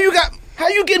 How you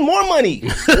get more money?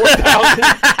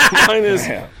 4,000 minus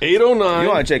 809. You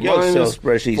wanna check your minus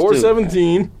Excel spreadsheets, too.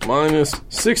 417 minus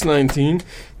 619.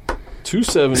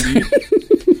 270.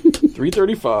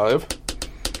 335.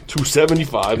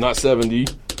 275, not 70.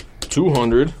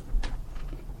 200.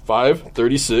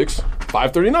 536.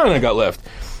 539 I got left.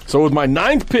 So with my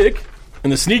 9th pick in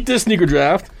the Sneak This sneaker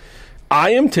draft,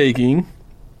 I am taking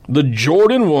the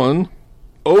Jordan 1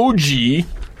 OG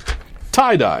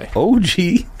tie-dye.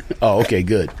 OG. Oh, okay,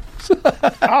 good.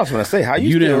 I was going to say, how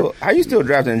you still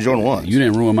drafting Jordan 1s? You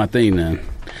didn't ruin my thing then.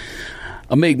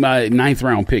 I'll make my 9th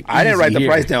round pick. I didn't easy write the here.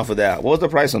 price down for that. What was the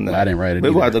price on that? I didn't write it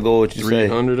We're going to either. have to go with what you say.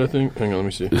 300, I think. Hang on, let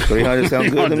me see. 300 sounds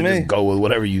You good want to to me. just go with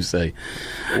whatever you say.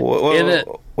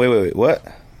 Wait. What?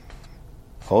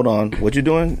 Hold on. What you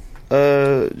doing,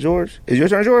 George? Is your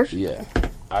turn, George? Yeah.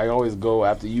 I always go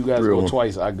after you guys go 301.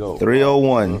 twice. I go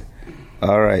 301.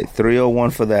 All right,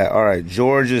 301 for that. All right,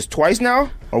 George is twice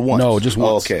now or once? No, just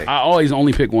Oh, once. okay. I always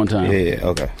only pick one time. Yeah,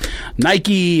 okay.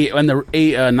 Nike in the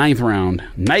 9th round.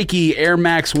 Nike Air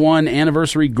Max 1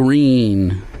 Anniversary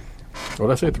Green. What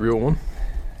did I say? 301?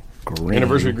 Green.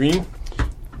 Anniversary green?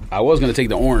 I was going to take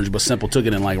the orange, but Simple took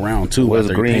it in like round 2. Was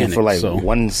after he green panicked, for like so.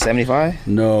 175?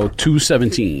 No,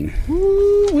 217.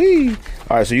 Woo-wee.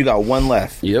 All right, so you got one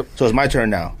left. Yep. So it's my turn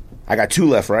now. I got 2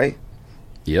 left, right?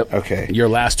 Yep. Okay. Your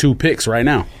last 2 picks right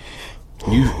now.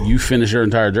 You finish your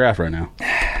entire draft right now.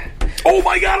 Oh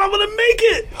my God, I'm gonna make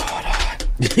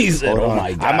it. He said, Hold "Oh on.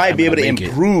 my God, I might be able to I'm gonna make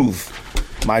it."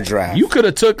 improve my draft. You could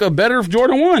have took a better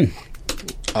Jordan 1.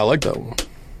 I like that one.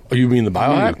 Oh, you mean the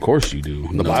biohack? Of course you do.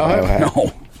 The biohack?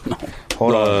 No.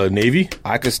 Hold on. Navy?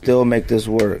 I could still make this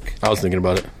work. I was thinking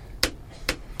about it.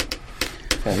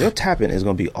 Man, your tapping is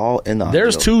going to be all in the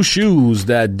There's audio. 2 shoes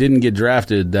that didn't get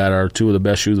drafted that are 2 of the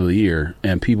best shoes of the year,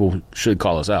 and people should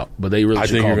call us out. But they really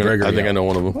should call Gregory I think out. I know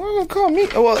one of them. Why you gonna call me?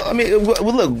 Well, I mean,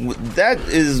 look, that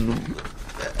is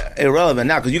irrelevant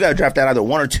now because you got to draft that either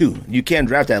 1 or 2. You can't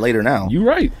draft that later now. You're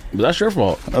right, but that's your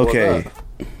fault. Okay.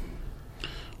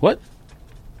 What?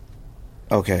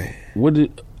 Okay.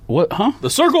 What? Huh? The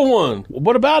circle one.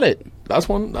 What about it? That's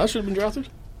one. That should have been drafted.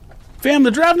 Fam,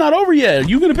 the draft not over yet.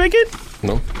 You gonna pick it?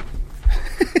 No.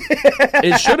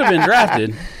 It should have been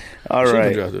drafted. All Should have right.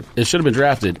 been drafted. It should have been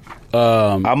drafted.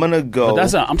 I'm going to go. But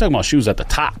that's not, I'm talking about shoes at the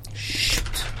top.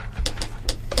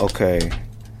 Okay.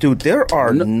 Dude, there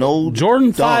are no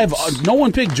Jordan dunks. 5. No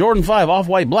one picked Jordan 5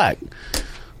 off-white black.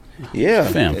 Yeah.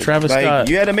 Fam, Travis Like, Scott.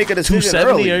 You had to make a decision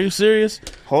 270. early. Are you serious?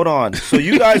 Hold on. So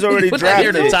you guys already Put that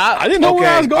near drafted. the top. I didn't know Okay. where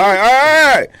I was going. All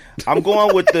right. I'm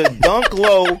going with the Dunk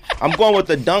Low. I'm going with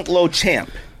the Dunk Low champ.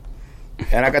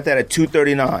 And I got that at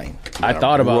 239. I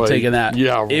thought about right. taking that.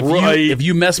 Yeah, if right. If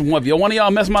one of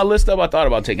y'all mess my list up, I thought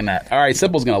about taking that. All right,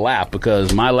 Simple's gonna laugh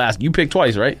because my last. You picked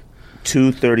twice, right?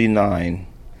 239.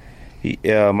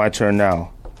 Yeah, my turn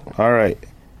now. All right.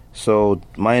 So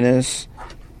minus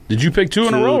Did you pick 2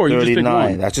 in a row, or you just picked 239.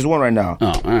 1? That's just one right now.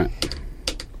 Oh, all right.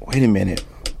 Wait a minute.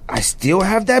 I still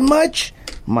have that much?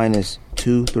 Minus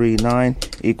 239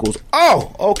 equals.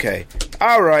 Oh, okay.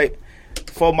 All right.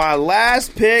 For my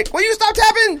last pick. Will you stop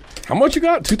tapping? How much you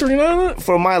got? 239 on it?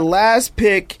 For my last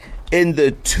pick in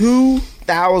the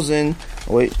 2000.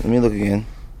 Wait, let me look again.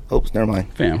 Oops, never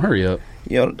mind. Fam, hurry up.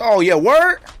 Yo, oh, yeah,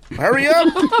 word? Hurry up.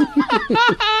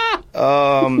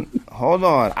 Hold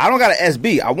on. I don't got an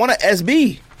SB. I want an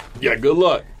SB. Yeah, good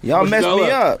luck. Y'all messed me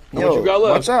up. How much you got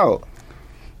left? Watch out.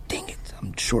 Dang it.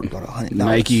 I'm short about $100.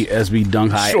 Nike SB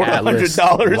Dunk High Short Atlas.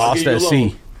 $100. Lost I'll at give you a sea.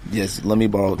 loan. Yes, let me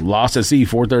borrow. Lost at sea,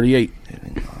 438.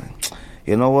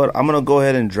 You know what? I'm gonna go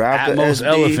ahead and draft the Atmos SB.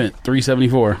 Elephant,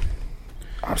 374.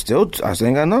 I still ain't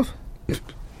got enough.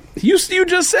 You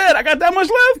just said I got that much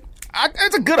left.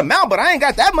 It's a good amount, but I ain't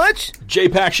got that much.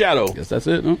 J-Pack Shadow. Guess that's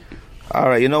it. No? All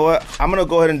right, you know what? I'm gonna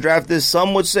go ahead and draft this.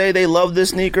 Some would say they love this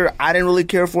sneaker. I didn't really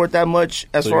care for it that much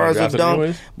as So far you're as a gonna draft it dunk,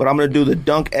 anyways? but I'm gonna do the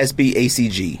Dunk SB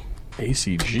ACG.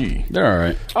 ACG. They're all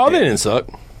right. Oh, they didn't suck.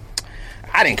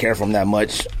 I didn't care for them that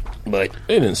much, but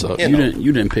They didn't suck. You You know.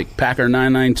 didn't pick Packer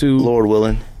 992. Lord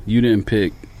willing, You didn't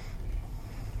pick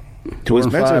too Jordan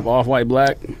expensive. 5 off white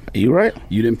black. You right?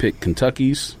 You didn't pick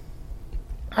Kentucky's.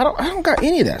 I don't got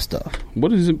any of that stuff.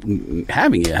 What does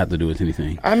having it have to do with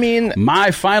anything? I mean,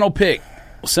 My final pick.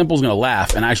 Simple's gonna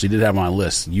laugh, and I actually did have it on my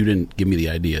list. You didn't give me the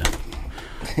idea.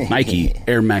 Nike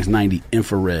Air Max 90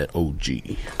 Infrared OG.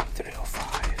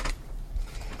 305.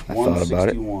 I thought about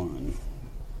it. 161.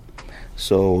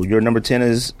 So your number 10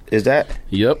 is that?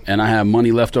 Yep, and I have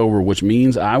money left over, which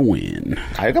means I win.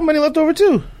 I got money left over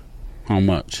too. How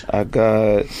much? I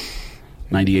got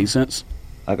 98 cents.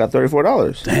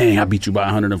 $34. Dang, I beat you by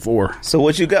 104. So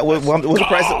what you got? What's the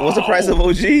price? What's the price of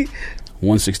OG?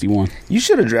 161. You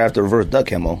should have drafted reverse duck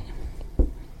camo,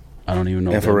 I don't even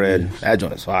know. what that infrared. is. That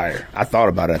joint is fire. I thought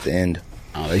about it at the end.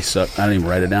 Oh, they suck. I didn't even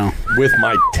write it down. With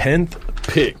my 10th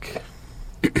pick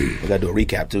We gotta do a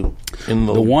recap too. in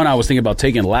The one I was thinking about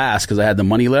taking last because I had the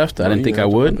money left. I didn't think I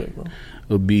would. It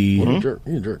would be You're a jerk.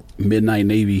 You're a jerk. Midnight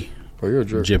Navy, Bro, you're a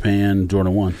jerk. Japan,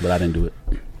 Jordan 1, but I didn't do it.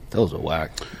 Those are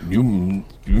whack. You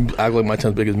act like my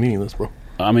 10th pick is meaningless, bro.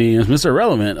 I mean, it's Mr.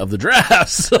 Irrelevant of the draft.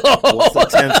 So. What's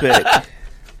the 10th pick?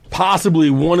 Possibly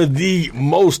one of the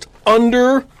most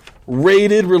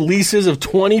underrated releases of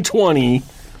 2020.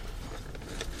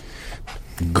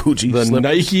 Gucci The slippers.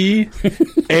 Nike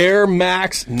Air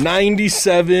Max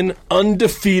 97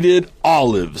 Undefeated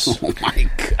Olives. Oh my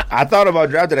god! I thought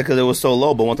about drafting it because it was so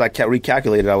low, but once I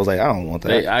recalculated, I was like, I don't want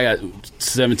that. I got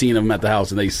 17 of them at the house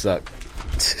and they suck.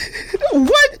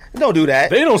 What? Don't do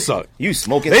that. They don't suck. You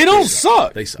smoking? They don't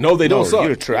suck. They suck. No, they don't No, suck.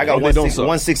 you're true. I got No, they don't suck.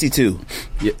 162.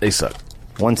 Yeah, they suck.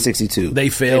 162. They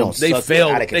failed. don't They suck. They're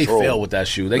failed. out of They control. failed with that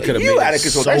shoe. They could have You made out it of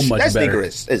control. so that much that better.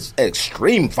 sneaker is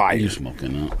extreme fire. You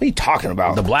smoking up? What are you talking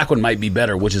about? The black one might be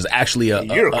better, which is actually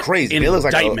You're crazy. It looks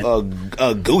like indictment.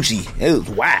 a Gucci. It was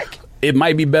whack. It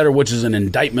might be better, which is an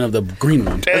indictment of the green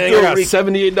one. Dang, I got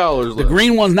 $78 The left.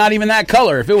 green one's not even that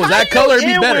color. If it was that color, it'd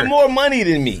be in better. with more money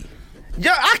than me.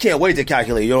 Yeah, I can't wait to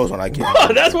calculate yours when I can.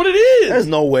 That's what it is. There's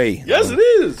no way. Yes, it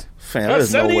is. Fam,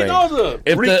 That's there's no way. $78.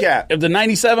 Recap. If the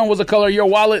 97 was the color of your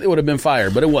wallet, it would have been fire,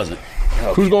 but it wasn't.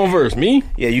 Who's going first? Me?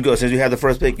 Yeah, you go. Since you have the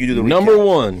first pick, you do the recap. Number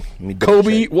one, me double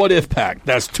Kobe check. What If pack.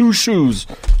 That's 2 shoes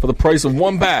for the price of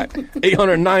 1 pack.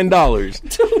 $809.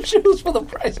 2 shoes for the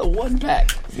price of 1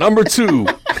 pack. Number 2,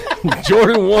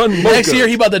 Jordan 1 Mocha. Next year,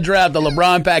 he about to draft the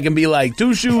LeBron pack and be like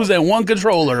 2 shoes and 1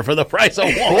 controller for the price of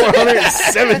 1.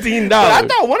 $417. I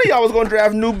thought one of y'all was going to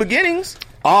draft New Beginnings.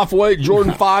 Off-White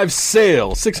Jordan 5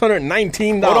 sale.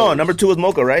 $619. Hold on. Number 2 was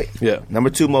Mocha, right? Yeah. Number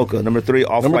 2, Mocha. Number 3,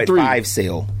 Off-White 3. 5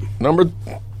 sale. Number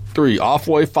 3,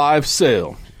 Off-White 5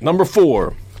 sale. Number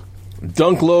 4,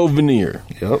 Dunk Low Veneer.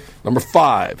 Yep. Number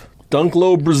 5, Dunk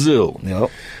Low Brazil. Yep.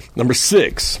 Number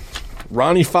 6,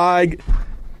 Ronnie Feig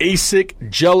ASIC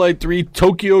Gelite 3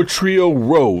 Tokyo Trio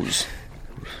Rose.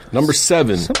 Number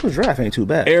 7, Simple draft ain't too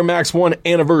bad. Air Max 1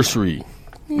 Anniversary.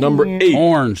 Number 8,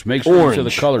 Orange. Make sure you show the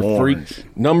Orange. color, Orange.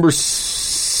 freak. Number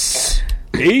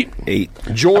 8, 8.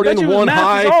 Jordan I bet you his 1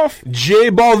 math is High off. J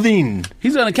Balvin.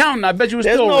 He's an accountant. I bet you was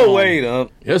There's still no wrong. way, though.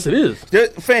 Yes, it is.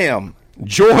 Fam,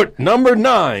 Number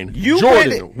 9, You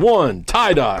Jordan went- 1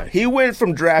 Tie-Dye. he went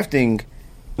from drafting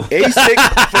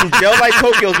A6 from Gel Like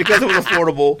Tokyos because it was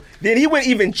affordable. Then he went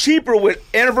even cheaper with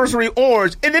Anniversary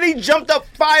Orange, and then he jumped up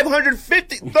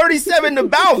 537 to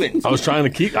Balvin. I was trying to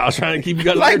keep you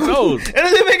guys Like, on your toes. it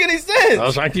doesn't make any sense. I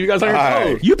was trying to keep you guys on your All right.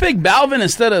 toes. You picked Balvin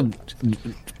instead of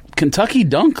Kentucky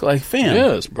Dunk? Like, fam.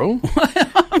 Yes, bro.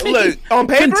 Look, on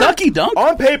paper, Kentucky Dunk?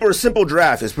 On paper, Simple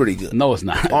Draft is pretty good. No, it's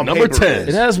not. On Number paper, 10.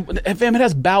 It has, fam, it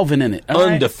has Balvin in it. all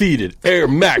right? Undefeated Air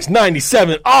Max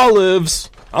 97 Olives.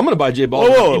 I'm gonna buy J Ball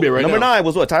on eBay right Number now. 9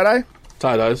 was what? Tie dye.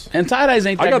 Tie dyes. And tie-dyes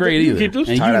ain't I that got great the- you either. keep those?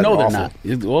 And you Tie-dyes know are they're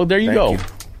awful. not. Well, there you Thank go. you.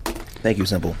 Thank you,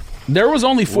 Simple. There was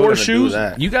only 4 gonna do shoes.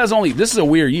 that. You guys only. This is a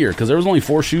weird year because there was only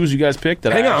 4 shoes you guys picked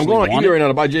that Hang I on, I'm actually going on wanted. eBay right now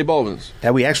to buy J Balvin's.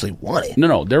 That we actually wanted.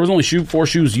 No, there was only 4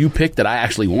 shoes you picked that I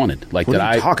actually wanted. Like What that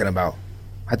are you I. talking about?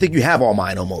 I think you have all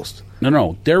mine almost.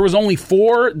 No. There was only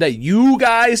 4 that you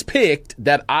guys picked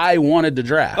that I wanted to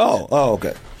draft. Oh,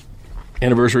 okay.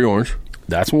 Anniversary Orange.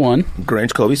 That's 1.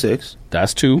 Grange Kobe 6.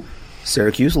 That's 2.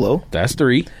 Syracuse Low. That's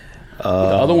 3. The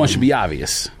other one should be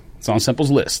obvious. It's on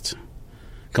Simple's list.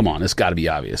 Come on, it's got to be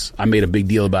obvious. I made a big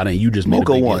deal about it, and you just made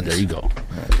Mocha a big ones. deal. There you go.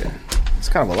 Okay. It's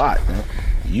kind of a lot. Man.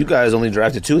 You guys only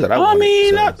drafted 2 that I I wanted.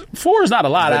 mean, so. 4 is not a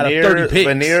lot out of 30 picks.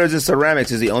 Veneers and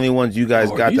ceramics is the only ones you guys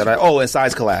got that I. Oh, and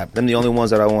size collab. Them the only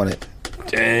ones that I wanted.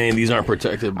 Dang, these aren't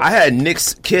protected. I had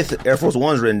Nick's Kith Air Force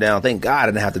Ones written down. Thank God I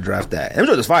didn't have to draft that. Them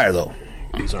just fire though.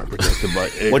 These aren't protected by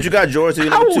air. What you got, George? So you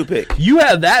number 2 pick. You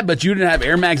had that, but you didn't have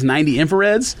Air Max 90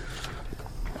 infrareds?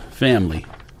 Family.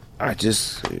 All right,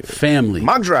 just Family.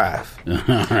 mock drive. Bro,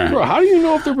 how do you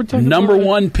know if they're protected? Number by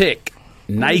 1 pick.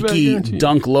 Nike guarantee?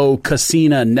 Dunk Low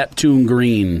Casina Neptune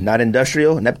Green. Not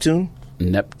industrial. Neptune.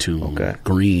 Neptune Okay.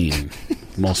 Green.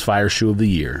 Most fire shoe of the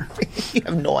year. You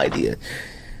have no idea.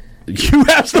 You're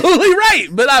absolutely right,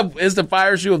 but it's the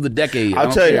fire shoe of the decade. I'll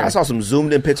don't tell you. care. I saw some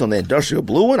zoomed in pics on the industrial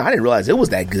blue one. I didn't realize it was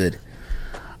that good.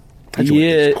 That joint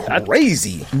is Yeah,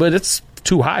 crazy. but it's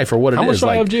too high for what it How much is. do I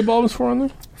Like, have J Balvin's for on there?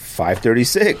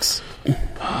 536. why Maybe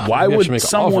I should would make an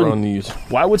offer on someone? these.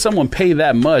 Why would someone pay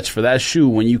that much for that shoe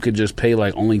when you could just pay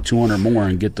like only 200 more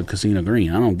and get the Casino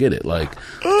Green? I don't get it. Like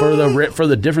for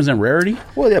the difference in rarity.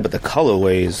 Well, yeah, but the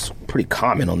colorway is pretty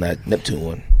common on that Neptune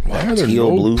one. Why That are there teal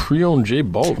no blue. pre-owned J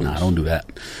Balvin's? Nah, don't do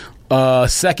that.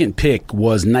 Second pick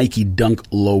was Nike Dunk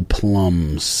Low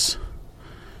Plums.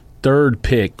 Third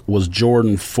pick was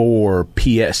Jordan 4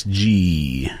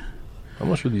 PSG. How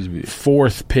much would these be?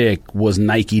 Fourth pick was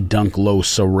Nike Dunk Low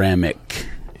Ceramic.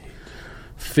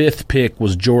 Fifth pick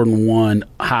was Jordan 1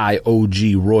 High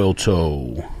OG Royal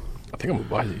Toe. I think I'm gonna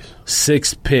buy these.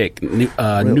 Sixth pick,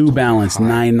 New Balance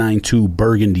 992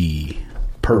 Burgundy.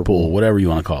 Purple, whatever you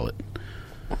want to call it.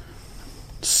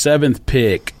 Seventh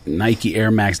pick, Nike Air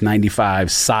Max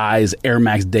 95 Size Air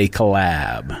Max Day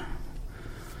Collab.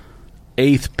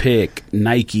 Eighth pick,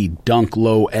 Nike Dunk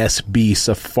Low SB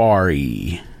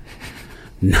Safari.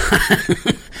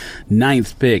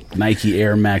 Ninth pick, Nike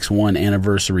Air Max 1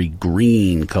 Anniversary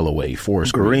Green colorway.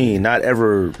 Forest Green, not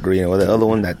evergreen. Or the other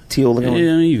one, that teal looking one.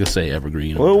 Yeah, you could say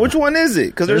evergreen. Well, which one is it?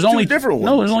 Because there's only two different ones.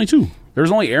 No, there's only 2.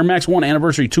 There's only Air Max 1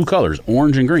 Anniversary 2 colors,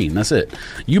 orange and green. That's it.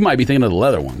 You might be thinking of the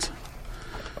leather ones.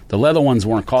 The leather ones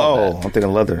weren't called Oh, that. I'm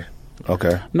thinking leather.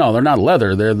 Okay. No, they're not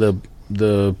leather. They're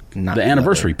the Not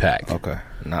anniversary leather. pack. Okay.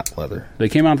 Not leather. They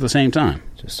came out at the same time.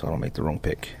 Just so I don't make the wrong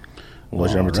pick.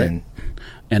 What's your number 10?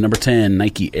 And number 10,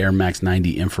 Nike Air Max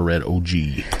 90 Infrared OG.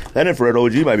 That infrared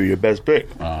OG might be your best pick.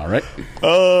 All right.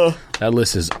 That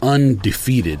list is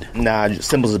undefeated. Nah,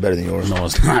 Symbols is better than yours. No,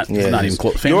 it's not. Yeah, It's not it even is.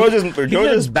 close. Fam, Yours he- is he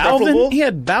had preferable. Balvin. He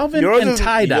had Balvin Yours and is,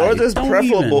 tie-dye. yours is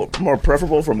Don't more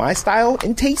preferable for my style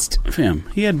and taste. even. Fam,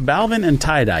 he had Balvin and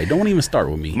tie-dye. Don't even start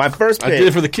with me. My first I pick. did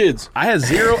it for the kids. I had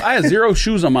zero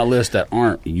shoes on my list that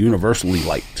aren't universally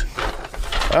liked.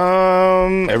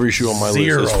 Every shoe on my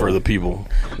Zero. list is for the people.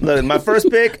 Look, my first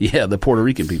pick. Yeah, the Puerto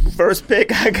Rican people. First pick,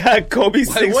 I got Kobe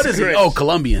 6 What is it? Grinch. Oh,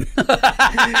 Colombian.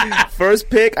 First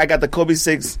pick, I got the Kobe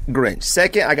 6 Grinch.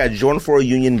 Second, I got Jordan 4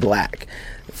 Union Black.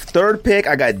 Third pick,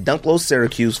 I got Dunk Low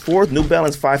Syracuse. Fourth, New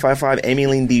Balance 555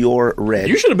 Emmeline Dior Red.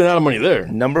 You should have been out of money there.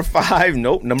 Number 5,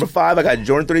 nope. Number 5, I got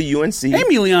Jordan 3 UNC.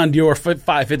 Amy Leon Dior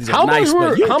 550s are How much nice, were-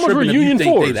 but you how much were tripping if you Union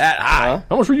think they fours? that high.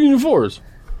 How much were Union 4s?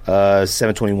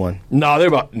 721. Nah, they're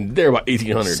about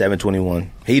 1800.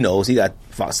 721. He knows. He got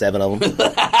 7 of them.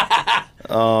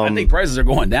 I think prices are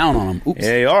going down on them. Oops. Yeah,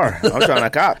 they are. I'm trying to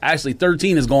cop. Actually,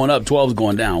 13 is going up, 12 is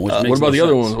going down. Which makes What about no the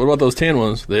other sense. ones? What about those tan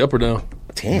ones? They up or down?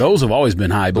 10. Those have always been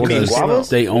high mean because guavas?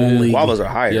 they only Guavas are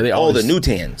higher. Yeah, they the always, new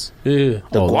tans. Yeah.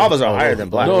 The guavas are higher than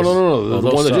black. No. Oh, The one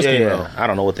that those just Yeah, came yeah. out. I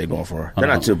don't know what they're going for. They're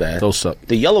not too bad. Those suck.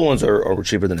 The yellow ones are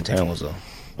cheaper than the tan ones, though.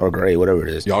 Or gray, whatever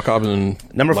it is. Y'all copping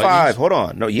Number Lightnings? 5, hold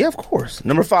on. No, yeah, of course.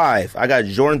 Number 5, I got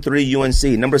Jordan 3 UNC.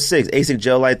 Number 6, ASIC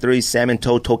Gel Light 3 Salmon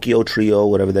Toe Tokyo Trio,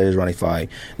 whatever that is, Ronnie 5.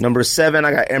 Number 7,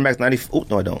 I got Air Max 90. Oh,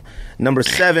 no, I don't. Number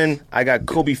 7, I got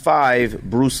Kobe 5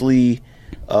 Bruce Lee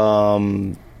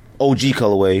OG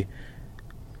colorway.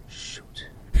 Shoot.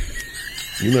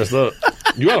 You messed up.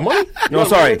 You out of money? You No, out of money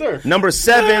sorry. right there. Number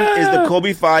 7 is the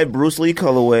Kobe 5 Bruce Lee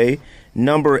colorway.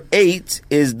 Number 8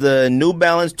 is the New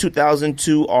Balance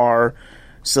 2002R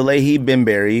Salehi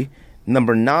Bimberry.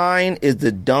 Number 9 is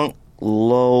the Dunk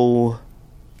Low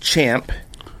Champ.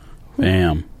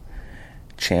 Bam.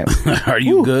 Are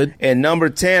you Whew. good? And number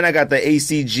 10, I got the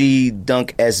ACG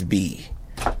Dunk SB.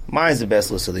 Mine's the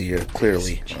best list of the year,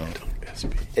 clearly.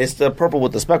 It's the purple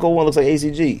with the speckle one. Looks like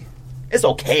ACG. It's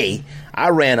okay. I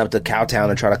ran up to Cowtown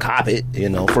and tried to cop it. You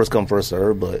know, first come, first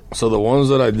serve. But So the ones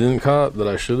that I didn't cop that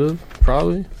I should have,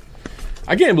 probably.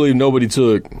 I can't believe nobody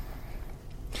took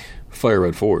Fire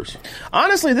Red 4s.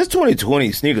 honestly, this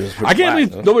 2020 sneakers is pretty I can't flat,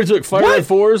 believe nobody took Fire What? Red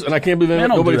 4s, and I can't believe Man,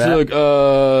 don't nobody do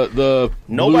that. took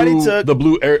Nobody took-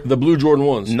 the blue Jordan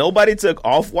 1s. Nobody took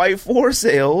Off-White 4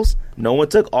 sales. No one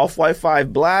took Off-White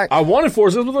 5 Black. I wanted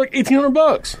 4s. It was like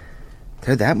 $1,800.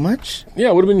 They're that much? Yeah,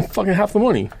 it would have been fucking half the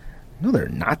money. No, they're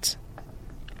not.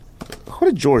 What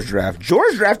did George draft?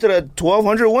 George drafted a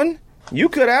 1200 one? You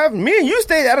could have. Me and you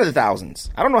stayed out of the thousands.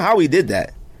 I don't know how he did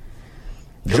that.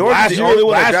 George Last is the year- only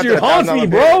one that last drafted year haunts $1,000 me,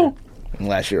 pair. bro.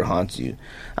 Last year haunts you.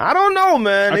 I don't know,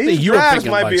 man. I These think you were drafts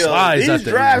picking, might like, be slides at these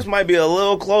the drafts end. might be a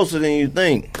little closer than you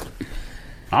think.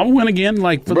 I'll win again,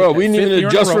 like for Bro, the we didn't fifth even year in a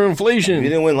adjust for row. You inflation.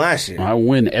 didn't win last year. I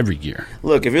win every year.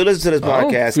 Look, if you listen to this I don't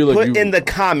podcast, feel like put you- in the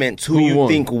comments who Who you won?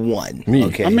 think won. Me.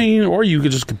 Okay. I mean, or you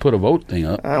could just put a vote thing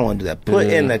up. I don't want to do that. Put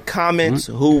in the comments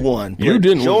who won. Put You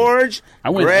didn't win. George, I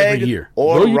win Greg, every year.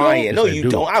 or No, you Ryan. don't. No, Yes, I you do.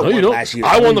 don't. I No, won you don't. last year.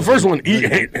 I won the first one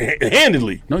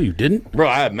handedly. No, you didn't. Bro,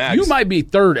 I had Max. You might be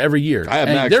third every year. I have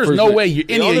and Max there's first no pick. way you,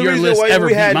 The any only of your reason lists why ever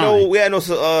we beat had mine. we had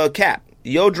no cap.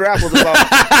 Your draft was about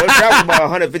your draft was about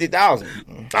 150,000.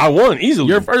 I won easily.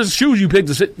 Your first shoes you picked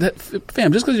is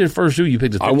fam. Just because your first shoe you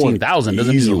picked is I won 15,000 doesn't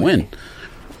mean you easily. win.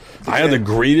 I had the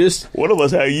greatest. One of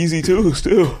us had Yeezy twos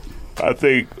too. I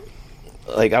think.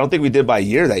 Like I don't think we did by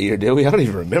year that year, did we? I don't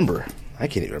even remember. I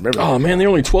can't even remember. Oh man, they're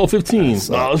only 12, 15. Let's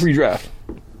redraft.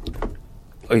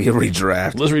 Oh, you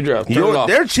redraft. Let's redraft. Turn it off.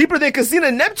 They're cheaper than Casino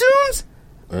Neptunes.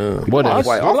 What is?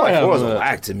 Off-White What do I have 4 is on a that?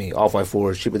 whack to me. Off-White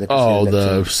 4 is cheaper than Casino Oh,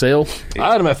 the Neptunes. sale.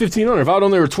 I had them at 1,500. If I would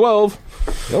known they were 12,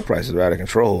 Your prices are out of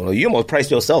control. You almost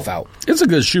priced yourself out. It's a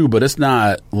good shoe, but it's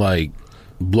not like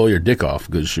blow your dick off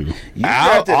good shoe. You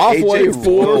Out- drafted Off-White AJ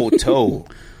 4. Toe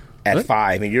at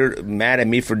 5, and you're mad at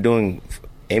me for doing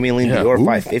Emmeline Yeah, Dior who-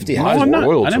 550. why No, is I'm not.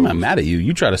 Royal I'm not toes? mad at you.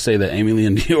 You try to say that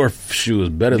Emilian Dior shoe is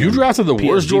better you than drafted the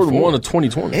worst PSG Jordan 4. 1 of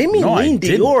 2020. Emmeline No, I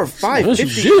didn't. Dior 550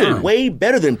 Yes, you is did. way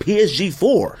better than PSG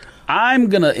 4. I'm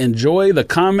going to enjoy the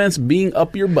comments being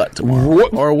up your butt tomorrow.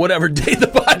 What? Or whatever day the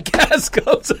podcast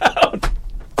goes out.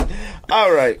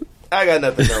 All right. I got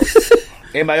nothing else.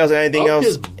 Anybody else got anything Up else?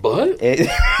 his butt?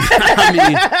 I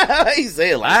mean, He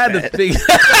say it like I had that. to think.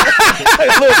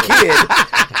 Like a little kid.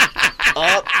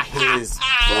 Up his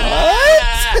butt?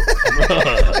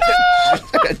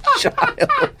 Like a child.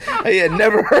 He had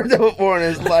never heard that before in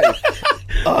his life.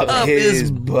 Up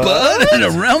his butt? and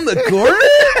around the corner?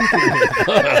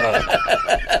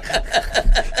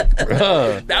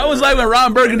 That was like when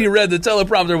Ron Burgundy read the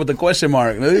teleprompter with the question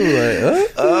mark. He was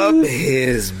like, Up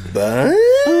his butt.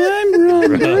 I'm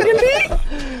Ron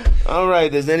Burgundy. All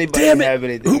right. Does anybody Damn have it!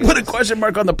 anything? Who put a else? question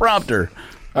mark on the prompter?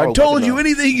 I Oh, told what's it you on?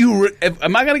 anything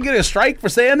am I going to get a strike for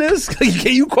saying this?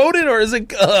 Can you quote it or is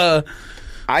it?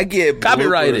 I get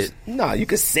Copyrighted. bloopers. No, you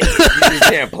can say it. You just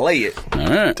can't play it. All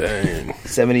right. Dang.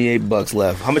 $78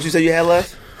 left. How much you said you had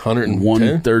left? 110?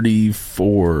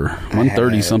 134,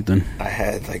 130 something. I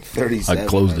had like 37 I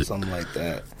closed or it. something like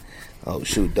that. Oh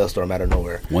shoot, dust storm out of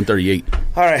nowhere. 138.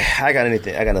 All right, I got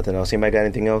nothing else. Anybody got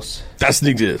anything else? That's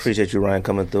Sneak Diss. Appreciate you, Ryan,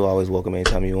 coming through. Always welcome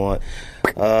anytime you want.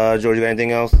 George, you got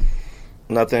anything else?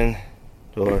 Nothing.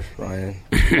 George, Ryan,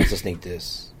 let's just sneak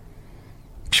this.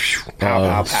 Pow,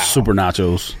 pow, pow. Super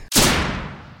nachos.